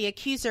Ronan, the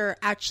accuser,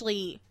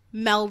 actually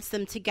melds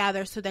them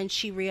together. So then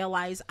she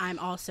realized, I'm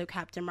also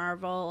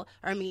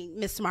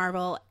Miss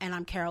Marvel, and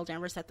I'm Carol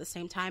Danvers at the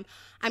same time.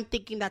 I'm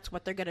thinking that's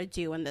what they're going to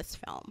do in this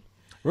film.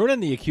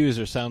 Ronan the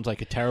Accuser sounds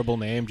like a terrible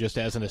name, just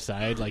as an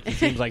aside. Like, he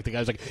seems like the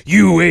guy's like,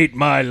 you ate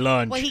my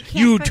lunch. Well,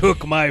 you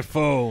took my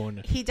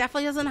phone. He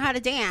definitely doesn't know how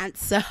to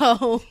dance,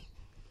 so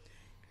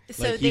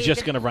he's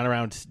just going to run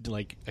around,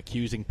 like,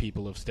 accusing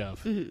people of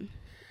stuff. Mm-hmm.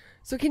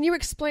 So can you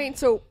explain,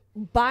 so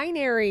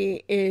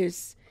binary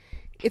it's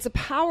a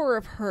power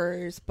of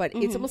hers, but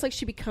it's almost like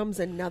she becomes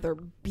another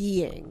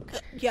being.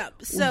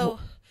 Yep. So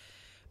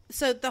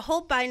the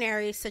whole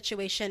binary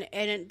situation,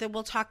 and then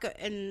we'll talk,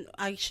 and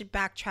I should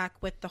backtrack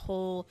with the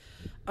whole,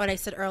 what I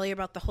said earlier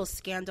about the whole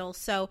scandal.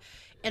 So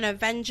in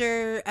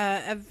Avenger,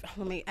 I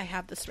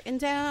have this written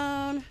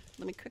down.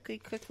 Let me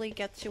quickly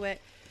get to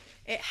it.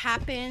 It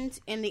happened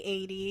in the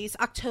 80s,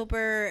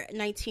 October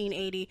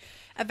 1980.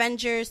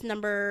 Avengers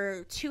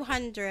number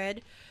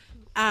 200.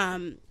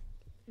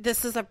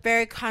 This is a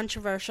very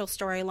controversial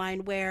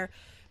storyline where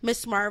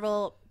Miss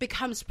Marvel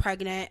becomes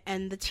pregnant,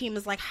 and the team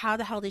is like, how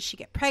the hell did she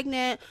get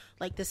pregnant?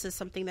 Like, this is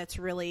something that's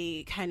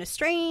really kind of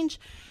strange.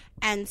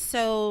 And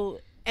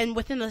so, and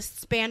within the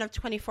span of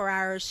 24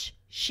 hours,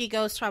 she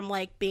goes from,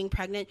 like, being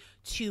pregnant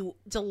to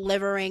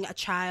delivering a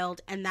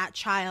child, and that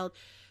child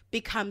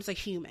becomes a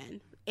human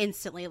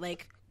instantly,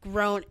 like,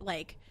 grown,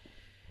 like,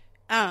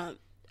 oh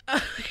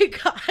my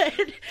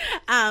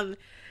God.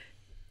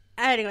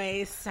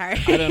 Anyways, sorry.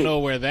 I don't know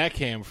where that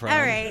came from. All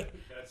right.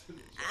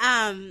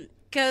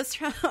 Goes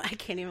from, I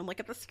can't even look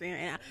at the screen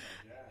right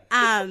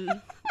now.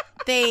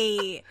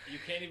 You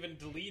can't even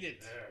delete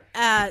it.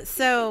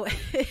 So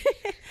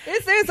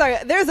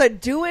there's a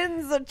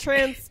doings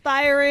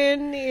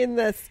transpiring in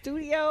the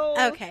studio.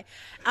 Okay.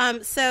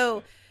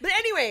 So, but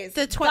anyways,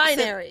 the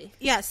binary.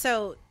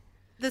 So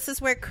this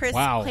is where Chris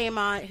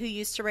Claremont, who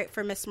used to write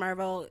for Miss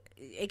Marvel,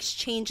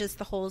 exchanges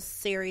the whole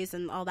series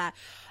and all that.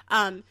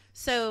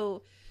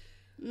 So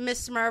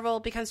Miss Marvel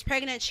becomes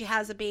pregnant. She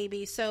has a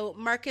baby. So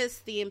Marcus,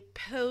 the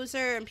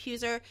imposer,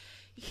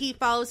 he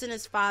follows in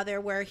his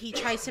father, where he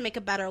tries to make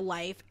a better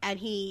life. And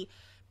he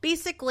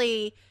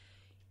basically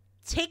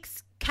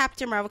takes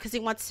Captain Marvel because he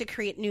wants to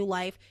create new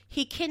life.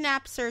 He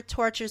kidnaps her,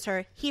 tortures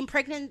her. He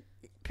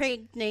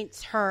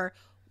impregnates her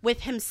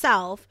with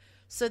himself.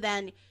 So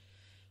then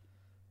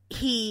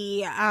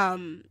he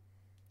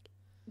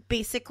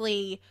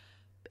basically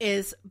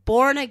is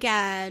born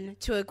again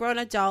to a grown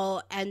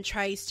adult and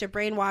tries to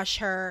brainwash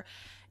her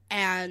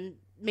and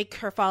make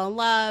her fall in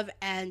love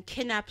and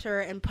kidnap her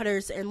and put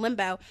her in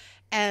limbo.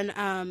 And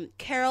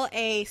Carol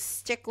A.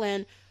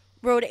 Sticklin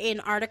wrote an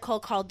article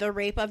called "The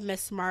Rape of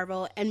Miss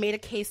Marvel" and made a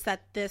case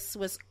that this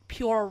was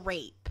pure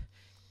rape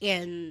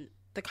in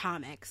the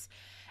comics,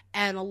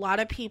 and a lot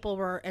of people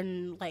were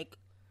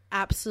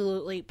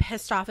absolutely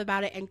pissed off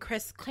about it. And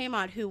Chris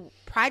Claremont, who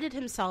prided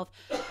himself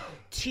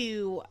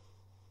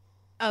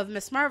of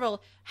Miss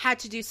Marvel, had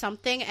to do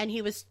something, and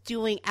he was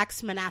doing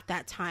X-Men at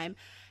that time,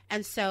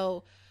 and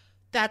so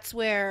that's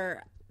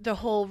where the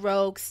whole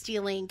Rogue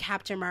stealing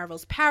Captain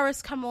Marvel's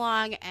powers come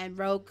along. And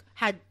Rogue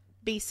had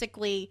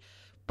basically,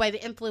 by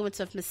the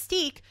influence of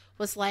Mystique,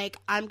 was like,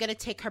 I'm going to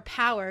take her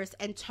powers,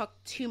 and took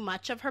too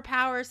much of her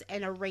powers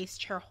and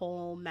erased her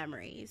whole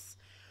memories.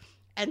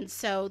 And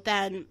so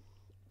then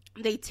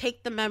they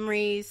take the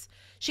memories.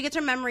 She gets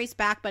her memories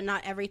back, but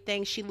not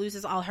everything. She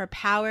loses all her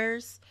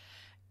powers.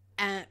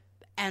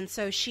 And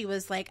so she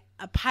was like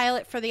a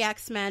pilot for the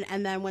X-Men.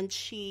 And then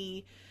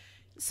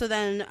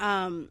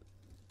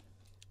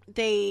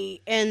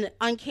they, in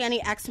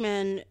Uncanny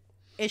X-Men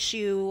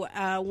issue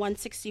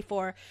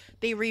 164,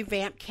 they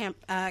revamp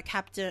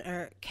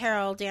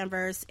Carol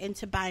Danvers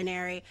into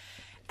binary.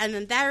 And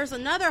then there's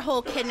another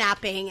whole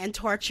kidnapping and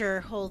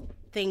torture whole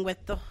thing with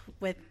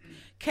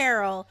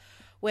Carol,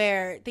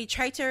 where they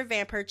tried to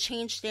revamp her,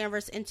 change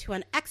Danvers into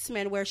an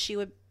X-Men where she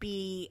would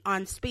be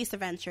on space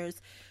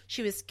adventures.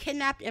 She was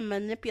kidnapped and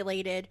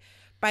manipulated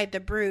by the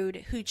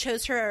Brood, who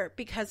chose her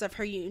because of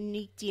her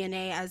unique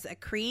DNA as a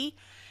Kree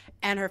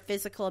and her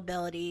physical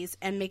abilities,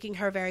 and making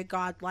her very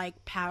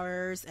godlike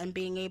powers, and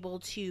being able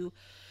to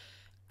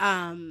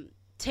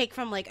take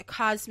from like a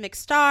cosmic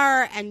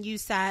star and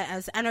use that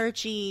as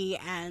energy,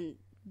 and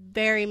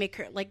make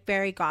her like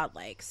very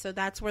godlike. So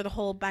that's where the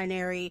whole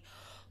binary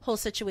whole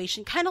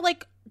situation, kind of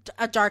like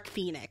a Dark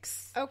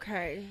Phoenix.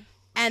 Okay.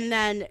 And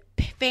then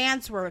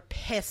fans were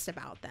pissed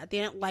about that. They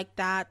didn't like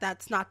that.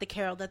 That's not the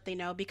Carol that they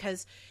know,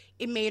 because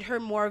it made her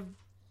more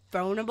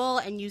vulnerable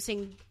and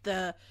using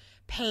the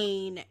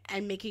pain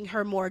and making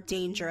her more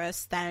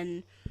dangerous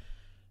than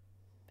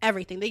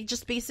everything. They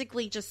just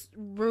basically just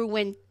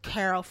ruined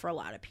Carol for a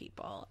lot of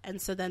people.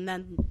 And so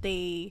then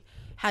they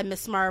had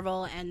Miss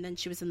Marvel, and then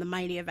she was in the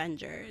Mighty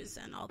Avengers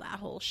and all that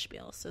whole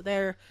spiel. So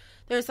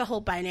there's a whole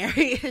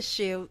binary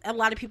issue. A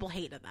lot of people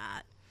hated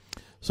that.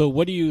 So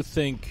what do you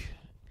think,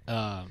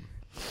 because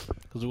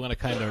we want to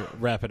kind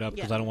of wrap it up,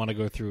 because I don't want to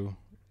go through.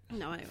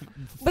 No, I don't.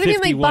 But I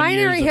mean, like,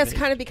 binary has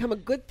kind of become a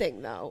good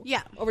thing, though.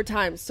 Yeah. Over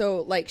time.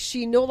 So, like,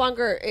 she no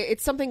longer,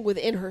 it's something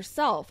within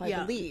herself, I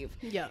believe.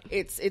 Yeah.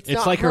 It's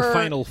not like her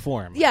final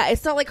form. Yeah,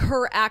 it's not like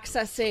her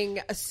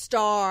accessing a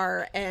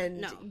star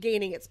and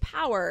gaining its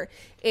power.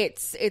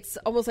 It's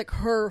almost like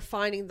her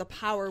finding the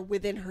power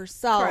within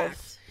herself.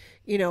 Correct.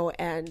 You know,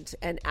 and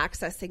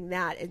accessing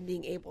that and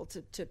being able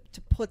to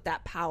put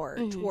that power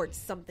towards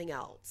something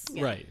else.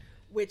 Yeah. Right.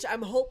 Which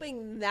I'm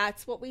hoping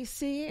that's what we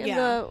see in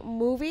the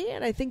movie,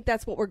 and I think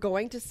that's what we're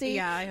going to see.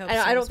 Yeah, I hope and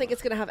so I don't as think well.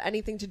 it's going to have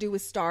anything to do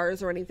with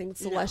stars or anything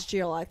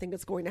celestial. No. I think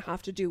it's going to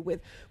have to do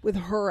with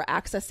her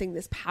accessing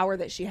this power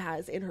that she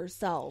has in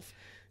herself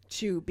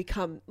to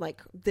become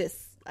like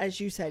this,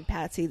 as you said,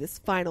 Patsy, this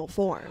final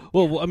form.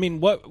 Well, I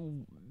mean,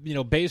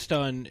 based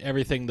on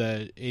everything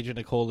that Agent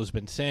Nicole has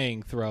been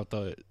saying throughout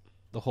the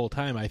whole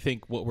time, I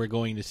think what we're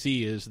going to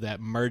see is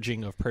that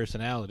merging of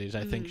personalities.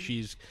 I think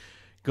she's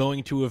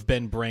going to have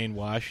been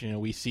brainwashed. You know,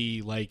 we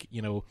see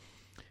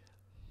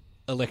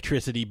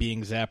electricity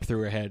being zapped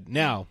through her head.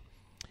 Now,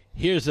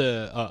 here's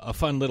a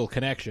fun little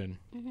connection.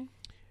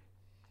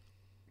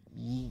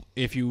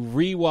 If you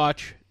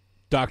rewatch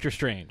Doctor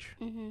Strange,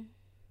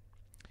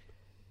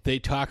 they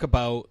talk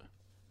about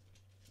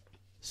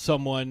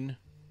someone,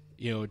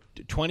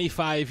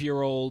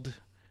 25-year-old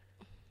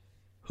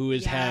who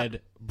has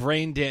had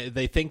brain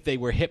they think they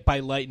were hit by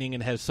lightning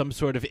and has some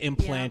sort of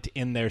implant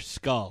in their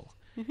skull.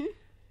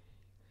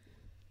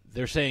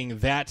 They're saying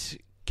that's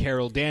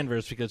Carol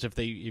Danvers, because if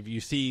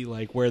you see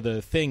like where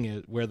the thing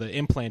is, where the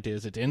implant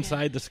is, it's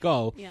inside the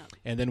skull,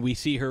 and then we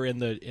see her in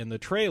the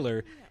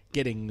trailer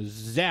getting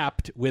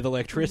zapped with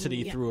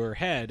electricity through her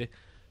head.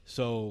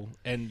 So,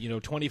 and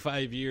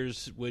 25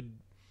 years would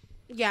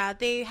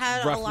they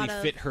had roughly a lot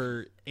of fit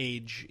her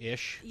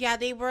age-ish. Yeah,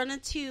 they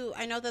wanted to.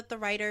 I know that the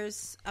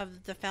writers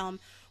of the film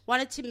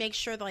wanted to make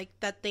sure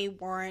that they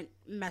weren't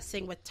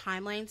messing with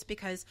timelines,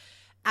 because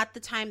at the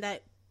time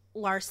that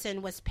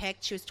Larson was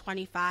picked, she was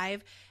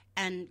 25,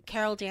 and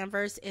Carol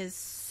Danvers has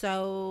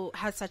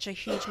such a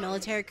huge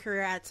military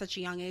career at such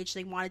a young age.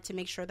 They wanted to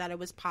make sure that it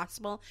was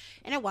possible,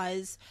 and it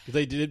was.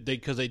 They did,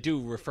 because they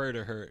do refer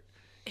to her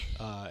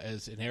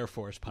as an Air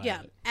Force pilot.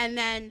 Yeah, and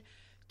then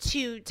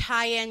to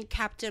tie in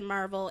Captain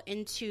Marvel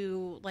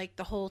into like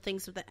the whole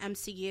things with the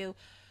MCU,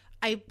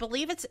 I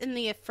believe it's in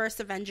the first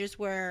Avengers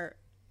where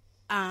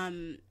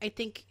I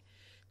think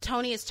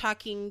Tony is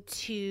talking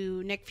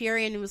to Nick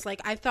Fury and was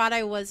like, I thought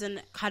I wasn't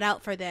cut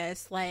out for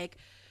this. Like,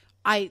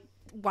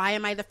 why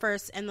am I the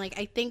first? And like,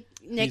 I think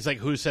Nick... He's like,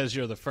 who says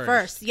you're the first?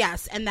 First,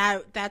 yes. And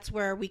that's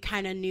where we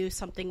kind of knew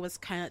something was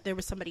there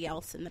was somebody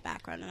else in the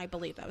background, and I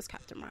believe that was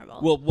Captain Marvel.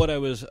 Well, what I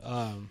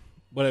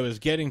was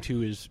getting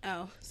to is...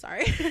 Oh,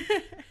 sorry.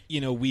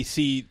 we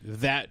see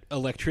that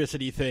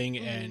electricity thing,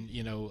 and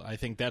I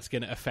think that's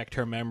going to affect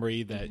her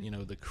memory. That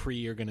the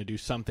Kree are going to do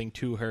something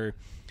to her,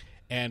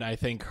 and I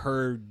think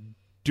her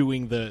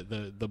doing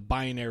the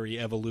binary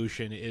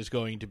evolution is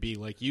going to be,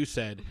 like you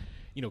said,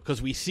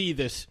 because we see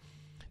this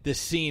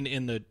scene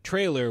in the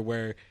trailer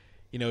where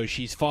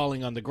she's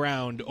falling on the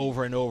ground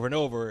over and over and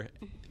over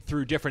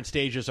through different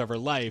stages of her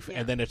life,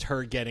 and then it's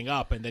her getting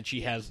up, and then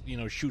she has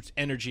shoots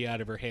energy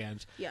out of her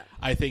hands. Yeah.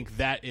 I think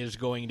that is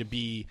going to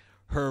be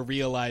her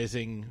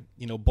realizing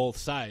both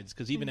sides,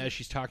 because even as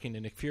she's talking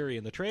to Nick Fury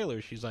in the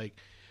trailer, she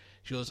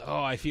goes,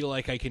 oh, I feel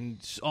like I can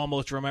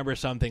almost remember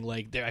something,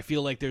 like I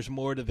feel like there's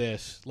more to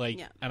this,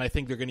 and I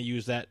think they're going to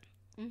use that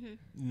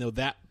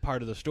that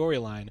part of the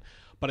storyline.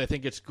 But I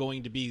think it's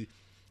going to be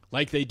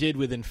like they did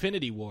with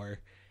Infinity War.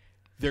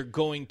 They're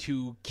going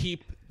to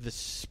keep the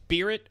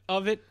spirit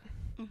of it,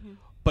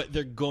 but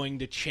they're going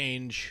to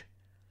change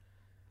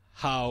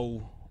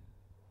how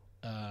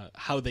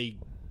they,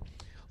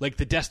 like,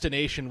 the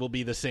destination will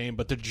be the same,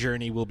 but the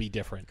journey will be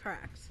different.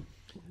 Correct.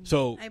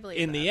 So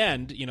in the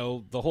end,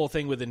 the whole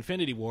thing with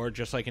Infinity War,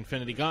 just like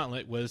Infinity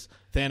Gauntlet, was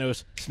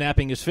Thanos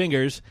snapping his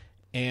fingers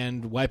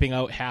and wiping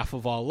out half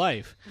of all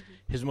life.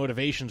 His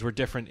motivations were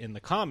different in the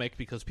comic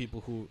because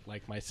people who,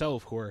 like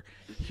myself, who are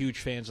huge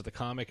fans of the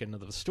comic and of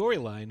the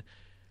storyline,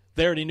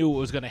 they already knew what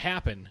was going to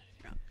happen.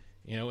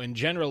 And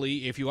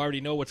generally, if you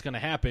already know what's going to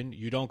happen,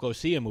 you don't go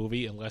see a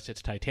movie unless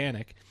it's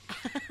Titanic.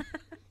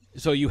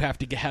 So you have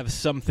to have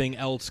something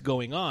else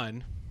going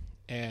on,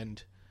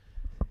 and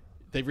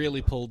they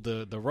really pulled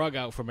the rug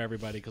out from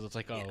everybody, because it's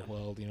like,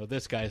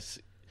 this guy's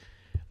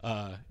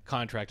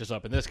contract is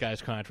up, and this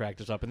guy's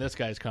contract is up, and this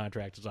guy's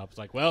contract is up. It's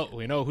like, well,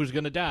 we know who's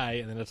going to die,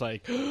 and then it's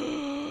like,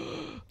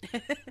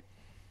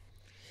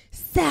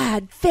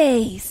 sad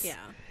face. Yeah.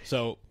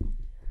 So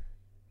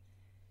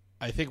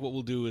I think what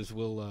we'll do is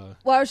we'll... well,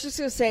 I was just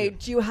going to say,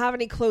 do you have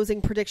any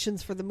closing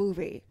predictions for the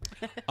movie?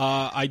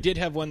 I did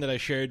have one that I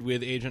shared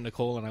with Agent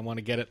Nicole, and I want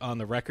to get it on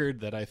the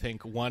record, that I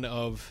think one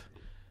of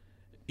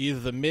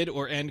either the mid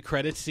or end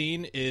credit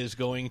scene is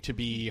going to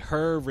be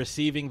her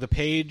receiving the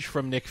page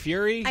from Nick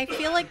Fury. I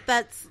feel like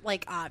that's,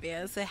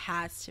 obvious. It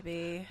has to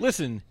be.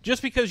 Listen,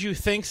 just because you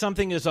think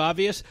something is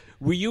obvious,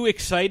 were you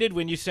excited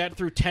when you sat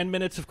through 10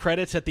 minutes of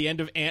credits at the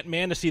end of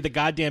Ant-Man to see the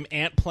goddamn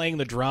ant playing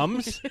the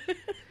drums?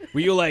 Were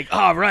you like,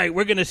 all right,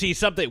 we're going to see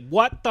something.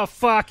 What the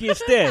fuck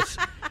is this?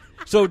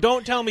 So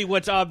don't tell me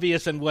what's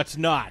obvious and what's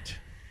not.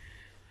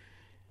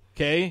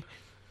 Okay?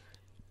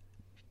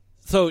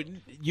 So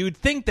you'd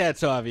think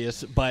that's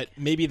obvious, but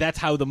maybe that's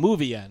how the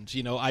movie ends.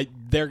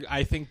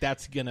 I think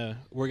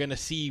we're gonna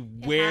see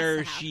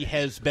where she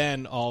has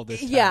been all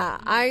this time. Yeah,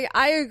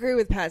 I agree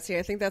with Patsy.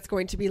 I think that's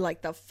going to be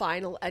like the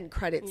final end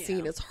credit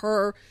scene, is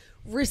her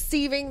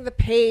receiving the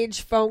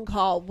page, phone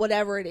call,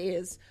 whatever it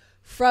is,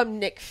 from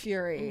Nick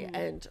Fury,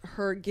 and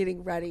her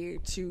getting ready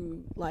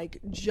to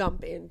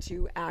jump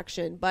into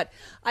action. But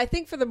I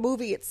think for the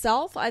movie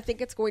itself, I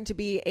think it's going to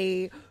be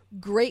a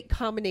great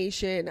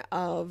combination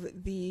of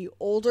the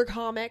older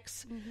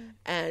comics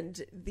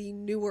and the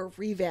newer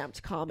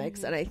revamped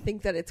comics, and I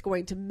think that it's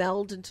going to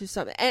meld into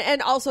something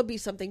and also be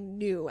something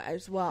new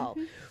as well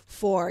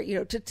for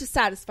to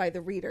satisfy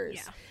the readers.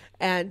 Yeah.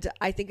 And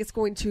I think it's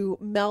going to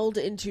meld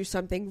into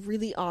something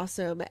really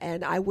awesome,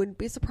 and I wouldn't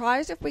be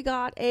surprised if we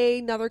got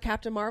another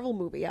Captain Marvel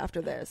movie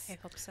after this. I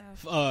hope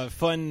so.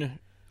 Fun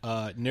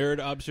nerd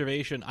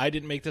observation. I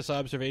didn't make this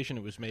observation.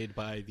 It was made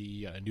by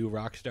the New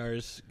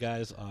Rockstars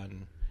guys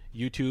on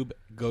YouTube.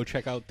 Go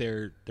check out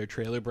their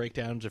trailer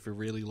breakdowns if you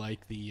really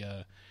like the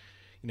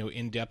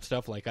in-depth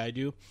stuff like I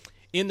do.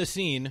 In the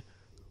scene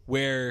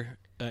where...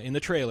 in the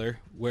trailer,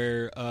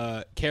 where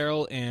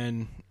Carol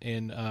and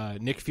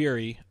Nick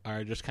Fury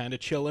are just kind of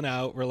chilling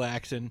out,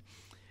 relaxing,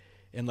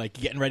 and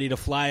getting ready to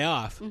fly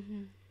off.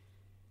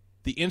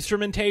 The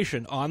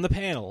instrumentation on the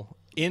panel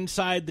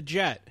inside the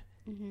jet,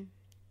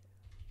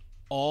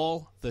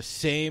 all the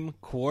same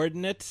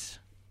coordinates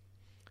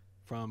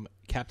from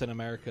Captain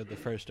America: The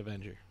First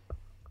Avenger.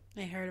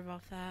 I heard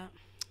about that.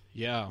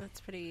 Yeah,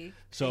 that's pretty crazy.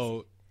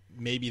 So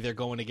maybe they're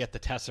going to get the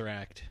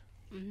Tesseract.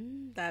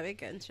 That'd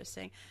be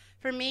interesting.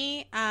 For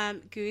me,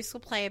 Goose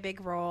will play a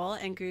big role,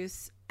 and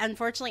Goose,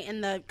 unfortunately,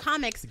 in the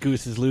comics...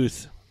 Goose is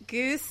loose.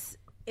 Goose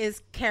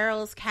is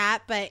Carol's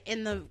cat, but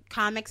in the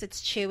comics,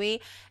 it's Chewie,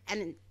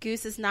 and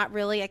Goose is not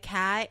really a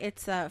cat.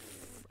 It's a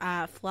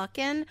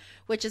fluckin,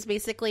 which is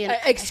basically an...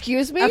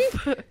 excuse me?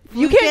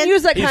 You can't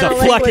use that kind of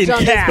language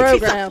on this program.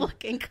 He's a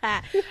fluckin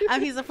cat.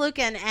 He's a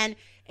flukin, and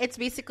it's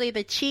basically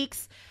the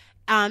cheeks.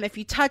 If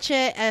you touch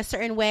it a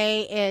certain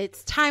way,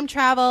 it's time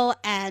travel,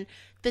 and...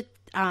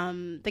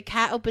 the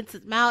cat opens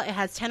its mouth. It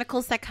has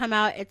tentacles that come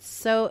out.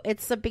 It's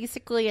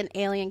basically an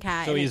alien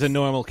cat. So he's a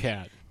normal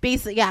cat.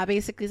 Basically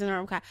he's a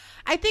normal cat.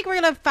 I think we're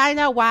gonna find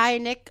out why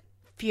Nick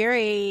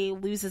Fury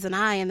loses an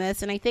eye in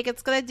this, and I think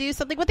it's gonna do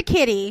something with the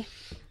kitty.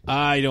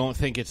 I don't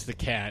think it's the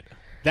cat.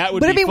 That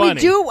would be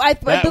funny. I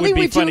believe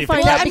we do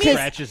find out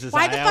because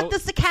why the fuck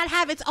does the cat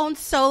have its own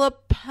solo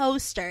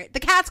poster? The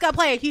cat's gonna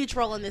play a huge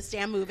role in this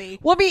damn movie.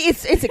 Well,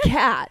 it's a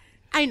cat.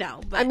 I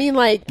know, but I mean,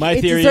 like, My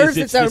it theory deserves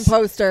is its own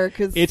poster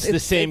because it's the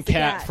same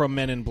cat from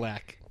Men in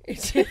Black.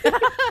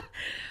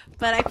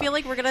 But I feel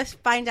like we're gonna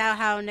find out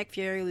how Nick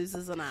Fury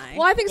loses an eye.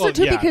 Well, I think so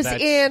too, because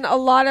in a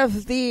lot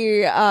of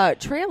the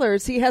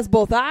trailers, he has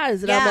both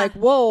eyes, and I'm like,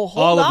 "Whoa,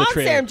 hold on,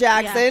 Sam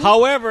Jackson." Yeah.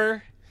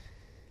 However,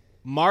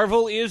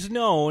 Marvel is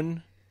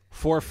known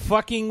for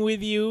fucking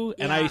with you,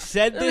 and I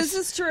said this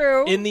is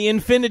true in the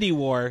Infinity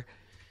War.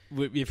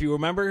 If you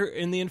remember,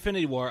 in the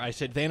Infinity War, I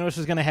said Thanos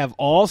is going to have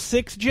all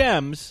 6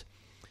 gems.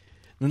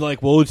 And they're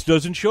like, well, it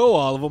doesn't show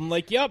all of them. I'm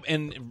like, yep.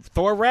 And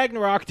Thor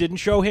Ragnarok didn't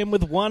show him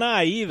with one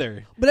eye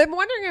either. But I'm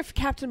wondering if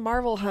Captain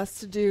Marvel has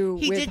to do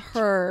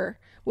her,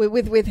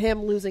 with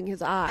him losing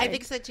his eye. I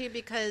think so too,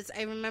 because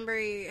I remember,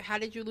 how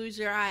did you lose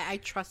your eye? I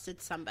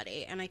trusted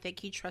somebody, and I think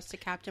he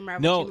trusted Captain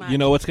Marvel too much. You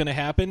know what's going to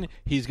happen?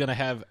 He's going to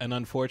have an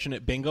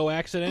unfortunate bingo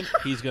accident.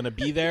 He's going to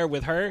be there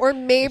with her. Or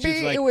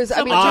maybe it was, I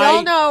mean, we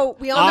all know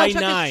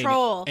took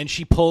control. And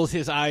she pulls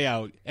his eye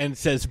out and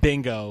says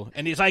bingo.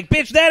 And he's like,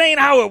 bitch, that ain't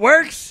how it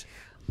works.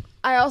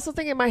 I also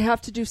think it might have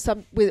to do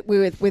some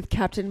with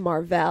Captain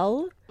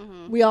Marvel.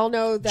 Mm-hmm. We all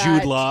know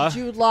that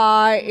Jude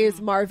Law is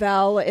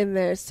Marvel in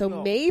this, so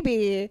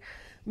maybe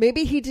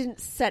he didn't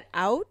set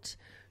out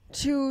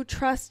to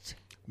trust.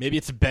 Maybe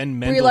it's Ben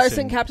Mendelsohn. Brie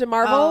Larson, Captain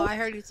Marvel. Oh, I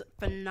heard he's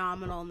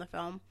phenomenal in the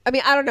film. I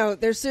mean, I don't know.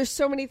 There's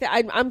so many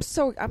things. I'm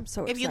so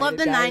excited. If you love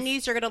the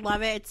 90s, you're gonna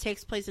love it. It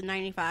takes place in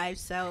 95,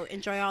 so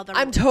enjoy all the.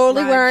 I'm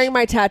totally wearing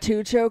my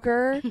tattoo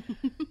choker.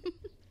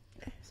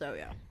 So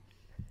yeah.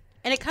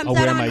 And it comes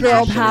out on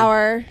Girl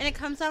Power. And it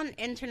comes out on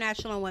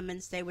International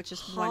Women's Day, which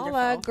is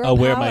wonderful. I'll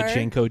wear my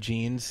Jenko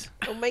jeans.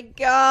 Oh my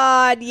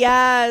God,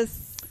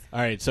 yes. All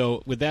right,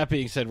 so with that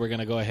being said, we're going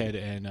to go ahead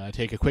and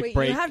take a quick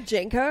break. You have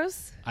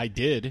Jenkos? I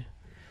did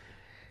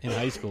in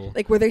high school.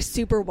 Like, were they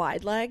super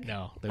wide leg?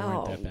 No, they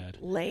weren't that bad.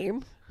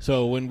 Lame.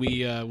 So when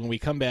we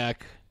come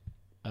back,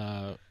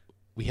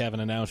 we have an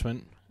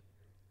announcement.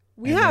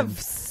 We have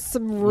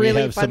some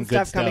really fun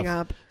stuff coming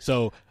up.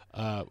 So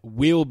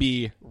we'll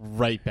be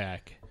right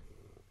back.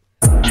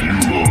 Do you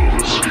love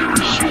a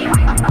scary story?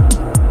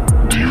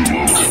 Do you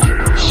love to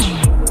dance?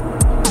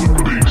 The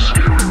Big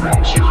Scary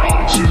Monster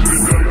Haunts at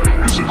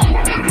Midnight is a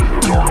collection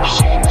of dark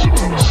songs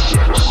about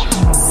sex,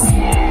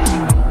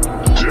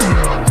 love, death,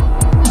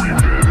 revenge,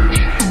 and the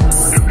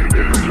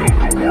end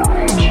of the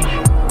world.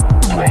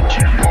 Brought to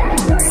you by the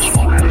world's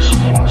greatest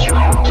monster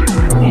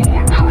hunting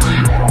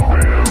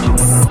electroshock band, The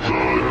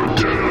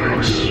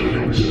Deadites.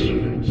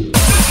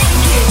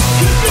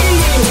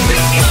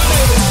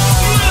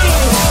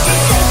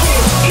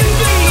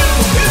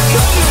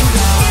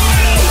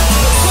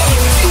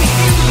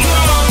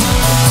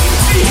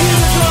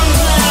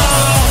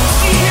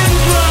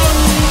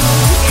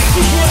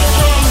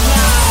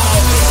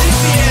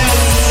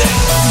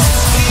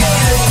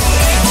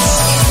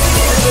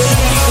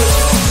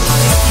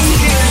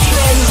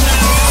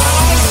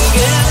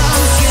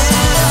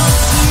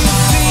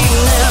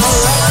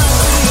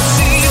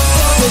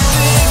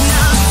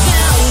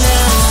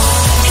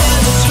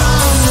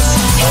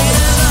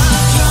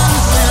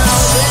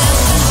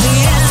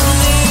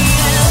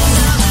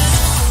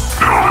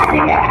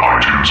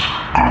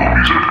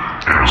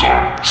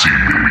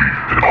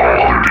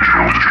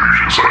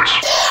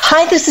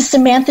 Hi, this is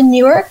Samantha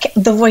Newark,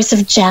 the voice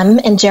of Jem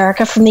and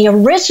Jerrica from the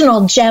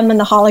original Jem and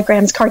the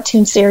Holograms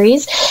cartoon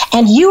series,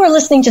 and you are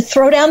listening to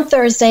Throwdown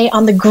Thursday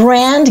on the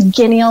Grand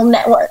Guignol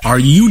Network. Are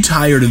you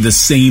tired of the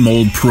same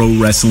old pro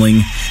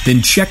wrestling?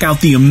 Then check out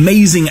the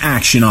amazing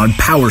action on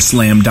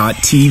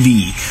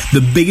Powerslam.tv,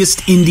 the biggest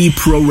indie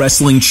pro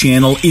wrestling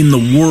channel in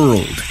the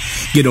world.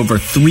 Get over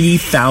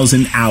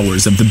 3,000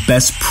 hours of the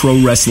best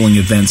pro wrestling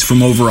events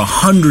from over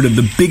 100 of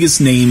the biggest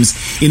names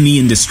in the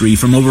industry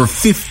from over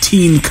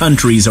 15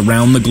 countries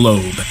around the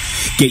globe.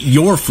 Get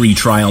your free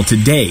trial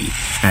today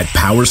at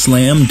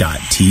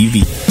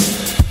Powerslam.tv.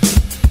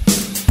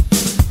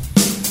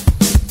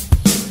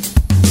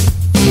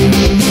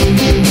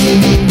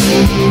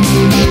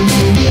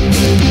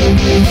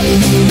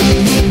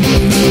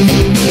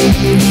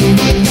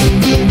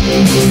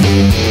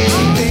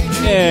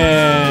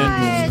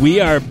 And we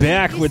are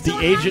back with the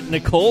Agent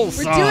Nicole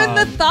song. We're doing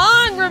the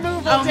thong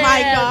removal dance.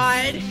 My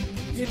God.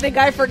 You think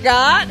I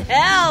forgot?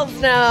 Hell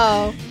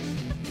no.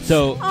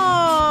 So,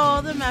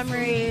 the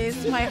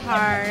memories, my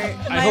heart.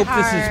 I hope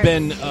this has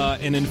been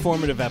an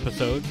informative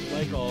episode,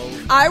 like all.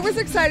 I was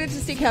excited to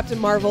see Captain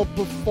Marvel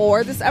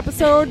before this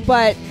episode,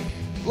 but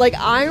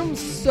I'm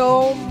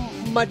so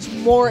much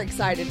more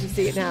excited to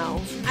see it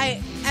now.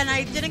 I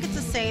didn't get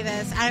to say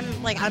this.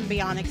 I'm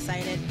beyond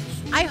excited.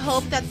 I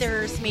hope that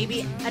there's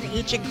maybe an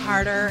Agent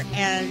Carter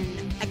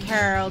and a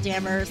Carol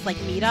Danvers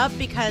meetup,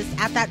 because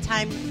at that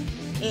time,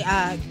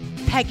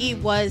 Peggy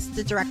was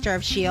the director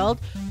of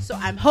S.H.I.E.L.D., so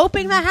I'm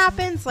hoping that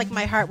happens.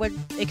 My heart would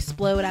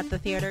explode at the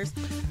theaters.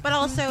 But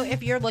also,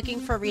 if you're looking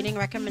for reading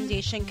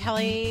recommendation,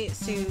 Kelly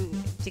Sue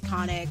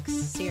DeConnick's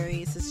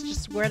series is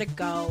just where to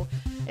go.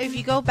 If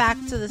you go back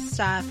to the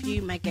stuff,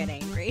 you might get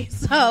angry.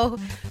 So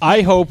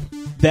I hope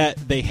that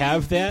they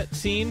have that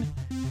scene,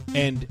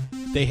 and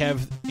they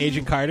have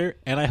Agent Carter,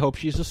 and I hope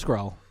she's a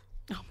Skrull.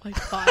 Oh my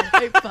God,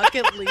 I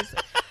fucking lose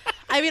it.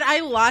 I mean, I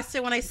lost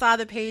it when I saw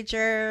the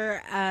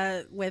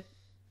pager with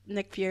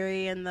Nick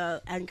Fury and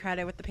the end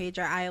credit with the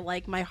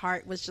pager. My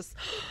heart was just,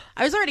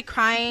 I was already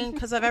crying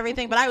because of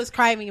everything, but I was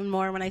crying even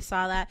more when I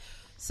saw that.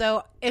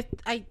 So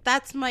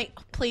that's my,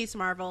 please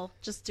Marvel,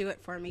 just do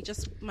it for me.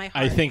 Just my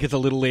heart. I think it's a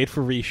little late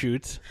for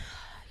reshoots.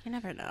 You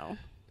never know.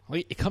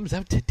 Wait, it comes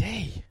out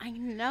today. I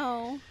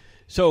know.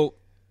 So,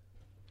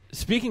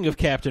 speaking of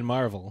Captain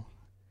Marvel,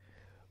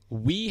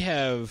 we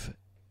have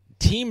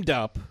teamed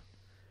up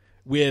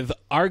with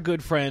our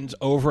good friends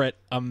over at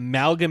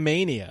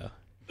Amalgamania.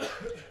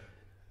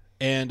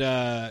 And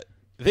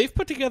they've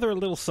put together a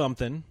little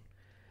something.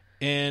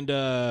 And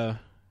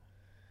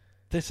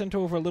they sent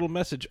over a little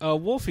message.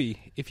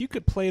 Wolfie, if you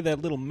could play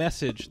that little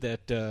message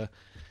that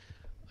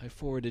I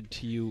forwarded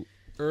to you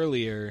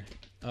earlier,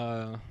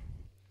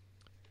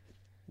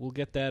 we'll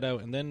get that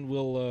out, and then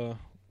we'll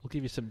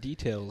give you some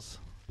details.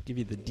 Give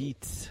you the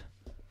deets.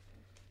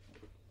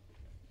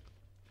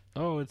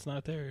 Oh, it's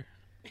not there.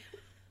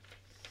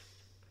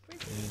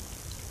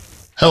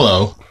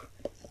 Hello,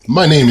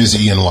 my name is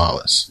Ian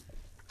Wallace,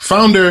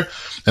 founder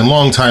and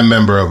longtime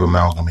member of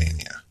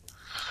Amalgamania.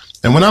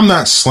 And when I'm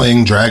not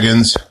slaying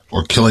dragons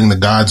or killing the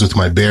gods with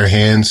my bare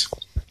hands,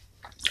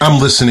 I'm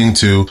listening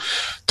to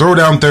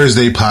Throwdown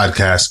Thursday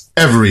podcast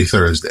every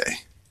Thursday.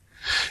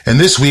 And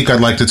this week I'd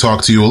like to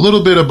talk to you a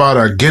little bit about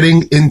our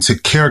Getting Into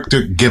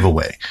Character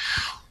giveaway,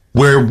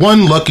 where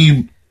one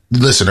lucky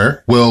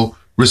listener will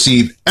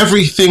receive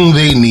everything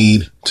they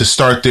need to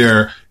start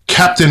their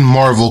Captain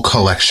Marvel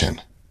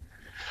collection.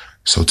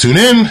 So tune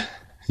in,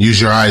 use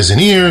your eyes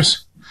and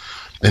ears,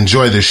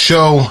 enjoy the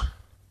show,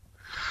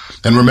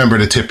 and remember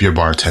to tip your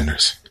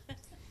bartenders.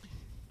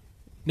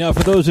 Now,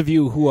 for those of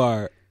you who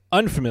are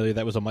unfamiliar,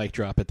 that was a mic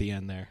drop at the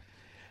end there.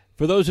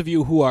 For those of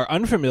you who are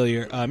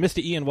unfamiliar,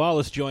 Mr. Ian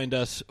Wallace joined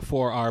us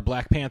for our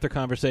Black Panther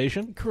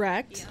conversation.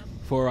 Correct. Yeah.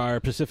 For our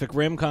Pacific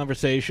Rim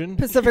conversation.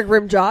 Pacific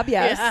Rim job,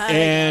 yes. Yeah.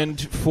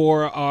 And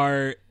for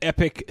our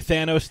epic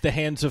Thanos the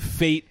Hands of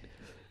Fate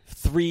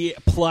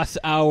 3+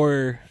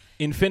 hour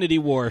Infinity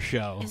War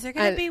show. Is there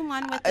going to be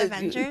one with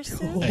Avengers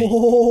soon?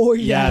 Oh,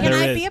 yeah. Can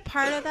there I is. be a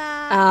part of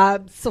that?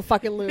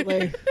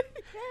 Absolutely.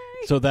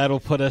 So that'll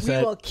put us we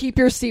will keep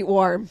your seat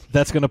warm.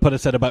 That's going to put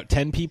us at about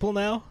 10 people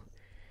now.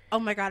 Oh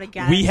my God,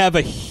 again. We have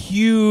a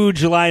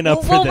huge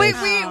lineup for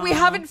this. We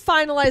haven't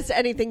finalized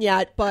anything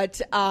yet,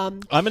 but I'm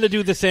going to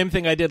do the same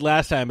thing I did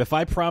last time. If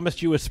I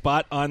promised you a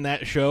spot on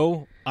that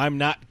show, I'm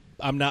not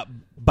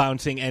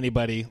bouncing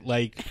anybody.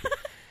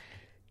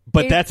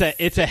 But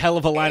it's a hell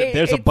of a lineup.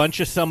 There's a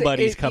bunch of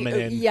somebodies coming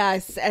in.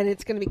 Yes, and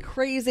it's going to be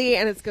crazy,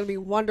 and it's going to be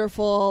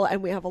wonderful,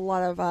 and we have a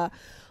lot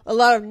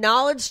of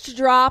knowledge to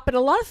drop and a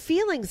lot of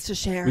feelings to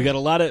share. We got a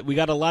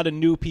lot of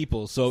new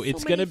people, so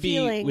it's going to be,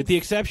 feelings. With the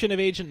exception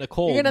of Agent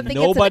Nicole, you're going to think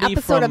nobody it's an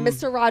episode from of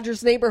Mr.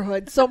 Rogers'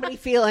 Neighborhood. So many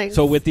feelings.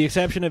 So with the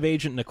exception of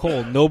Agent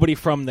Nicole, nobody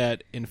from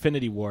that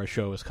Infinity War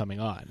show is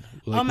coming on.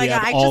 Oh my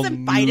God, I just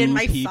invited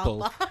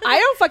myself. I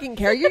don't fucking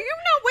care. You know,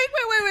 wait.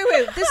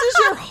 This is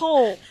your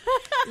home.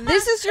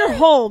 This is your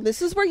home.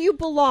 This is where you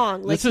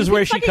belong. This is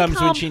where she comes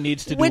when she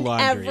needs to do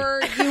laundry.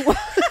 Whenever you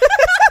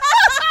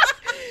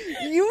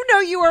You know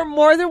you are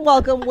more than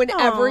welcome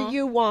whenever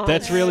you want.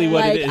 That's really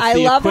what it is. I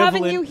love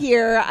having you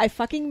here. I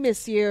fucking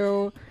miss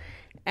you.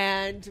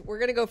 And we're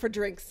going to go for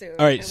drinks soon.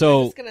 All right, and so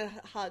we're just going to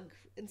hug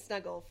and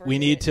snuggle for we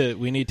need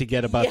to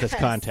get about this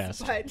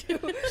contest.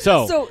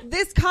 So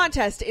this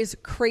contest is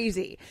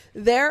crazy.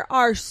 There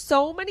are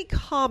so many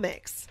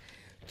comics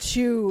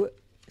to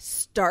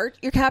start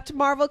your Captain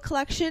Marvel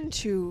collection,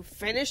 to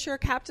finish your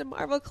Captain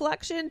Marvel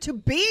collection, to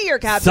be your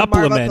Captain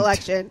Marvel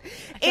collection.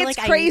 It's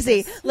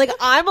crazy.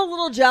 I'm a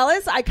little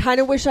jealous. I kind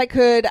of wish I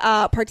could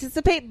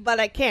participate, but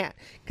I can't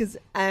because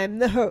I'm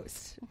the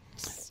host.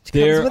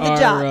 There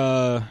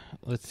are,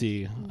 let's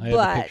see, I have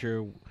a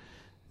picture.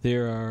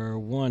 There are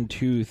 1,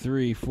 2,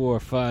 3, 4,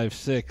 5,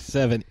 6,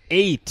 7,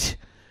 8,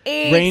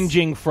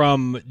 ranging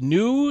from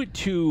new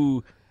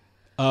to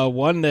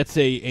one that's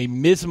a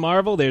Ms.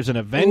 Marvel. There's an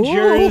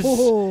Avengers.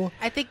 Ooh.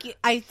 I think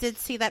I did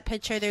see that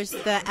picture. There's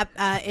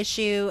the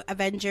issue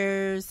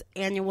Avengers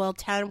Annual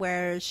 10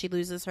 where she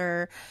loses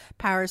her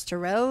powers to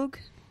Rogue.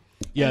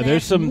 Yeah,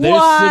 there's some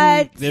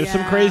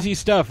crazy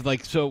stuff.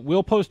 So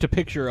we'll post a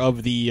picture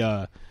of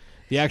the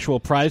actual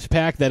prize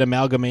pack that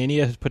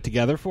Amalgamania has put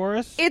together for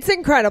us. It's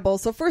incredible.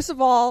 So first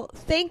of all,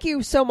 thank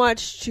you so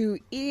much to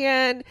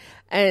Ian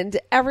and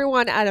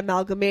everyone at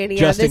Amalgamania.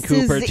 Justin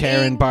Cooper,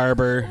 Taryn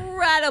Barber.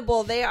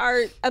 Incredible. They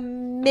are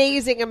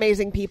amazing,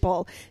 amazing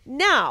people.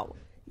 Now,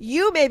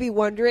 you may be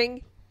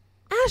wondering,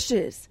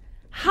 Ashes,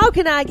 how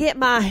can I get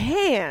my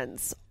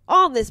hands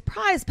on this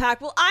prize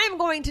pack? Well, I'm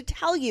going to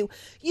tell you,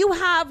 you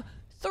have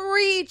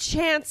 3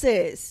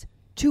 chances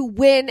to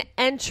win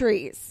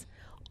entries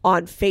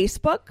on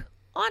Facebook,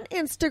 on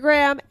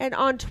Instagram, and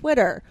on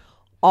Twitter.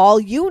 All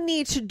you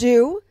need to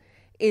do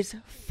is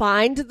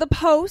find the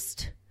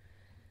post,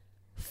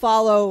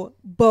 follow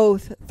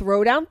both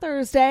Throwdown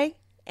Thursday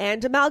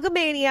and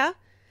Amalgamania,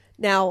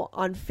 Now,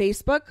 on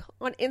Facebook,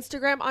 on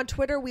Instagram, on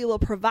Twitter, we will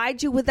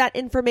provide you with that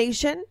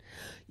information.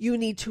 You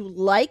need to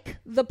like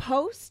the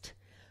post,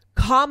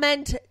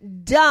 comment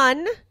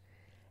done,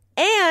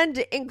 and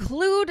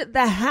include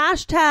the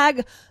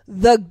hashtag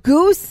the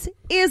goose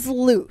is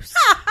loose.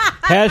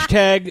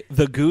 Hashtag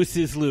the goose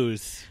is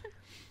loose.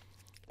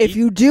 If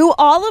you do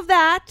all of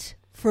that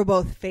for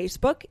both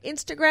Facebook,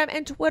 Instagram,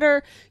 and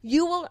Twitter,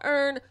 you will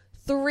earn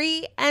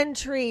 3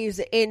 entries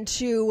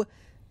into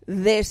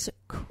this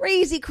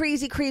crazy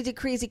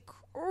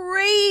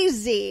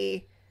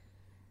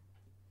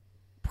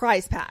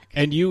prize pack.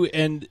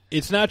 And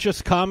it's not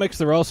just comics.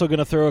 They're also going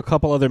to throw a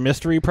couple other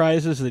mystery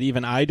prizes that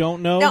even I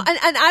don't know. Now,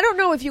 and I don't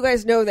know if you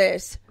guys know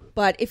this,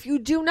 but if you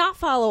do not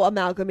follow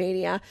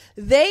Amalgamania,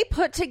 they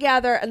put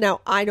together. Now,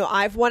 I know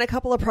I've won a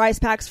couple of prize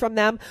packs from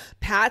them.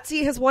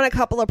 Patsy has won a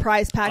couple of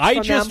prize packs from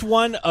them. I just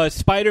won a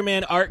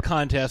Spider-Man art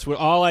contest where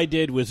all I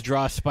did was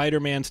draw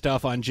Spider-Man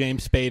stuff on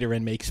James Spader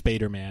and make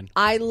Spader-Man.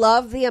 I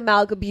love the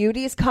Amalga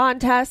Beauties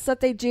contests that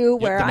they do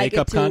where I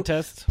get to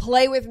contests.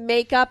 Play with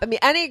makeup. I mean,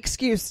 any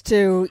excuse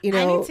to,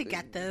 I need to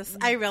get this.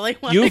 I really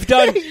want You've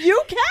done.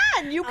 You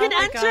can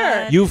enter.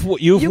 God.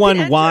 You've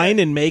won wine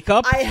and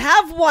makeup. I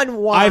have won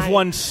wine. I've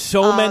won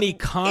so many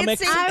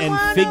comics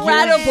and figures.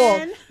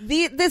 Incredible.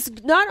 This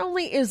not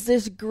only is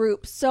this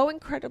group so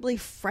incredibly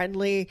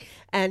friendly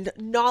and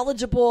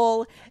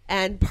knowledgeable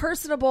and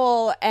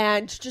personable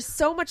and just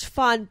so much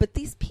fun, but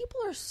these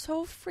people are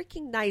so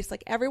freaking nice.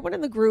 Like, everyone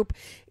in the group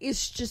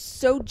is just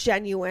so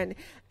genuine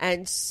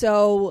and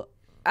so.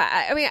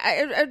 I mean,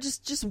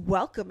 just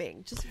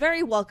welcoming, just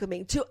very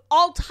welcoming to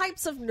all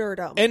types of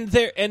nerdom.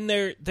 And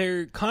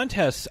their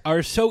contests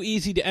are so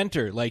easy to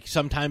enter. Like,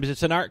 sometimes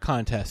it's an art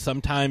contest,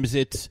 sometimes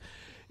it's,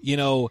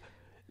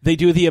 they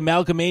do the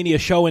Amalgamania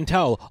show and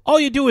tell. All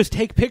you do is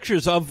take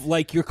pictures of,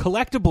 like, your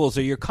collectibles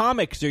or your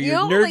comics or your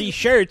nerdy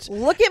shirts.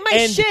 Look at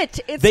my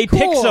shit. It's they cool.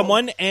 pick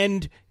someone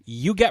and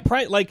you get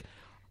prize. Like,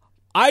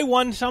 I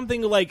won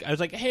something like, I was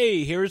like,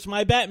 hey, here's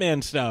my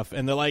Batman stuff.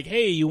 And they're like,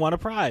 hey, you want a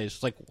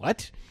prize? Like,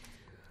 what?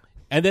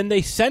 And then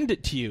they send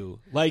it to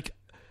you. Like,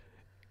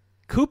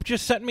 Coop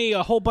just sent me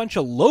a whole bunch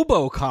of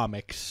Lobo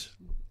comics.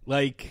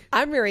 Like,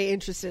 I'm very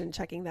interested in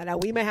checking that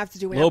out. We might have to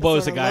do an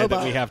Lobo's episode a guy Lobo.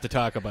 that we have to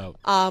talk about.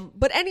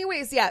 But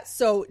anyways, yeah.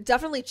 So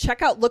definitely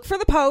look for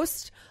the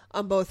post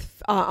on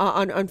both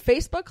on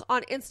Facebook,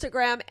 on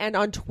Instagram, and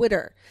on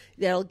Twitter.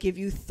 That'll give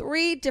you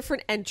 3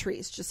 different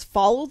entries. Just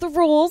follow the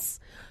rules.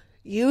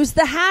 Use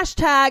the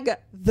hashtag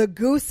the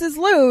goose is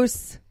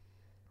loose.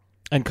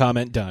 And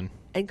comment done.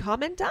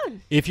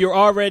 If you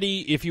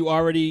already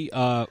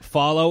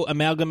follow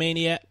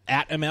Amalgamania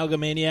at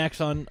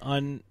Amalgamaniacs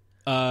on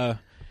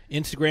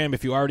Instagram,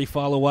 if you already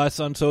follow us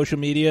on social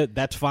media,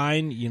 that's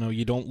fine.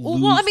 You don't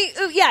lose. Well, I mean,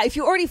 yeah, if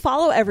you already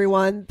follow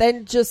everyone,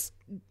 then just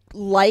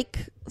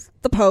like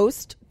the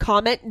post,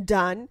 comment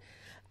done,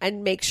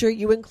 and make sure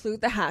you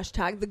include the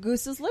hashtag the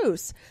goose is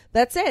loose.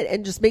 That's it.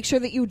 And just make sure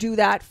that you do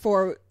that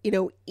for,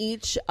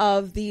 each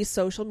of the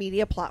social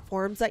media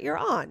platforms that you're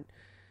on.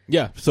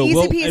 Yeah, so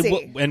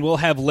we'll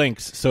have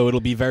links, so it'll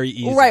be very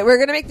easy. Right, we're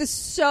going to make this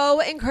so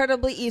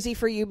incredibly easy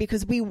for you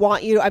because we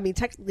want you. I mean,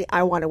 technically,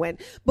 I want to win,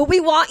 but we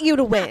want you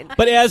to win.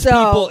 But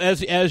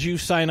as you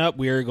sign up,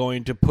 we are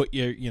going to put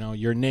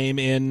your name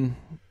in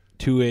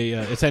to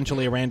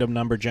essentially a random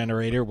number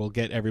generator. We'll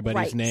get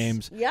everybody's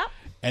names. Yep.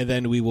 And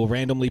then we will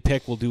randomly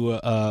pick. We'll do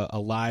a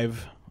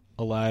live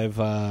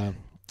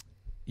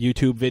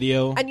YouTube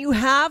video. And you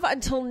have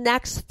until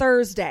next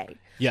Thursday.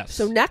 Yes.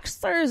 So next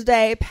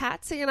Thursday,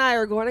 Patsy and I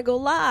are going to go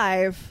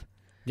live.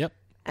 Yep.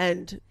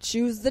 And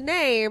choose the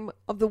name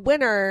of the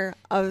winner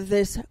of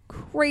this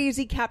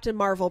crazy Captain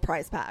Marvel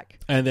prize pack.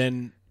 And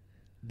then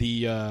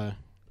the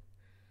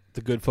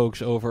good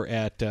folks over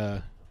at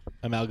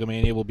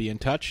Amalgamania will be in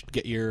touch.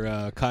 Get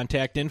your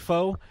contact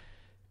info,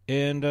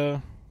 and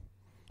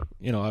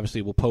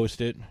obviously we'll post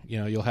it.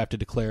 You'll have to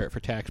declare it for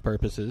tax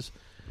purposes.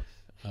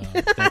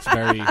 That's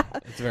very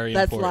important.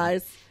 That's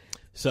lies.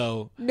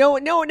 So no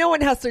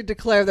one has to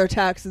declare their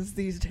taxes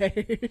these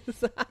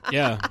days.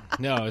 Yeah,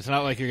 no, it's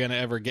not like you're going to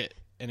ever get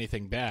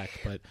anything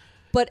back.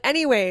 But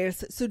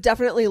anyways, so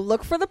definitely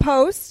look for the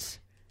post.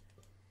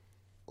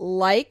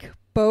 Like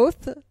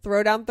both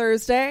Throwdown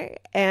Thursday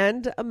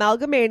and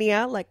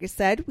Amalgamania. Like I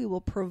said, we will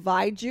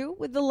provide you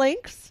with the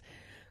links.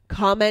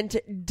 Comment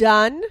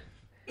done,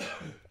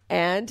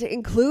 and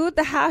include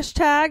the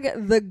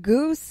hashtag the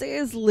goose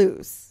is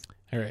loose.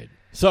 All right.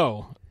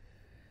 So,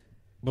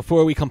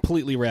 before we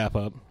completely wrap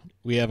up,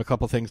 we have a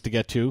couple things to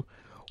get to.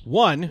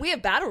 One, we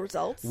have battle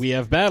results.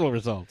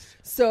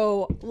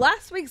 So,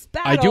 last week's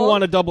battle... I do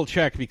want to double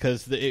check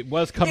because it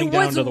was coming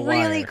down to the wire. It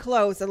was really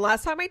close. And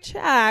last time I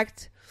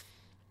checked,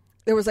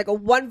 there was like a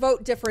 1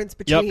 vote difference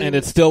between... Yep, and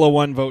it's still a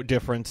 1 vote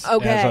difference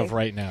as of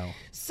right now.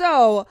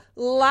 So,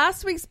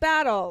 last week's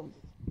battle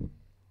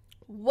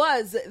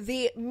was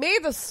the May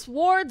the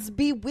Swords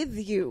Be With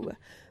You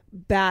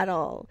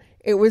battle.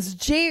 It was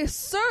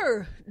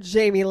Sir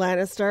Jaime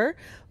Lannister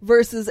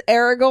versus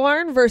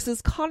Aragorn versus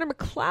Connor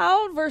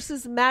McLeod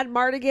versus Mad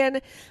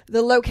Mardigan.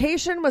 The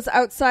location was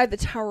outside the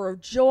Tower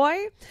of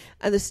Joy,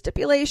 and the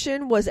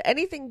stipulation was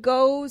anything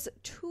goes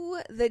to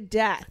the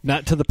death.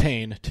 Not to the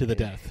pain, to the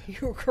death.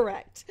 You're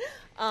correct.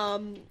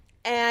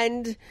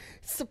 And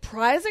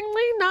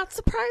surprisingly, not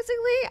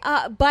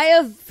surprisingly, by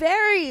a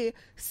very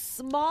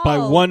small by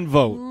one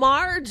vote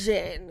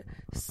margin,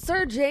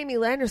 Sir Jaime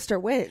Lannister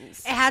wins.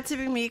 It had to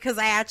be me because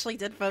I actually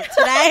did vote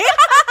today.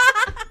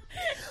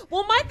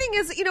 Well, my thing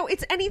is,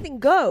 it's anything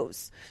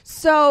goes.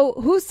 So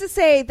who's to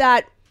say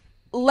that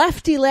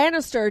Lefty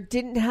Lannister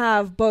didn't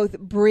have both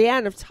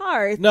Brienne of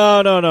Tarth? No.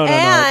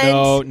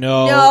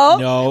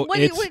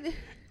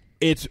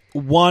 It's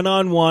one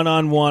on one.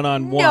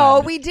 No,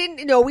 we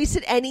didn't. No, we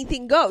said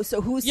anything goes. So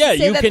who's to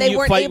say that they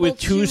weren't fight able with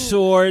two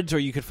swords, or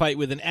you could fight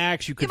with an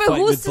axe. You could but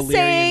fight with who's to Valyrian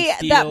say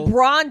steel. that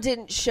Bronn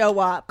didn't show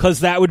up?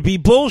 Because that would be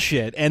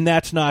bullshit, and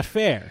that's not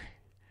fair.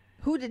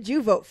 Who did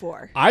you vote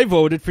for? I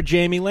voted for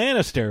Jaime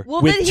Lannister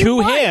with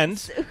two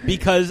hands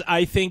because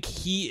I think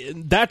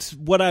that's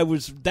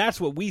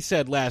what we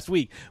said last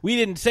week. We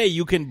didn't say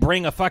you can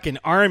bring a fucking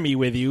army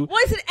with you. Well,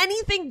 I said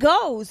anything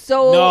goes.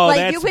 So no,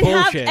 that's you can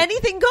bullshit. have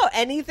anything go.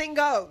 Anything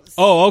goes.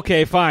 Oh,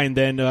 okay, fine.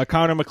 Then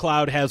Connor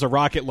McLeod has a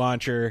rocket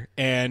launcher,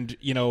 and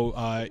he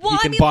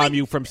can bomb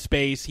you from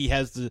space. He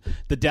has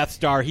the Death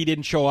Star. He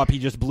didn't show up. He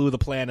just blew the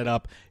planet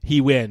up.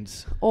 He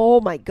wins. Oh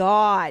my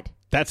God.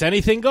 That's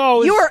anything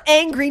goes. You are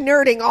angry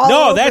nerding all over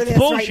No, that's this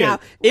bullshit. right now.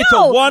 It's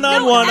a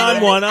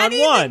one-on-one.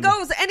 Anything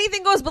goes.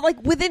 Anything goes, but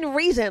like within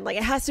reason. Like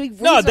it has to be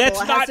reasonable. No,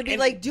 that's it has to be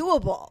like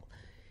doable.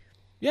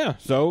 Yeah.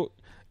 So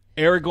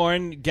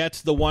Aragorn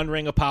gets the one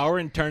ring of power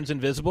and turns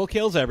invisible,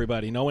 kills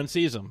everybody. No one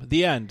sees him.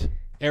 The end.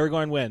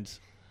 Aragorn wins.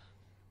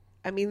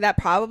 I mean, that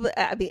probably.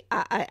 I mean,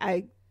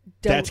 I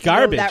don't that's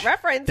garbage. know that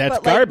reference. That's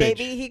but garbage. Like,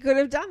 maybe he could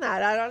have done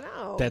that. I don't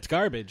know. That's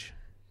garbage.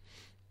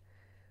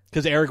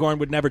 Because Aragorn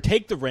would never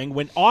take the ring.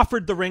 When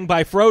offered the ring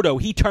by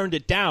Frodo, he turned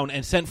it down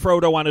and sent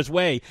Frodo on his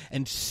way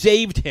and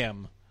saved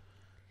him.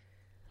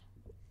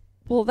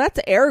 Well,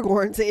 that's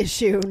Aragorn's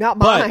issue, not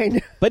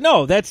mine. But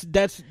no, that's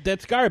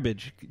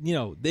garbage.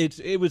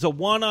 It was a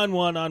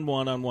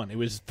one-on-one. It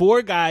was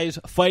four guys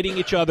fighting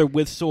each other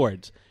with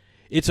swords.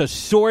 It's a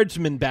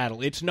swordsman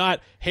battle. It's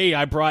not, hey,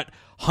 I brought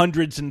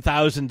hundreds and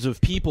thousands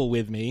of people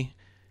with me.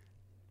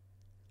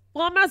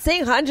 Well, I'm not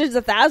saying hundreds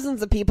of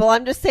thousands of people.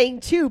 I'm just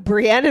saying two,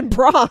 Brienne and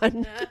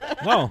Bronn.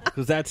 No,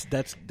 because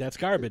that's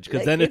garbage.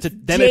 Because then it's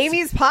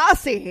Jaime's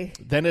posse.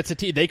 Then it's a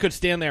team. They could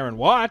stand there and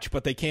watch,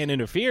 but they can't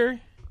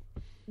interfere.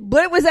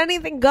 But it was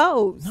anything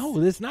goes. No,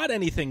 it's not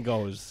anything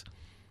goes.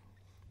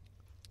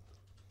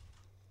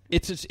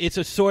 It's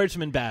a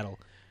swordsman battle,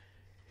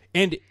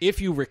 and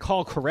if you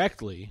recall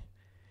correctly,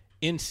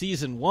 in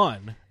season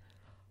 1,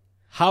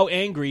 how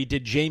angry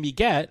did Jaime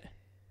get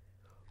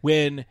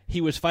when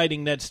he was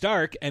fighting Ned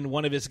Stark and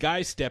one of his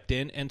guys stepped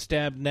in and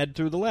stabbed Ned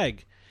through the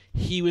leg?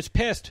 He was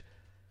pissed.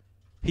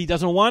 He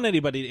doesn't want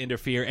anybody to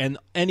interfere, and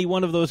any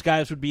one of those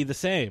guys would be the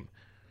same.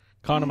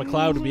 Connor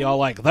McLeod would be all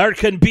like, there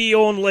can be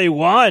only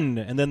one,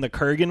 and then the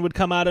Kurgan would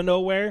come out of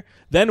nowhere.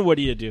 Then what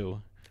do you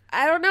do?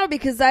 I don't know,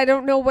 because I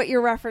don't know what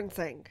you're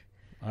referencing.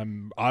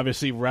 I'm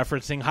obviously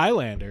referencing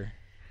Highlander.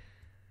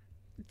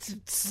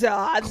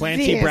 Obviously.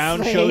 Clancy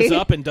Brown shows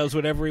up and does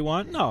whatever he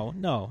wants.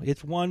 No.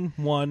 It's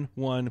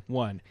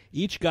 1-1-1-1.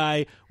 Each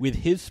guy with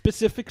his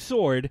specific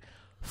sword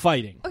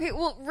fighting. Okay,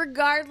 well,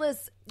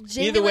 regardless,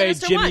 either way,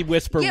 Jimmy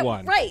Whisper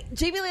won. Right,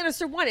 Jaime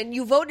Lannister won, and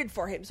you voted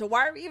for him. So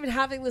why are we even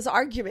having this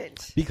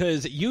argument?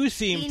 Because you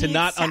seem to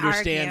not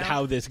understand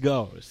how this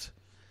goes.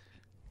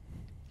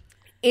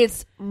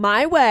 It's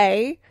my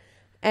way,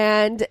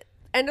 and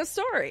end of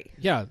story.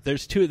 Yeah,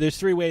 there's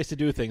 3 ways to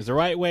do things: the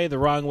right way, the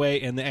wrong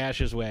way, and the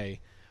Ashes way,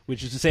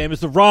 which is the same as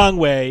the wrong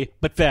way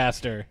but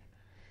faster.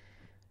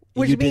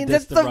 Which means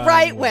it's the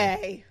right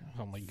way.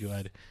 Oh my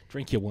God!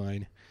 Drink your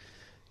wine.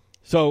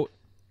 So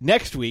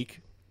next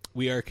week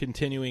we are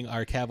continuing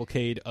our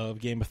cavalcade of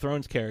Game of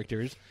Thrones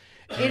characters.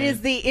 It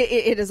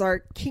is our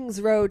King's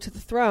Road to the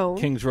Throne.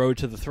 King's Road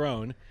to the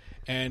Throne,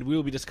 and we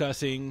will be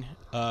discussing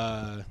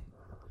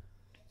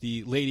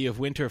the Lady of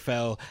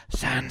Winterfell,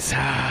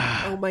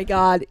 Sansa. Oh my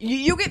God!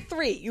 You get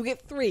 3. You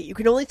get 3. You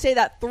can only say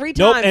that 3 times.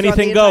 Nope,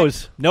 anything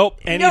goes. Nope,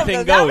 anything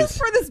goes. That was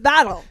for this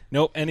battle.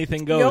 Nope,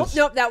 anything goes.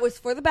 Nope, that was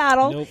for the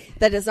battle. Nope.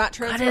 That does not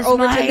transfer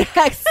over to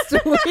next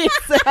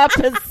week's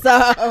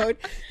episode.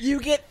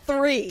 You get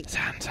 3.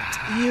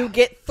 Sansa. You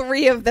get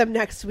 3 of them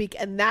next week,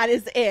 and that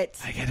is it.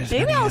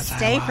 Maybe I'll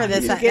stay for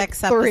this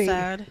next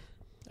episode.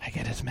 I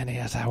get as many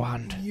as I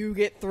want. You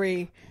get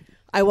 3.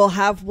 I will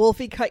have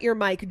Wolfie cut your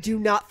mic. Do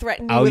not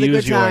threaten me with a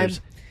good time.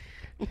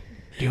 Do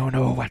you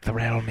know what the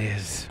realm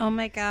is? Oh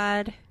my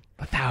God.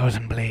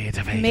 1,000 blades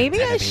of ancient Maybe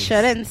enemies. I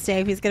shouldn't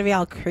stay if he's going to be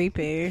all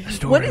creepy.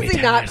 When is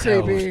he not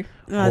creepy?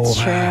 That's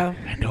true.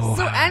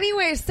 So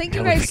anyways, thank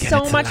you guys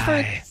so much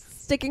for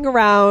sticking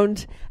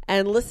around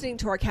and listening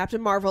to our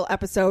Captain Marvel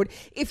episode.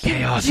 If you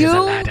Chaos do is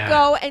a ladder.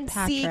 go and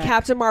see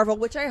Captain Marvel,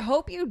 which I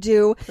hope you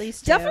do,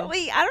 please do.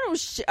 Definitely, I don't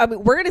know, I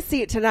mean, we're going to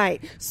see it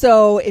tonight.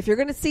 So if you're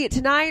going to see it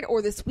tonight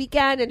or this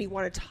weekend and you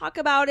want to talk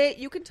about it,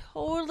 you can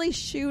totally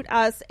shoot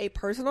us a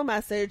personal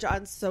message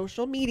on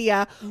social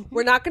media. Mm-hmm.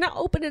 We're not going to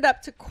open it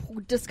up to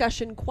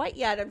discussion quite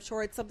yet. I'm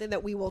sure it's something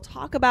that we will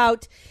talk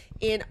about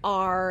in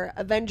our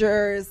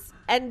Avengers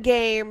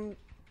Endgame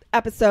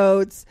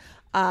episodes.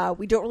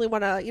 We don't really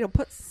want to,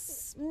 put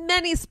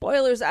many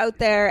spoilers out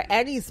there,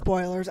 any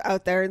spoilers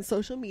out there in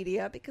social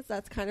media, because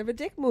that's kind of a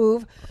dick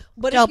move.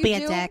 But don't if you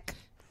be a dick.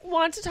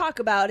 Want to talk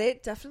about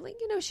it, definitely,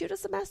 shoot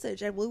us a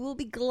message, and we will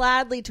be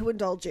gladly to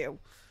indulge you.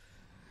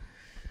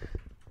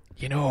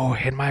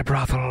 In my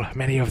brothel,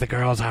 many of the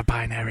girls are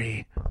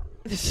binary.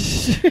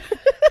 So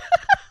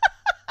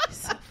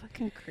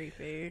fucking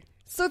creepy.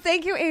 So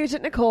thank you,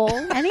 Agent Nicole.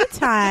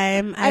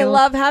 Anytime. I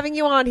love having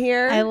you on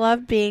here. I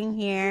love being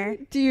here.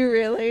 Do you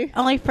really?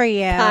 Only for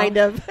you. Kind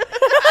of.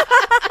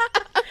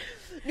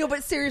 No,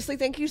 but seriously,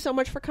 thank you so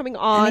much for coming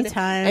on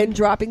Anytime. And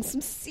dropping some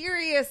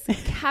serious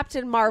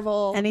Captain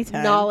Marvel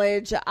Anytime.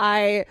 knowledge.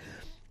 I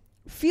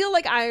feel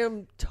like I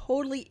am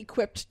totally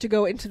equipped to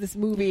go into this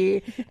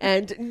movie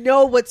and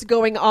know what's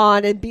going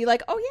on and be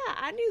like, oh yeah,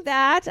 I knew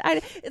that.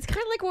 It's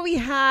kind of like when we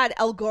had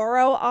El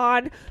Goro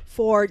on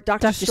for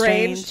Doctor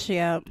Strange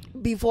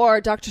before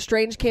Doctor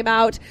Strange came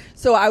out.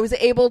 So I was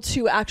able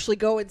to actually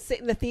go and sit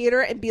in the theater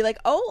and be like,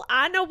 oh,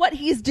 I know what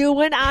he's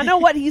doing. I know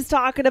what he's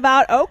talking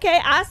about. Okay,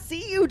 I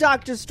see you,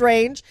 Doctor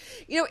Strange.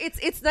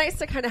 It's nice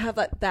to kind of have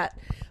that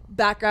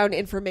background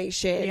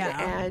information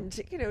and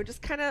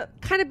just kind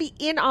of be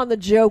in on the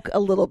joke a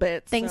little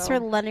bit. Thanks for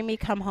letting me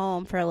come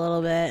home for a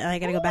little bit, and I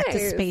gotta go back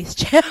to Space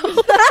Channel.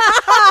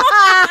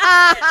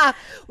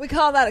 We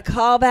call that a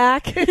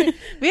callback.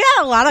 We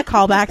had a lot of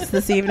callbacks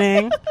this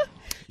evening.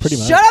 Pretty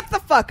much. Shut up the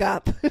fuck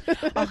up.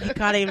 Oh my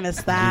god, I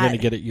missed that. You're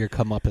gonna get your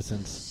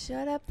comeuppance.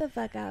 Shut up the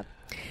fuck up.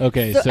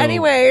 Okay, so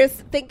anyways,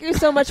 thank you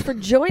so much for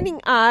joining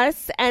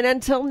us, and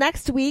until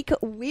next week,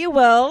 we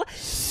will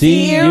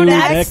see you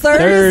next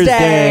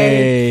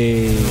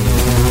Thursday.